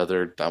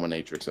leather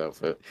dominatrix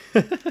outfit.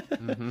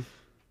 Mm-hmm.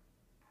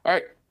 All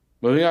right,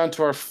 moving on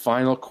to our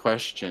final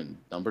question,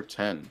 number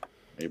 10.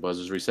 Are your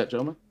buzzers reset,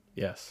 gentlemen?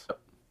 Yes. All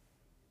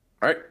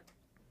right,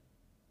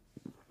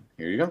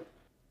 here you go.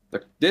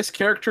 This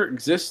character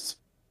exists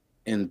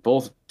in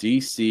both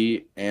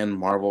DC and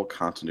Marvel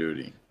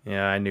continuity.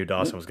 Yeah, I knew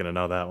Dawson was gonna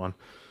know that one.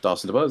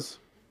 Dawson to buzz.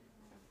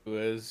 Who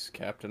is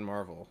Captain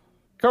Marvel?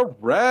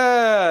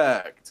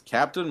 Correct!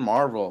 Captain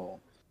Marvel.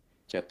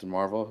 Captain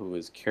Marvel, who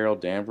is Carol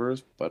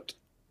Danvers, but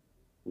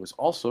who is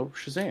also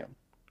Shazam.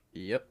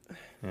 Yep.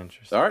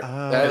 Interesting. All right,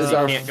 that is He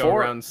our can't go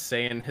fourth. around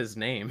saying his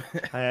name.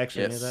 I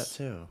actually knew Yes. that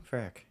too.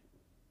 Frick.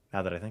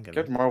 Now that I think of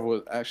Captain it. Marvel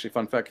was actually,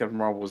 fun fact, Captain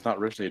Marvel was not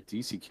originally a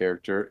DC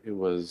character. It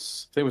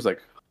was, I think it was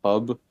like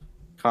Hub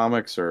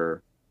Comics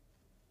or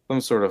some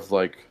sort of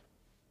like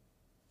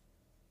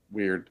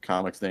weird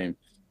comics name,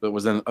 but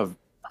was then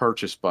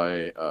purchased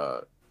by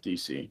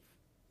DC.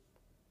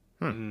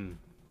 Mm.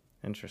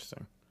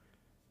 Interesting.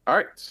 All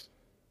right,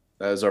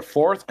 that is our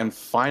fourth and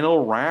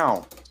final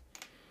round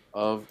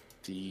of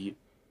the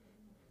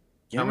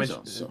How much,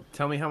 Zone. So,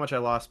 tell me how much I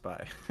lost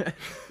by.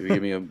 if you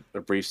give me a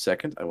brief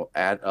second, I will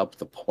add up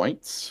the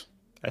points.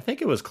 I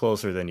think it was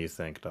closer than you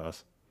think,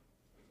 Dawes.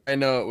 I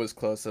know it was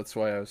close. That's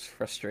why I was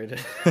frustrated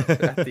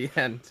at the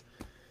end.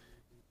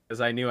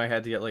 Because I knew I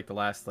had to get like the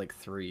last like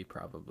 3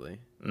 probably.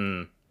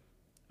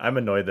 I'm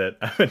annoyed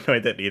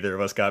that neither of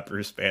us got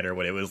Bruce Banner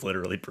when it was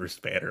literally Bruce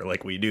Banner.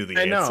 Like we knew the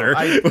I know. answer.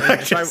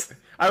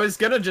 I was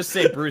gonna just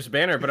say Bruce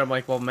Banner, but I'm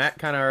like, well, Matt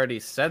kind of already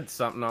said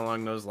something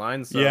along those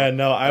lines. So yeah,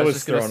 no, I was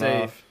just gonna thrown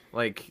say, off.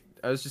 Like,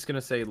 I was just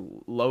gonna say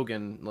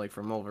Logan, like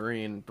from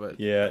Wolverine, but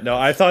Yeah, no,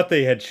 I thought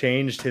they had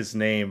changed his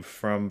name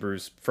from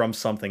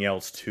something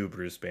else to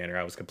Bruce Banner.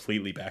 I was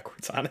completely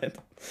backwards on it.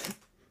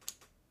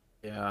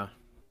 yeah,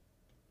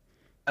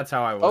 that's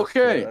how I was.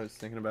 Okay. I was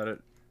thinking about it.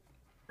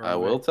 I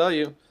will tell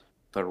you,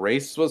 the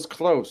race was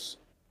close,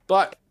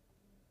 but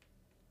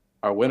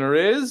our winner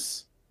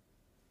is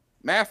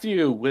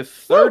Matthew with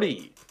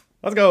 30.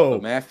 Let's go.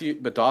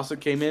 But Dawson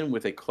came in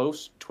with a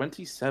close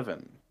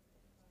 27.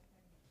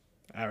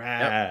 All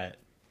right.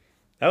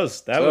 That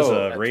was a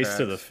that race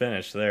to tracks. the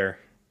finish there.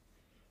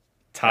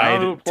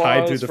 Round of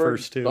Tied through applause the for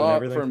first 2 and Daw-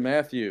 everything. For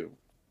Matthew.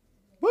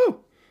 Woo!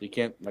 You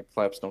can't, my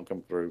claps don't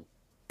come through.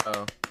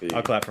 Oh,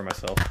 I'll clap for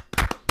myself.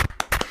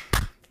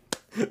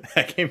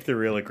 That came through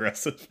real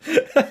aggressive.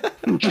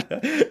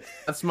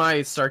 that's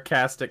my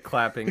sarcastic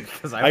clapping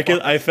because I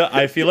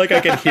feel like I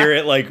could hear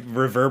it like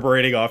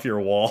reverberating off your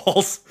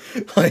walls.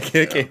 Like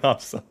it came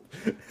off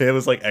it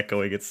was like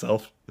echoing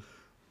itself.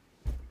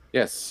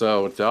 Yes,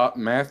 so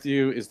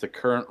Matthew is the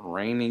current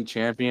reigning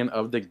champion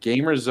of the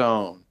Gamer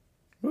Zone.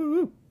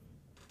 Woo.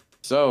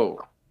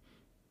 So,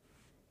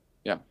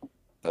 yeah,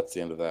 that's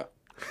the end of that.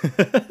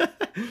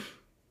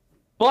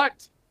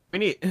 But We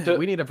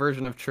need a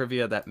version of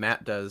trivia that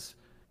Matt does,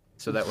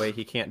 so that way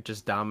he can't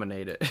just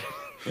dominate it.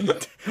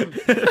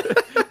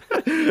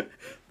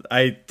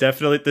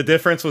 The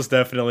difference was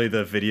definitely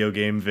the video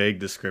game vague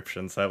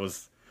descriptions. That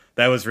was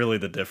really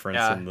the difference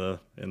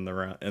in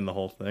the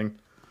whole thing.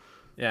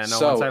 Yeah, no.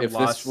 So, once I if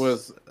lost this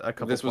was a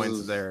couple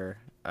points there,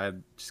 I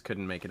just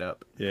couldn't make it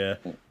up. Yeah.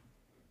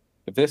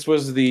 If this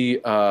was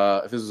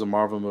a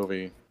Marvel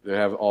movie, they'd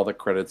have all the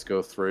credits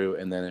go through,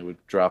 and then it would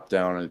drop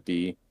down and it'd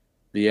be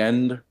the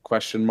end ?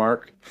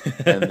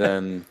 And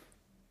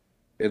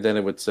then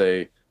it would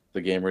say the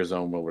Gamer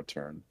Zone will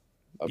return.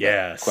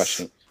 Yes.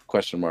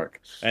 Question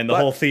mark. And the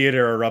whole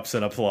theater erupts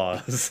in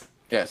applause.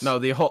 Yes. No,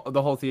 the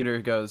whole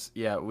theater goes,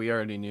 yeah, we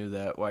already knew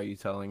that. Why are you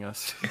telling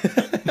us?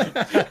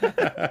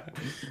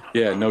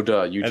 Yeah, no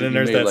duh. And then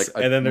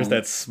there's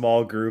that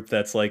small group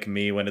that's like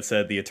me when it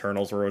said the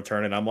Eternals were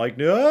returning. I'm like,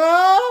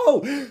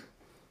 no.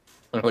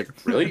 I'm like,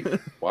 really?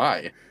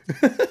 Why?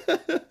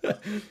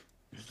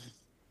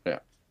 Yeah.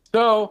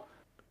 So,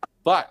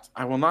 but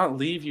I will not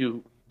leave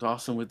you,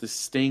 Dawson, with the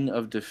sting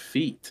of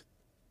defeat.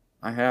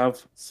 I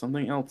have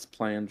something else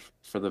planned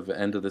for the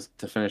end of this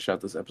to finish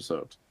out this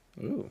episode.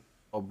 Ooh.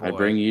 Oh boy. I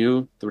bring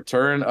you the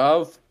return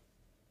of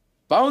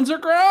Bones Are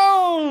Grown!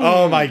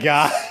 Oh my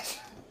god.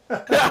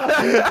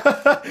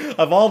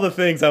 Of all the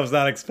things, I was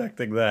not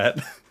expecting that.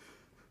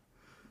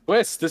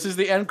 Twist, this is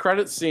the end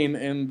credit scene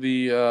in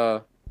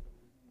the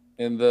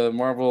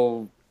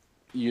Marvel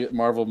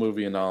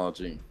movie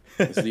analogy.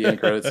 This is the end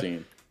credit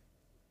scene.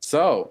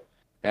 So,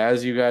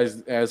 as you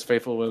guys, as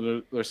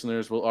faithful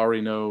listeners, will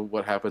already know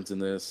what happens in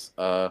this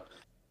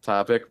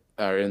topic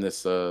or in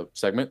this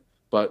segment.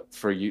 But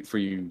for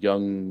you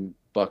young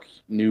buck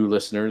new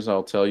listeners,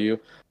 I'll tell you,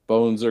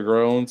 Bones or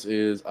Groans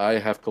is I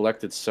have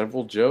collected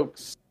several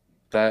jokes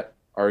that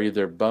are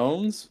either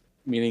bones,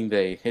 meaning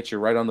they hit you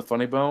right on the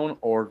funny bone,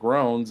 or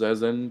groans,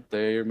 as in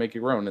they make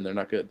you groan and they're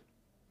not good.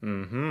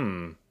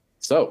 Mm-hmm.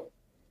 So,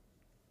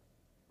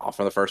 off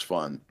on the first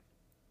one.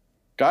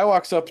 Guy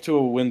walks up to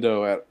a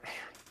window. Wait,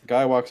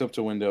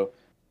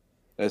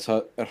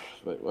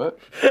 what?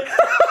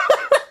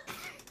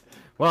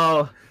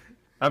 Well,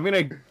 I'm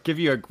gonna give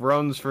you a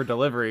groans for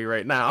delivery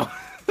right now.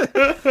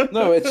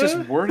 No, it's just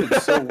worded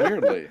so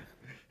weirdly.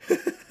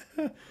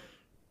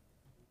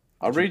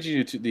 I'll read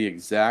you to the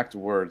exact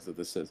words that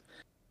this is.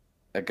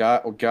 A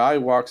guy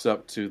walks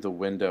up to the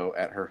window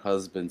at her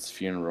husband's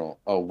funeral.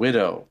 A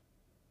widow.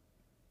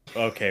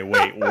 Okay,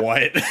 wait,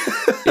 what?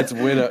 It's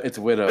widow,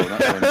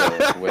 not window.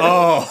 It's widow.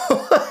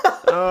 Oh.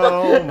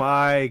 Oh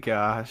my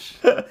gosh.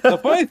 The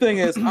funny thing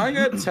is, I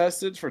got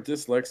tested for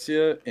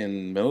dyslexia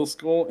in middle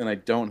school, and I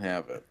don't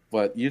have it.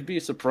 But you'd be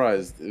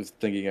surprised if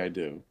thinking I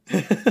do.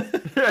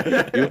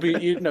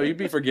 You'd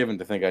be forgiven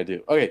to think I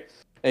do. Okay,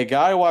 a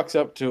guy walks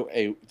up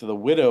to the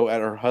widow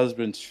at her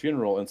husband's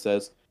funeral and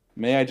says,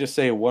 "May I just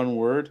say one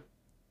word?"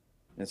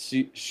 And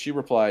she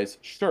replies,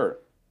 "Sure."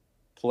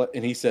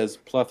 And he says,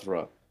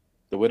 "Plethora."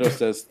 The widow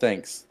says,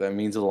 "Thanks. That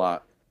means a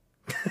lot."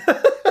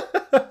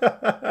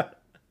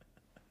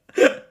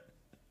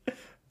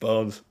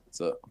 Bones.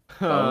 So,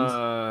 Bones.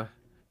 I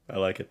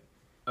like it.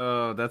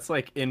 Oh, that's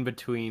like in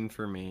between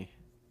for me.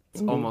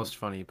 It's almost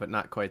funny, but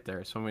not quite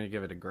there. So I'm gonna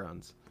give it a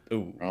groans.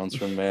 Ooh. Groans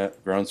from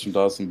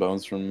Dawson,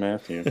 bones from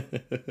Matthew.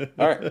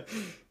 All right,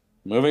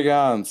 moving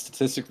on.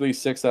 Statistically,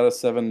 6 out of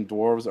 7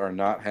 dwarves are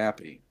not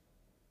happy.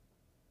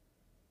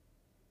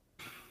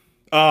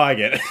 Oh, I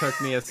get it.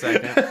 Took me a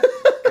second.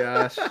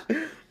 Gosh.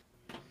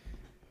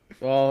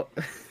 Well,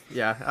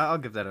 yeah, I'll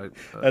give that a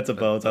That's a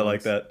bones. I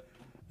like that.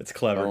 It's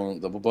clever.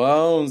 Double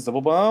bones.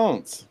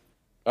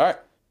 All right.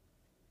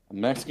 A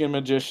Mexican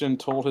magician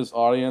told his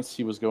audience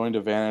he was going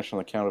to vanish on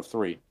the count of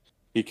 3.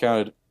 He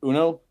counted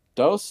uno,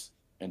 dos,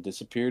 and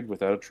disappeared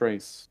without a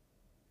trace.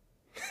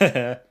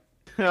 Oh,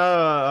 Bones.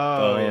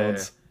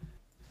 yeah.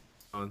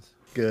 Bones.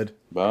 Good.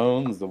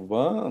 Bones.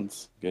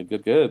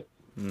 Good.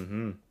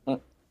 Mm-hmm.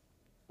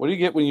 What do you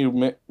get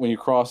when you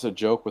cross a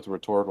joke with a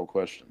rhetorical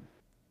question?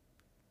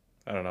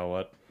 I don't know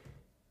what.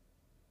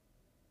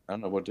 I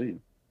don't know. What do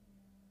you?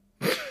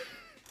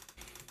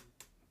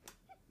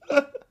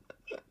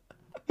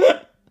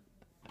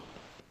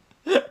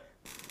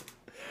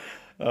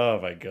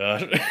 Oh my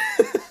god.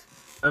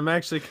 I'm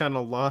actually kind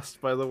of lost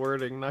by the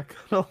wording, not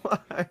gonna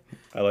lie.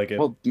 I like it.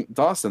 Well,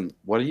 Dawson,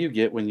 what do you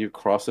get when you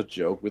cross a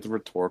joke with a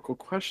rhetorical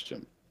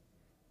question?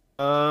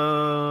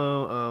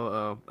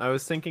 Oh. I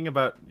was thinking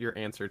about your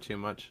answer too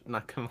much,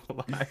 not gonna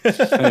lie.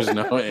 There's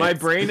no My answer.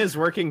 brain is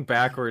working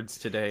backwards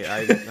today.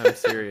 I'm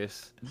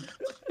serious.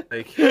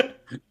 Like,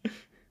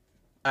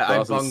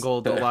 I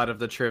bungled a lot of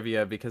the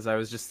trivia because I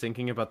was just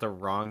thinking about the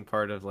wrong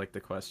part of like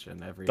the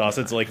question every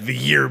Dawson's time. like, the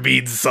year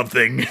means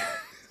something.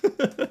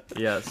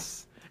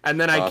 Yes. And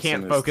then I Dawson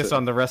can't is focus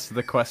on the rest of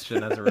the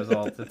question as a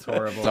result. It's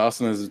horrible.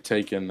 Dawson has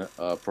taken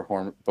Don't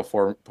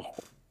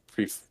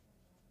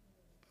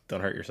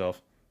hurt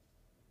yourself.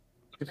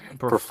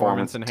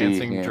 performance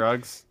enhancing de-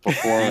 drugs.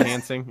 Performance,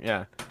 Enhancing,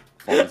 yeah.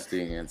 performance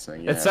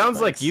de-enhancing. Yeah, It sounds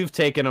like thanks. you've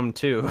taken them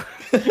too.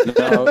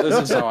 No,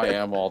 this is how I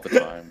am all the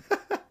time.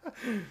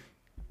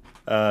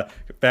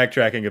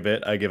 Backtracking a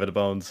bit, I give it a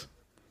bones.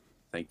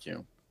 Thank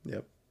you.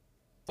 Yep.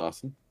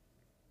 Awesome.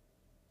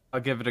 I'll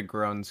give it a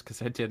groans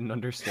because I didn't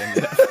understand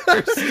it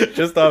at first.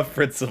 Just off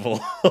principle.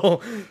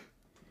 All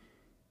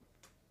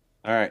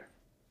right.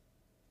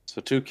 So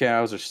two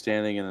cows are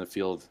standing in the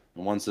field,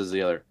 and one says to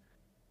the other,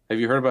 "Have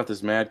you heard about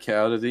this mad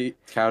cow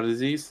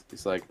disease?"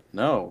 He's like,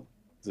 "No.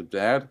 Is it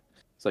bad?"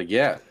 It's like,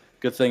 "Yeah.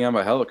 Good thing I'm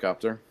a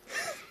helicopter."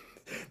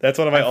 That's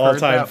one of my I've heard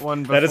all-time. that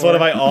one That is one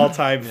of before. my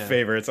all-time Yeah.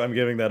 favorites. I'm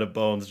giving that a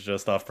bones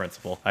just off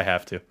principle. I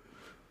have to.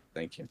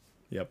 Thank you.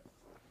 Yep.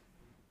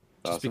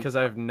 Just Awesome. because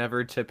I've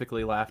never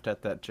typically laughed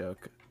at that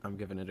joke, I'm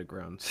giving it a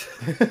groans.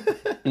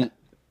 All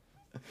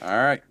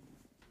right.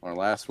 Our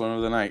last one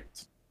of the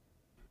night.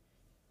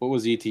 What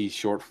was ET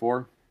short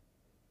for?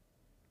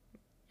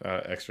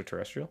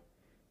 Extraterrestrial.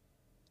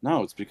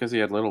 No, it's because he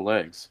had little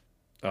legs.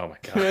 Oh my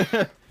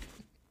god.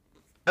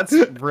 That's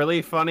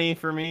really funny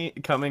for me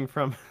coming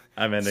from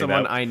I'm ending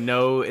someone that. I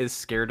know is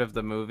scared of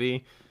the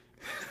movie.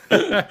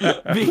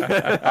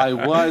 I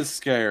was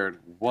scared.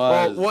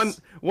 Well,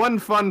 one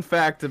fun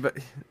fact about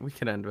we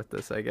can end with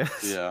this, I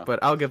guess. Yeah. But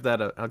I'll give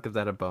that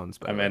a bones.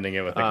 By the I'm way. ending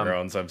it with the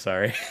groans. I'm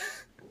sorry.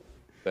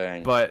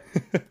 Bang. But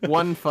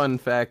one fun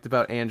fact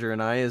about Andrew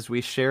and I is we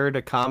shared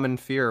a common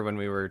fear when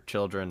we were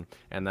children,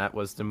 and that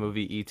was the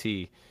movie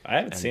E.T. I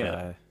haven't seen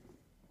it.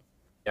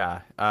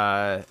 Yeah,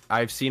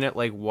 I've seen it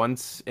like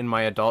once in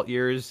my adult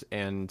years,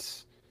 and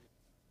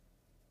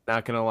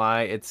not gonna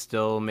lie, it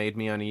still made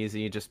me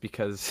uneasy just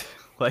because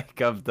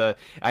like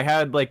I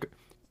had like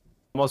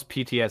almost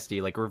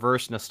PTSD, like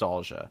reverse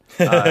nostalgia.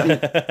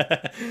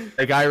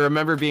 Like I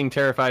remember being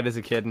terrified as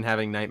a kid and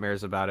having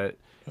nightmares about it.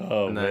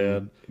 Oh And then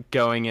man.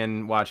 going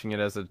in watching it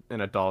as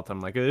an adult, I'm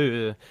like,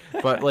 ugh.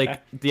 But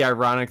like the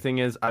ironic thing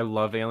is, I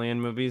love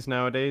alien movies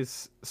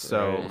nowadays.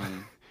 So, Right.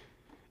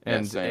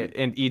 and Yeah, same.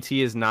 and ET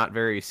is not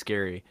very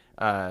scary.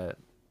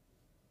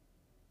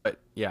 But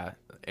yeah.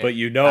 But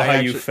you know I how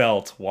you actually-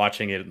 felt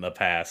watching it in the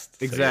past.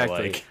 So you're,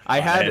 Exactly. like, I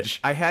on had edge.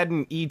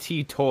 an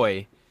ET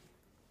toy.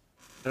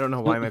 I don't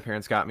know why my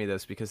parents got me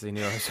this because they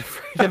knew I was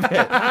afraid of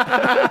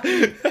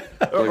it.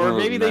 Like one or of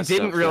those maybe they messed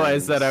didn't up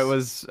realize that I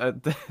things.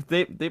 was.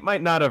 They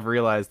might not have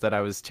realized that I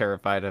was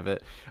terrified of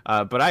it.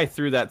 But I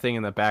threw that thing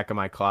in the back of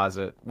my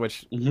closet,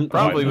 which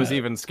probably Oh, I was bet.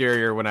 even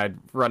scarier when I'd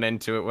run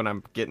into it when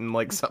I'm getting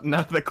like something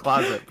out of the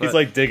closet. He's But-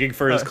 like digging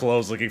for his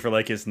clothes, looking for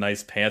like his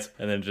nice pants,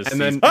 and then just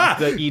and sees, then ah!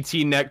 the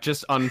ET neck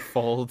just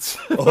unfolds.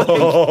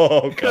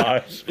 Oh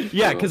gosh.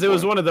 Yeah, because it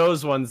was boy. one of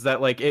those ones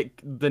that like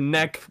the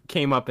neck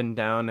came up and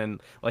down, and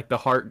like the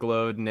heart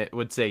glowed, and it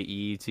would say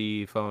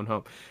 "ET phone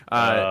home."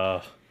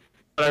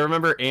 But I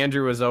remember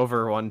Andrew was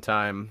over one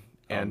time,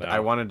 and no. I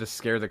wanted to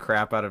scare the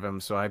crap out of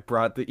him, so I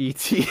brought the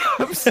ET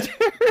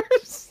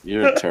upstairs.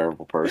 You're a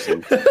terrible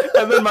person.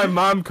 And then my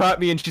mom caught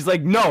me, and she's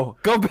like, "No,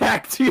 go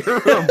back to your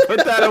room.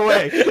 Put that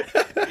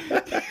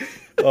away."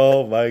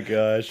 Oh my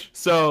gosh.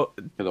 So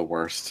You're the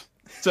worst.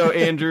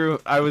 Andrew,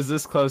 I was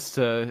this close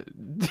to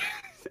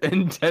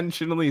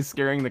intentionally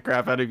scaring the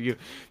crap out of you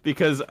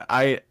because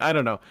I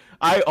don't know.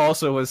 I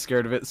also was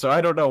scared of it, so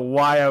I don't know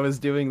why I was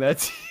doing that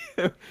to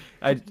you.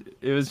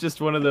 It was just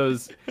one of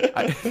those.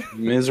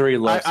 Misery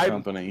loves I-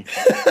 company.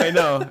 I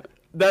know.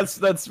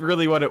 That's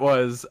really what it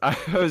was. I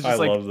was just I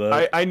like, love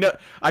that. I know.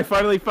 I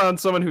finally found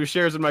someone who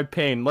shares in my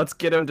pain. Let's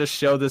get him to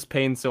show this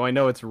pain so I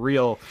know it's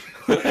real.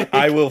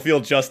 I will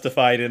feel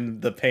justified in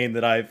the pain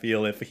that I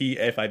feel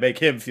if I make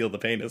him feel the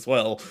pain as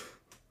well.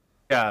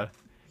 Yeah.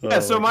 Yeah, Oh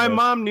so my my gosh.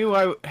 mom knew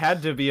I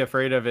had to be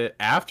afraid of it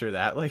after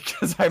that, like,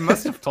 because I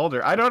must have told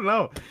her. I don't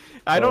know.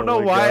 I don't know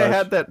my why I gosh.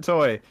 had that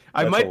toy.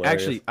 I That's might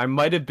hilarious. I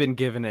might have been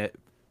given it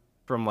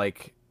from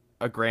like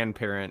a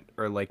grandparent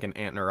or like an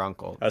aunt or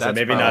uncle. I was like,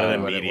 That's maybe not probably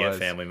an what it immediate was.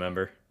 family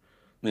member.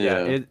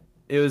 Yeah.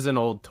 It was an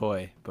old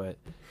toy, but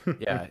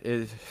yeah,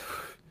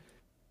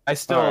 I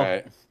still All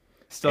right.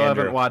 Andrew.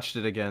 haven't watched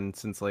it again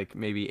since like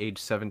maybe age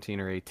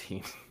 17 or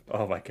 18.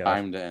 Oh my god.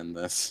 Time to end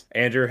this.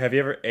 Andrew, did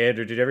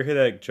you ever hear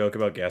that joke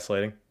about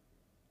gaslighting?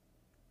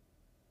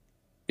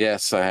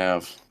 Yes, I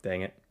have.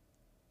 Dang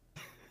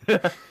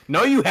it.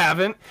 No, you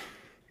haven't.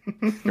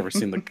 Ever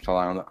seen the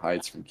clown that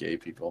hides from gay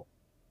people?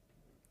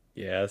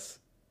 Yes.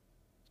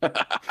 All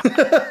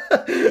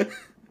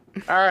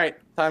right,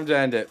 time to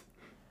end it.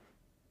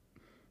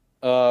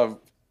 What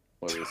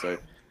did I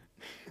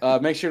say?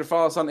 Make sure to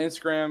follow us on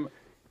Instagram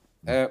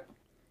at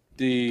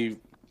the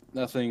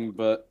Nothing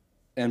But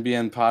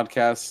NBN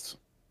Podcast.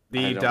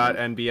 I The don't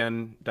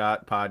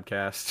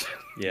 .nbn.podcast.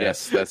 Yeah.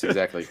 Yes, that's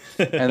exactly.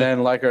 And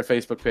then like our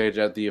Facebook page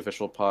at the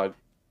official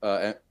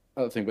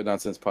Nothing But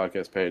Nonsense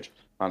podcast page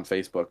on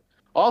Facebook.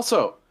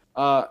 Also,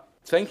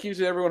 thank you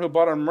to everyone who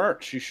bought our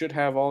merch. You should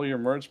have all your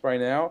merch by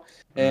now.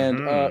 And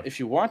if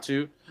you want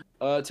to,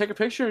 take a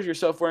picture of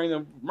yourself wearing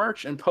the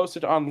merch and post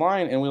it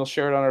online, and we'll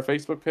share it on our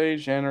Facebook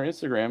page and our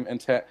Instagram.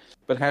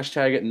 But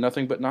hashtag it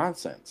Nothing But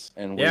Nonsense.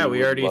 And Yeah, we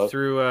would already love-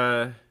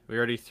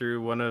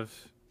 threw one of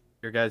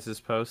your guys'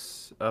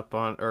 posts up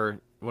on, or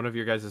one of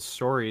your guys'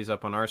 stories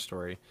up on our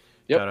story.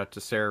 Yep. Shout out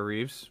to Sarah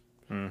Reeves.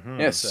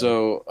 Yes,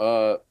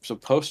 so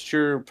post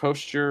your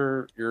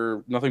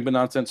nothing but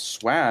nonsense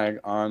swag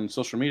on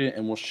social media,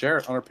 and we'll share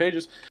it on our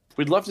pages.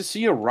 We'd love to see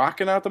you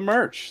rocking out the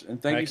merch,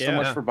 and thank you so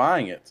much for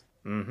buying it.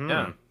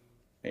 Yeah.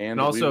 And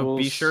And also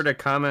be sure to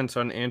comment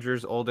on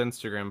Andrew's old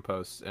Instagram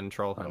posts and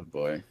troll Oh him.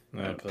 boy,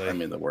 Oh, boy. I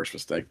made the worst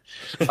mistake.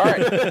 All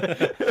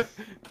right,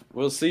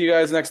 we'll see you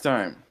guys next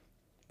time.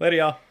 Later,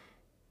 y'all.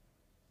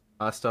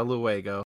 Hasta luego.